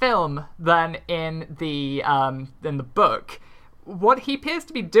in the film than in the book. What he appears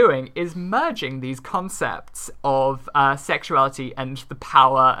to be doing is merging these concepts of sexuality and the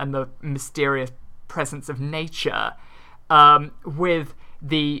power and the mysterious presence of nature with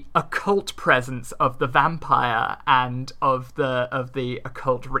the occult presence of the vampire and of the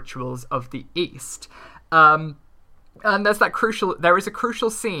occult rituals of the East. And there is a crucial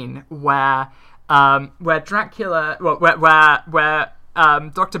scene where Dracula, where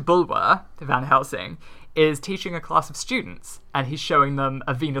Dr. Bulwer, Van Helsing, is teaching a class of students, and he's showing them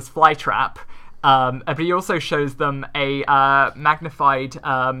a Venus flytrap, but he also shows them a magnified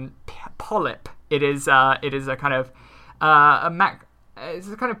polyp. It is a kind of it's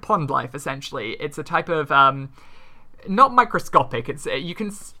a kind of pond life, essentially. It's a type of not microscopic. It's you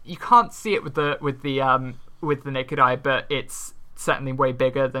can't see it with the naked eye, but it's certainly way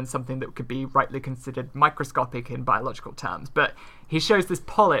bigger than something that could be rightly considered microscopic in biological terms. But he shows this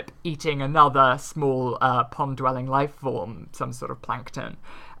polyp eating another small pond-dwelling life form, some sort of plankton,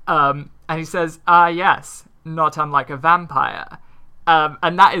 and he says, yes, not unlike a vampire,"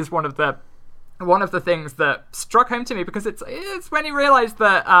 and that is one of the things that struck home to me, because it's when he realised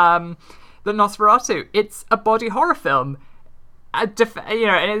that that Nosferatu, it's a body horror film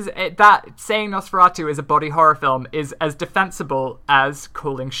that saying Nosferatu is a body horror film is as defensible as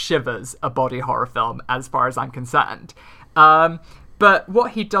calling Shivers a body horror film, as far as I'm concerned. But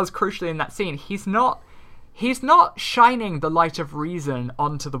what he does crucially in that scene, he's not shining the light of reason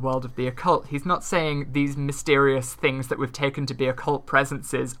onto the world of the occult. He's not saying these mysterious things that we've taken to be occult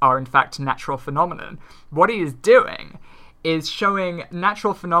presences are in fact natural phenomenon. What he is doing is showing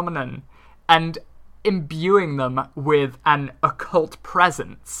natural phenomenon and imbuing them with an occult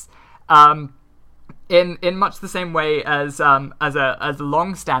presence. In much the same way as a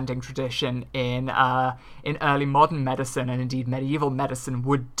long-standing tradition in early modern medicine and indeed medieval medicine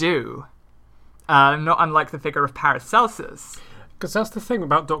would do. Not unlike the figure of Paracelsus. Because that's the thing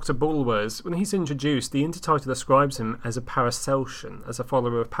about Dr. Bulwer, when he's introduced, the intertitle describes him as a Paracelsian, as a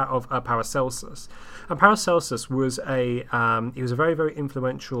follower of Paracelsus. And Paracelsus was he was a very, very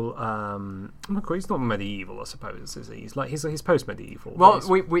influential. He's not medieval, I suppose, is he? He's post-medieval. Well,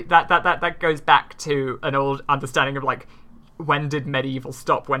 that goes back to an old understanding of like, when did medieval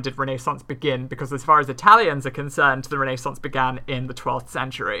stop? When did Renaissance begin? Because as far as Italians are concerned, the Renaissance began in the 12th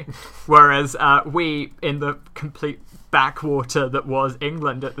century, whereas we, in the complete backwater that was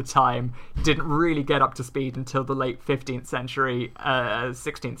England at the time, didn't really get up to speed until the late 15th century,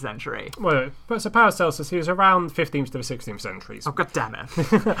 16th century. Well, but so Paracelsus, he was around 15th to the 16th centuries. Oh, god damn it.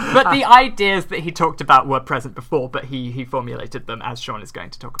 But the ideas that he talked about were present before, but he formulated them, as Sean is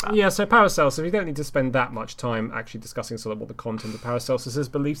going to talk about. Yeah, so Paracelsus, you don't need to spend that much time actually discussing sort of what the content of Paracelsus's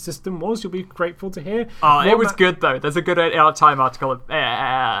belief system was. You'll be grateful to hear. Oh, it was good, though. There's a good Time article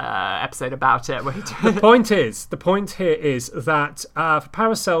episode about it. Where The point here is that for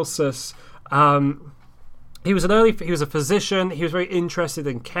Paracelsus, he was a physician. He was very interested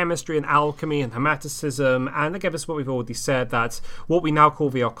in chemistry and alchemy and hermeticism, and again, this is what we've already said, that what we now call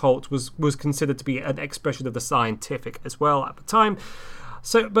the occult was considered to be an expression of the scientific as well at the time.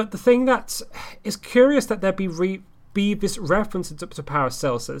 So, but the thing that is curious that there be this reference to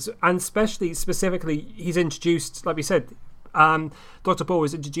Paracelsus, and specifically, he's introduced, like we said, Dr. Bulwer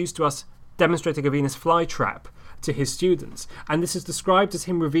is introduced to us demonstrating a Venus flytrap to his students, and this is described as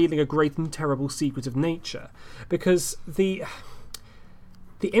him revealing a great and terrible secret of nature, because the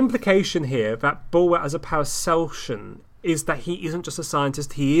implication here that Bulwer as a Paracelsian is that he isn't just a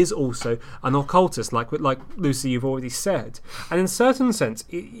scientist, he is also an occultist, like Lucy, you've already said. And in a certain sense,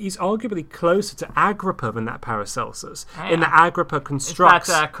 he's arguably closer to Agrippa than that Paracelsus, in that Agrippa constructs...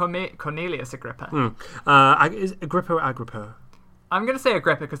 Is that Cornelius Agrippa? Is Agrippa or Agrippa? I'm going to say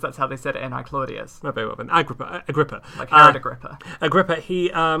Agrippa because that's how they said it in I, Claudius. Very well then. Agrippa. Like Herod Agrippa. Agrippa,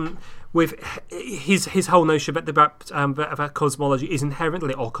 he, with his whole notion that cosmology is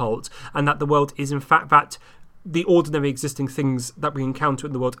inherently occult, and that the world is in fact that the ordinary existing things that we encounter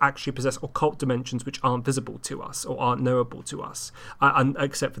in the world actually possess occult dimensions which aren't visible to us or aren't knowable to us,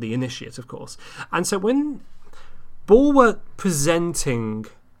 except for the initiate, of course. And so when Bulwer presenting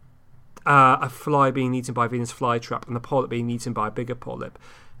a fly being eaten by a Venus flytrap and a polyp being eaten by a bigger polyp,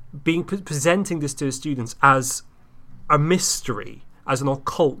 presenting this to his students as a mystery, as an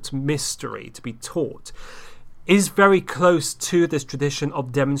occult mystery to be taught, is very close to this tradition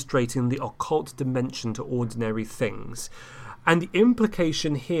of demonstrating the occult dimension to ordinary things. And the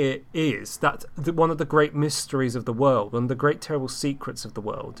implication here is that one of the great mysteries of the world, one of the great terrible secrets of the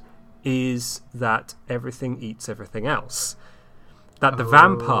world, is that everything eats everything else. That the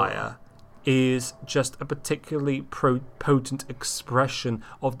vampire is just a particularly potent expression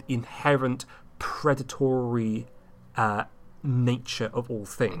of the inherent predatory nature of all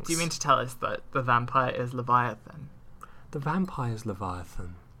things. Do you mean to tell us that the vampire is Leviathan? The vampire is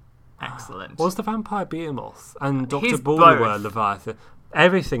Leviathan. Excellent. Was the vampire Behemoth? And Dr. He's Bulwer both. Leviathan?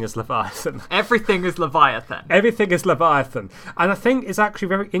 Everything is Leviathan. Everything is Leviathan. Everything is Leviathan. And I think it's actually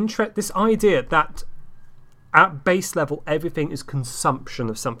very interesting, this idea that at base level everything is consumption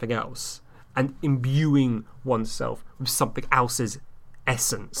of something else and imbuing oneself with something else's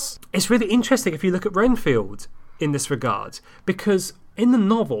essence. It's really interesting if you look at Renfield in this regard, because in the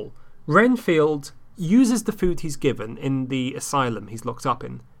novel, Renfield uses the food he's given in the asylum he's locked up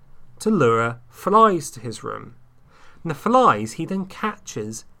in to lure flies to his room. And the flies he then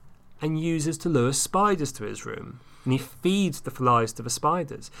catches and uses to lure spiders to his room. And he feeds the flies to the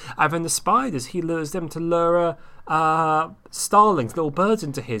spiders. And then the spiders, he lures them to lure starlings, little birds,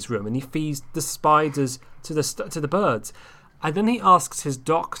 into his room. And he feeds the spiders to the birds. And then he asks his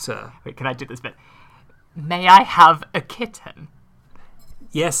doctor... Wait, can I do this bit? May I have a kitten?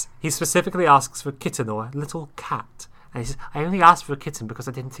 Yes, he specifically asks for a kitten or a little cat. And he says, I only asked for a kitten because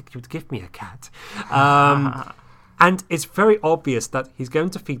I didn't think you would give me a cat. And it's very obvious that he's going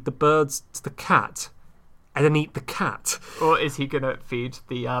to feed the birds to the cat and then eat the cat. Or is he gonna feed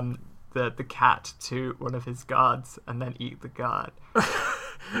the cat to one of his guards and then eat the guard?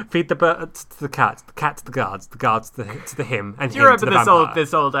 Feed the bird to the cat to the guards to him, and You him to remember the vampire.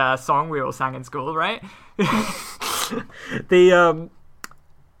 this old song we all sang in school, right?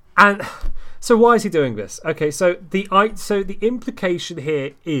 And so why is he doing this? Okay, so the implication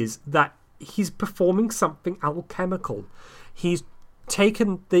here is that he's performing something alchemical. He's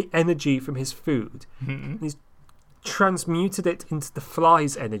taken the energy from his food, and he's transmuted it into the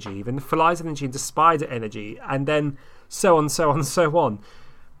fly's energy, then the fly's energy into spider energy, and then so on, so on, so on.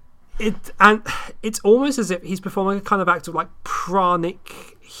 It's almost as if he's performing a kind of act of like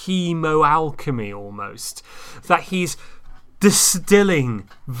pranic hemoalchemy almost. That he's distilling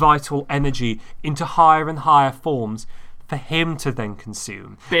vital energy into higher and higher forms for him to then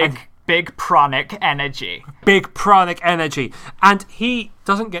consume. Big pranic energy. Big pranic energy. And he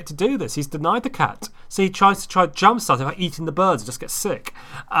doesn't get to do this. He's denied the cat. So he tries to jumpstart it by eating the birds and just gets sick.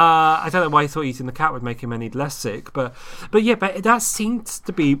 I don't know why he thought eating the cat would make him any less sick. But that seems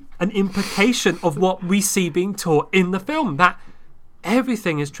to be an implication of what we see being taught in the film. That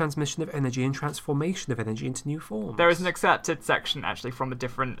everything is transmission of energy and transformation of energy into new forms. There is an accepted section, actually, from a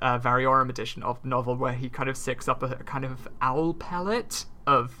different Variorum edition of the novel where he kind of sicks up a kind of owl pellet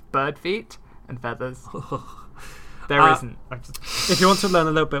of bird feet and feathers. There isn't. If you want to learn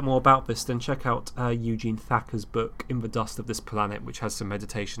a little bit more about this, then check out Eugene Thacker's book, In the Dust of This Planet, which has some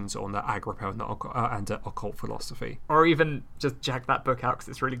meditations on Agrippa and occult philosophy. Or even just check that book out because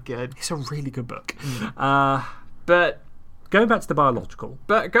it's really good. It's a really good book. But going back to the biological.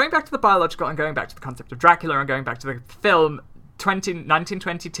 and going back to the concept of Dracula and going back to the film,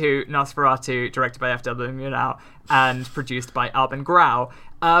 1922, Nosferatu, directed by F.W. Murnau and produced by Albin Grau.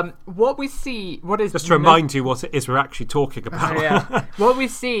 Just to remind you what it is we're actually talking about. What we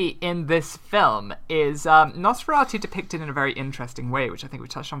see in this film is Nosferatu depicted in a very interesting way, which I think we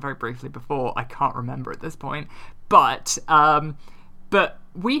touched on very briefly before. I can't remember at this point. But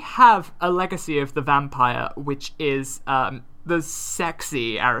we have a legacy of the vampire, which is the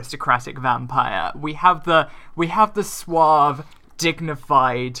sexy aristocratic vampire. We have the suave,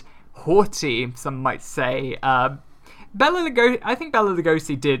 dignified, haughty, some might say. Bela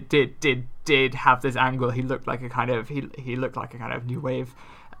Lugosi did have this angle. He looked like a kind of new wave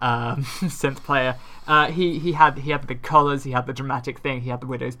synth player. He had the big collars, he had the dramatic thing, he had the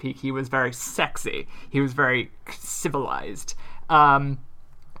widow's peak. He was very sexy. He was very civilized.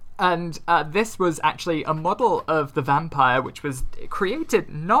 And this was actually a model of the vampire which was created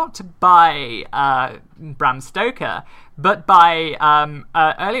not by Bram Stoker, but by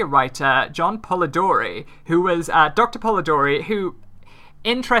earlier writer John Polidori, who was Dr. Polidori, who...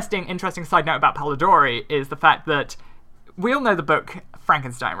 Interesting side note about Polidori is the fact that we all know the book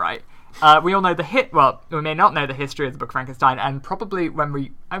Frankenstein, right? We all know we may not know the history of the book Frankenstein, and probably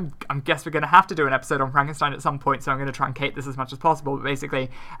when I guess we're going to have to do an episode on Frankenstein at some point, so I'm going to truncate this as much as possible. But basically,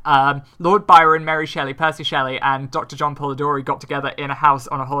 Lord Byron, Mary Shelley, Percy Shelley, and Dr. John Polidori got together in a house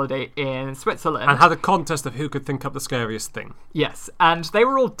on a holiday in Switzerland. And had a contest of who could think up the scariest thing. Yes, and they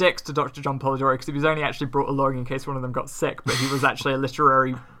were all dicks to Dr. John Polidori because he was only actually brought along in case one of them got sick, but he was actually a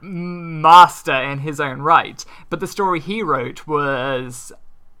literary master in his own right. But the story he wrote was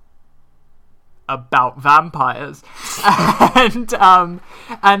about vampires,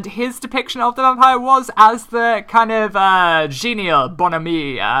 and his depiction of the vampire was as the kind of genial,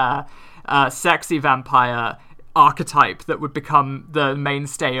 bonhomie, sexy vampire archetype that would become the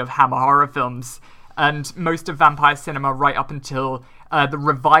mainstay of Hammer horror films and most of vampire cinema right up until the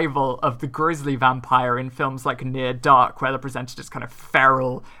revival of the grisly vampire in films like Near Dark, where they're presented as kind of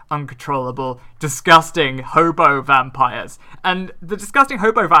feral, uncontrollable, disgusting hobo vampires. And the disgusting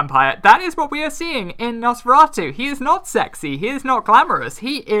hobo vampire, that is what we are seeing in Nosferatu. He is not sexy, he is not glamorous,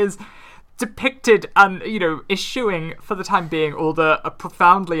 he is depicted and, eschewing, for the time being, all the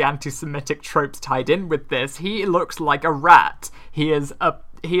profoundly anti-Semitic tropes tied in with this. He looks like a rat. He is a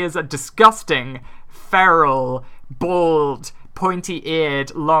disgusting, feral, bald,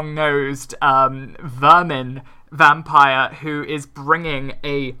 pointy-eared, long-nosed vermin vampire who is bringing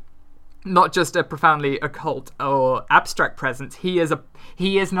not just a profoundly occult or abstract presence. He is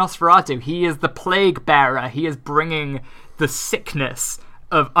Nosferatu. He is the plague bearer. He is bringing the sickness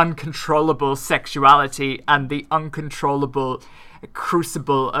of uncontrollable sexuality and the uncontrollable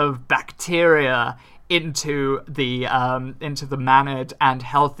crucible of bacteria into the mannered and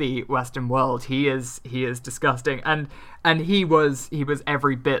healthy Western world. He is disgusting, and he was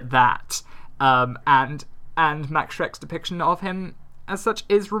every bit that. And Max Schreck's depiction of him as such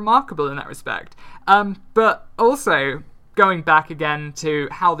is remarkable in that respect. But also going back again to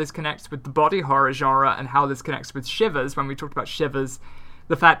how this connects with the body horror genre and how this connects with Shivers, when we talked about Shivers,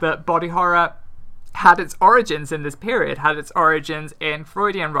 the fact that body horror had its origins in this period, had its origins in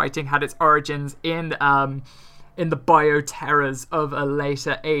Freudian writing, had its origins in the bioterrors of a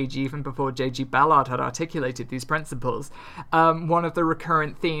later age, even before J.G. Ballard had articulated these principles. One of the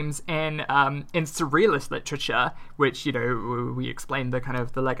recurrent themes in surrealist literature, which, we explained the kind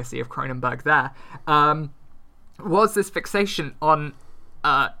of the legacy of Cronenberg there, was this fixation on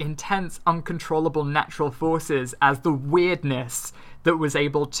intense, uncontrollable natural forces as the weirdness that was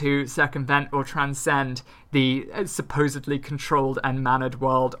able to circumvent or transcend the supposedly controlled and mannered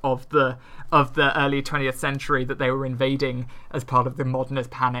world of the early 20th century that they were invading as part of the modernist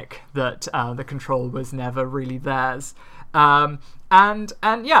panic that the control was never really theirs. And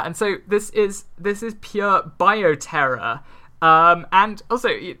so this is pure bioterror. And also,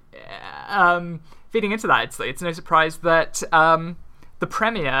 feeding into that, it's no surprise that the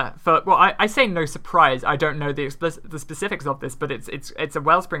premiere for, well, I say no surprise, I don't know the specifics of this, but it's a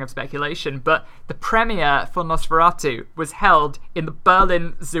wellspring of speculation, but the premiere for Nosferatu was held in the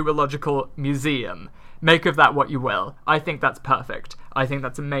Berlin Zoological Museum. Make of that what you will. I think that's perfect. I think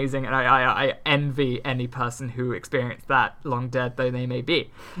that's amazing, and I envy any person who experienced that, long dead though they may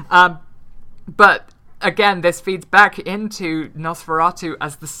be. But again, this feeds back into Nosferatu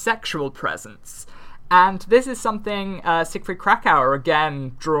as the sexual presence. And this is something Siegfried Kracauer,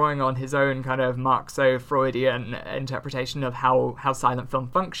 again, drawing on his own kind of Marxo-Freudian interpretation of how silent film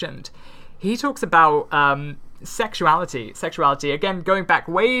functioned. He talks about sexuality, again, going back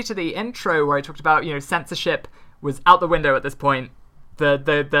way to the intro where I talked about, censorship was out the window at this point. The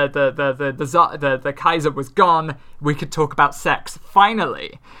Kaiser was gone. We could talk about sex,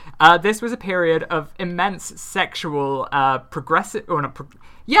 finally. This was a period of immense sexual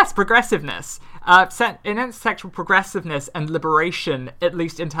progressiveness. Immense sexual progressiveness and liberation, at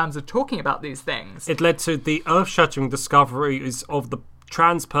least in terms of talking about these things. It led to the earth-shattering discoveries of the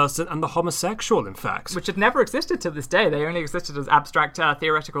trans person and the homosexual, in fact. Which had never existed to this day. They only existed as abstract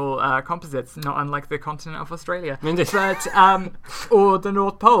theoretical composites, not unlike the continent of Australia. But, or the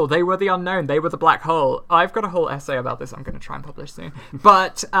North Pole. They were the unknown. They were the black hole. I've got a whole essay about this I'm going to try and publish soon.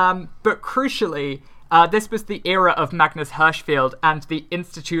 But crucially, this was the era of Magnus Hirschfeld and the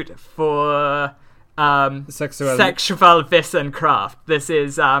Institute for Sexualwissenschaft. This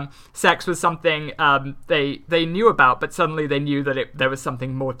is sex was something they knew about, but suddenly they knew that there was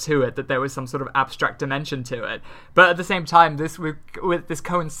something more to it, that there was some sort of abstract dimension to it. But at the same time, this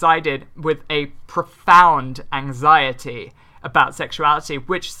coincided with a profound anxiety about sexuality,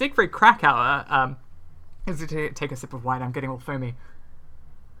 which Siegfried Kracauer, take a sip of wine, I'm getting all foamy.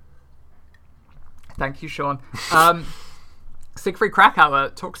 Thank you, Sean. Siegfried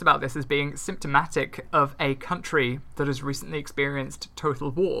Kracauer talks about this as being symptomatic of a country that has recently experienced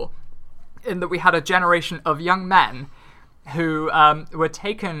total war, in that we had a generation of young men who were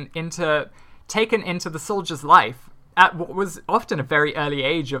taken into the soldier's life at what was often a very early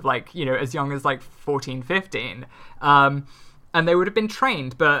age of, as young as 14, 15. And they would have been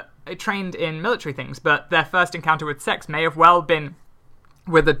trained in military things, but their first encounter with sex may have well been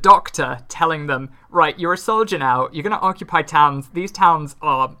with a doctor telling them, right, you're a soldier now, you're going to occupy towns. These towns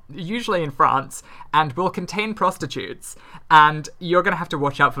are usually in France and will contain prostitutes, and you're going to have to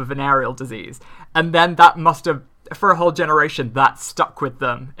watch out for venereal disease. And then that must have, for a whole generation, that stuck with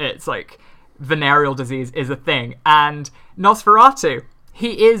them. It's venereal disease is a thing. And Nosferatu,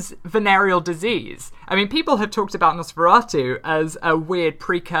 he is venereal disease. I mean, people have talked about Nosferatu as a weird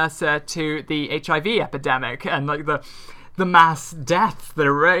precursor to the HIV epidemic and the mass death that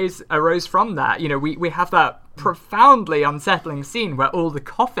arose from that. We have that profoundly unsettling scene where all the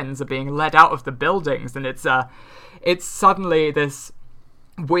coffins are being led out of the buildings, and it's suddenly this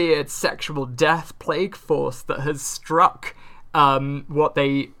weird sexual death plague force that has struck what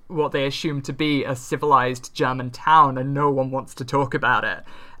they assume to be a civilized German town, and no one wants to talk about it.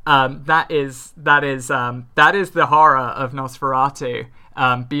 That is the horror of Nosferatu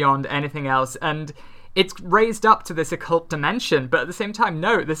beyond anything else, and it's raised up to this occult dimension, but at the same time,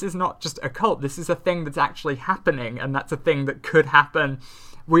 no, this is not just occult. This is a thing that's actually happening, and that's a thing that could happen.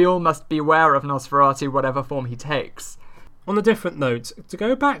 We all must be aware of Nosferatu, whatever form he takes. On a different note, to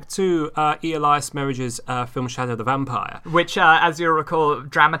go back to E. Elias Merrige's film Shadow the Vampire, which, as you'll recall,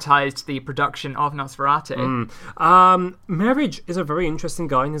 dramatized the production of Nosferatu. Merrige is a very interesting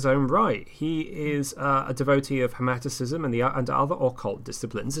guy in his own right. He is a devotee of Hermeticism and other occult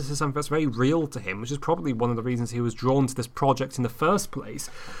disciplines. This is something that's very real to him, which is probably one of the reasons he was drawn to this project in the first place.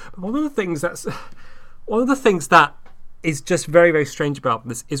 But one of the things that is just very, very strange about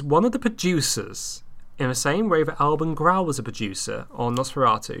this is one of the producers In the same way that Alban Grau was a producer on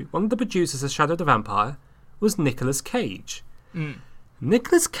Nosferatu, one of the producers of Shadow the Vampire was Nicolas Cage.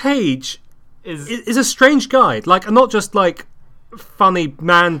 Nicolas Cage is a strange guy. Like, not just like funny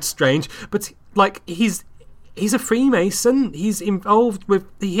man strange, but like he's a Freemason. He's involved with.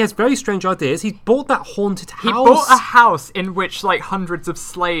 He has very strange ideas. He bought that haunted house. He bought a house in which like hundreds of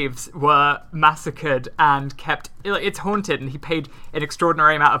slaves were massacred and kept. It's haunted, and he paid an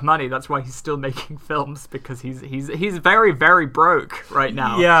extraordinary amount of money. That's why he's still making films, because he's very, very broke right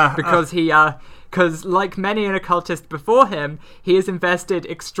now. Yeah, because because like many an occultist before him, he has invested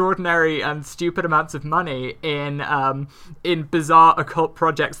extraordinary and stupid amounts of money in bizarre occult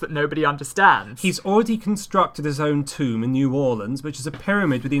projects that nobody understands. He's already constructed his own tomb in New Orleans, which is a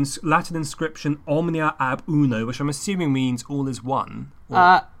pyramid with the Latin inscription Omnia ab uno, which I'm assuming means all is one.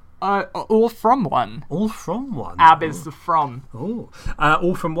 All from one. All from one. Ab is the from. Oh,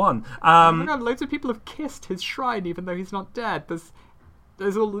 all from one. Oh my God, loads of people have kissed his shrine, even though he's not dead.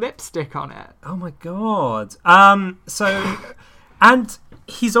 There's all lipstick on it. Oh my God. So, and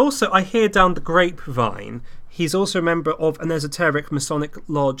he's also, I hear down the grapevine, he's also a member of an esoteric Masonic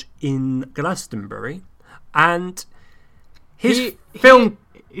lodge in Glastonbury, and his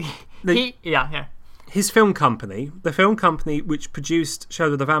his film company, the film company which produced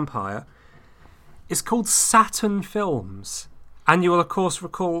Shadow the Vampire, is called Saturn Films. And you will of course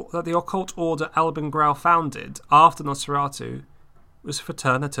recall that the occult order Alban Grau founded after Nosferatu was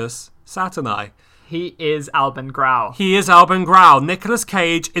Fraternitas Saturni. He is Alban Grau. He is Alban Grau. Nicolas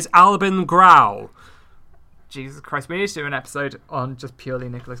Cage is Alban Grau. Jesus Christ, we need to do an episode on just purely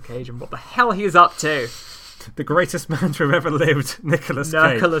Nicolas Cage and what the hell he's up to. The greatest man to have ever lived, Nicolas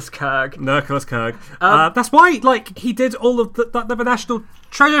Cage. Nicolas Kirk. That's why, like, he did all of the National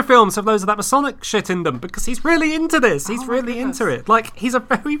Treasure films have loads of that Masonic shit in them, because he's really into this. He's really into it. Like, he's a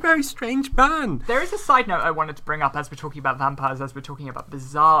very, very strange man. There is a side note I wanted to bring up as we're talking about vampires, as we're talking about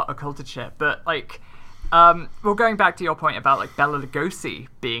bizarre occulted shit, but, like, well, going back to your point about, like, Bela Lugosi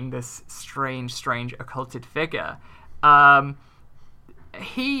being this strange occulted figure,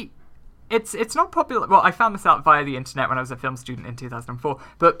 It's not popular. Well, I found this out via the internet when I was a film student in 2004.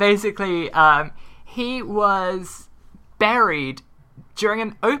 But basically, he was buried during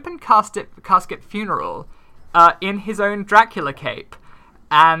an open casket funeral in his own Dracula cape.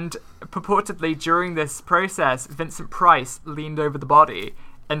 And purportedly, during this process, Vincent Price leaned over the body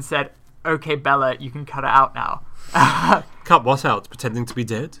and said, "Okay, Bella, you can cut it out now." Cut what out? Pretending to be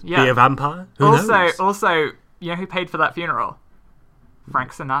dead? Yeah. Be a vampire? Who knows? Also, you know who paid for that funeral?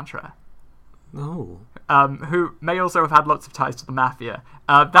 Frank Sinatra. Oh. Who may also have had lots of ties to the mafia.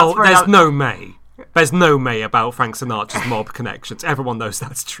 There's no May. There's no May about Frank Sinatra's mob connections. Everyone knows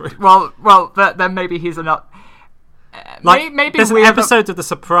that's true. Well, then maybe he's not. Maybe there's an episode of The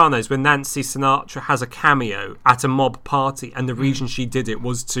Sopranos where Nancy Sinatra has a cameo at a mob party, and the reason she did it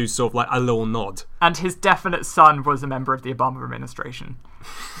was to sort of like a little nod. And his definite son was a member of the Obama administration.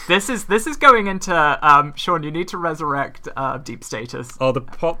 This is going into Sean. You need to resurrect Deep Status. Oh,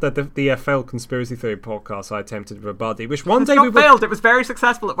 the failed conspiracy theory podcast I attempted with a buddy, which one day failed. It was very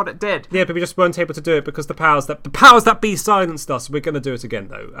successful at what it did. Yeah, but we just weren't able to do it because the powers that be silenced us. We're going to do it again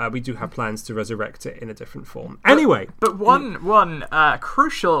though. We do have plans to resurrect it in a different form. Anyway, but one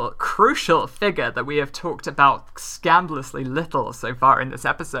crucial figure that we have talked about scandalously little so far in this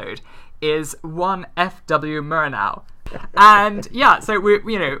episode is one F.W. Murnau. And yeah, so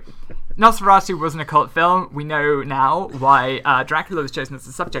Nosferatu was an occult film. We know now why Dracula was chosen as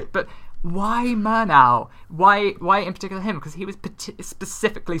the subject, but why Murnau? Why in particular him? Because he was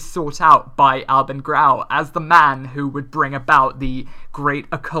specifically sought out by Alban Grau as the man who would bring about the great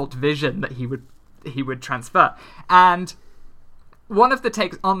occult vision that he would transfer. And one of the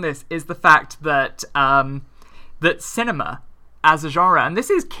takes on this is the fact that that cinema as a genre, and this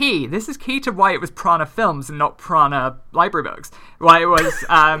is key to why it was Prana Films and not Prana library books, why it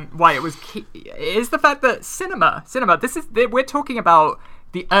was key, is the fact that cinema, we're talking about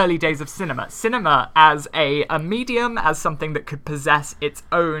the early days of cinema as a medium, as something that could possess its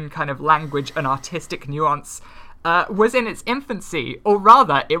own kind of language and artistic nuance, was in its infancy, or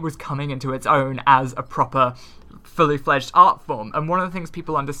rather it was coming into its own as a proper fully fledged art form. And one of the things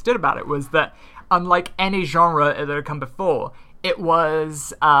people understood about it was that unlike any genre that had come before, it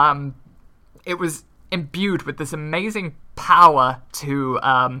was imbued with this amazing power to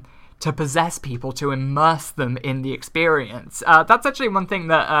possess people, to immerse them in the experience. That's actually one thing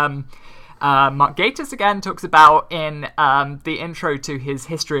that Mark Gatiss again talks about in the intro to his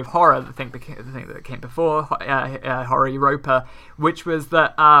History of Horror, the thing that came before Horror Europa, which was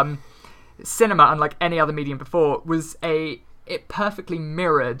that cinema, unlike any other medium before, it perfectly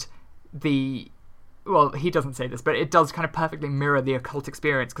mirrored the well, he doesn't say this, but it does kind of perfectly mirror the occult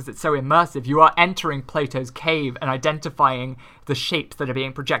experience because it's so immersive. You are entering Plato's cave and identifying the shapes that are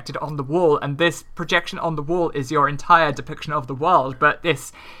being projected on the wall, and this projection on the wall is your entire depiction of the world, but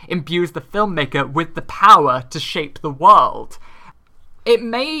this imbues the filmmaker with the power to shape the world. It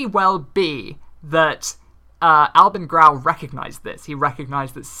may well be that Albin Grau recognized this. He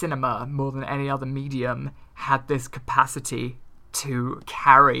recognized that cinema, more than any other medium, had this capacity to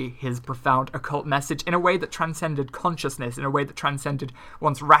carry his profound occult message in a way that transcended consciousness, in a way that transcended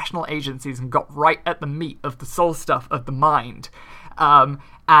one's rational agencies and got right at the meat of the soul stuff of the mind,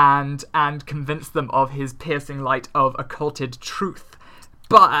 and convinced them of his piercing light of occulted truth.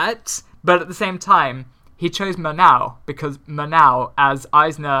 But at the same time, he chose Murnau because Murnau, as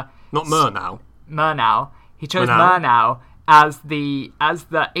Eisner... Not Murnau. Murnau. He chose Murnau as the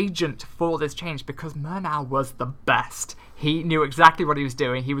agent for this change because Murnau was the best. He knew exactly what he was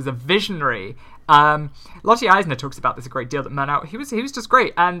doing. He was a visionary. Lottie Eisner talks about this a great deal, that Murnau, he was just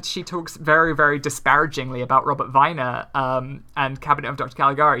great. And she talks very, very disparagingly about Robert Weiner and Cabinet of Dr.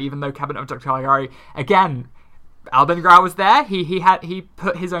 Caligari, even though Cabinet of Dr. Caligari, again, Albin Grau was there. He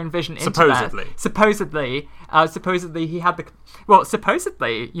put his own vision into that. Supposedly he had the... Well,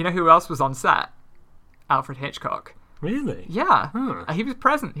 supposedly, you know who else was on set? Alfred Hitchcock. Really? Yeah. Huh. He was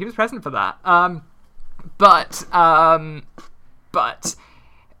present. He was present for that. But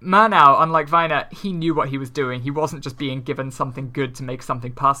Murnau, unlike Weiner, he knew what he was doing. He wasn't just being given something good to make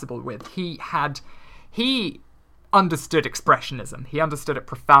something passable with. He understood expressionism. He understood it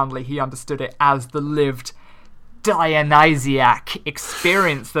profoundly. He understood it as the lived Dionysiac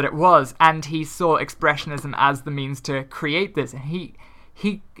experience that it was, and he saw expressionism as the means to create this. And he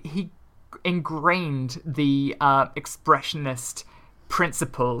ingrained the expressionist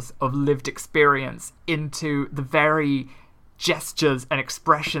principles of lived experience into the very gestures and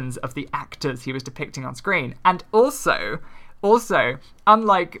expressions of the actors he was depicting on screen. And also,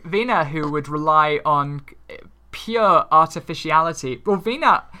 unlike Wiener, who would rely on pure artificiality, well,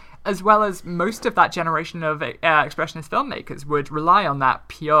 Wiener, as well as most of that generation of expressionist filmmakers, would rely on that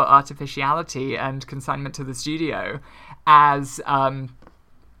pure artificiality and consignment to the studio as the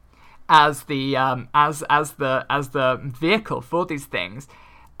vehicle for these things.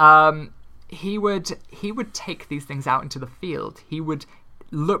 He would take these things out into the field. He would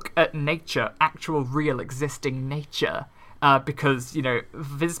look at nature, actual, real, existing nature, because, you know,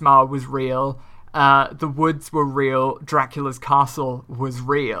 Wismar was real, the woods were real, Dracula's castle was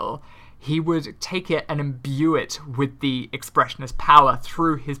real. He would take it and imbue it with the expressionist power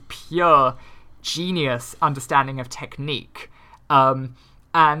through his pure genius understanding of technique.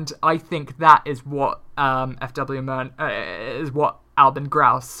 And I think that is what is what Albin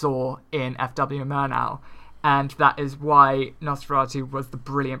Grau saw in F.W. Murnau, and that is why Nosferatu was the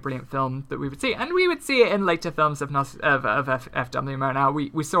brilliant, brilliant film that we would see, and we would see it in later films of F.W.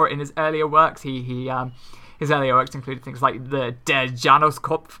 Murnau. We saw it in his earlier works. His earlier works included things like the Der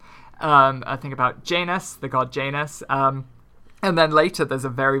Januskopf. I think about Janus, the god Janus. And then later, there's a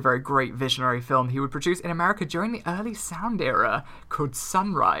very, very great visionary film he would produce in America during the early sound era called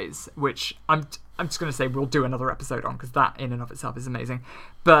Sunrise, which I'm just going to say we'll do another episode on because that in and of itself is amazing.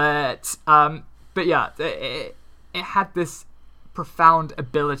 But yeah, it had this profound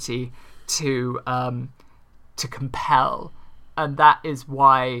ability to compel, and that is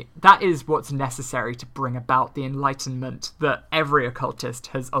what's necessary to bring about the enlightenment that every occultist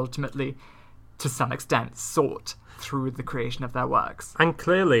has ultimately, to some extent, sought through the creation of their works. And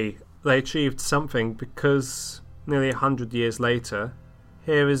clearly they achieved something, because nearly 100 years later,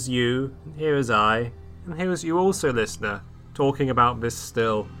 here is you, here is I, and here is you also, listener, talking about this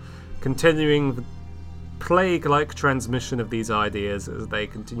still, continuing the plague-like transmission of these ideas as they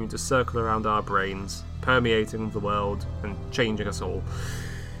continue to circle around our brains, permeating the world and changing us all.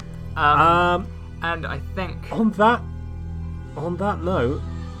 And I think on that note,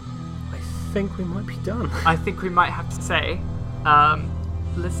 I think we might be done. I think we might have to say,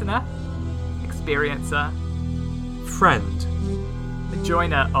 listener, experiencer, friend,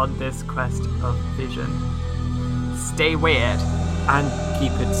 joiner on this quest of vision. Stay weird and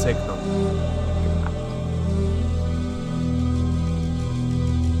keep it signal.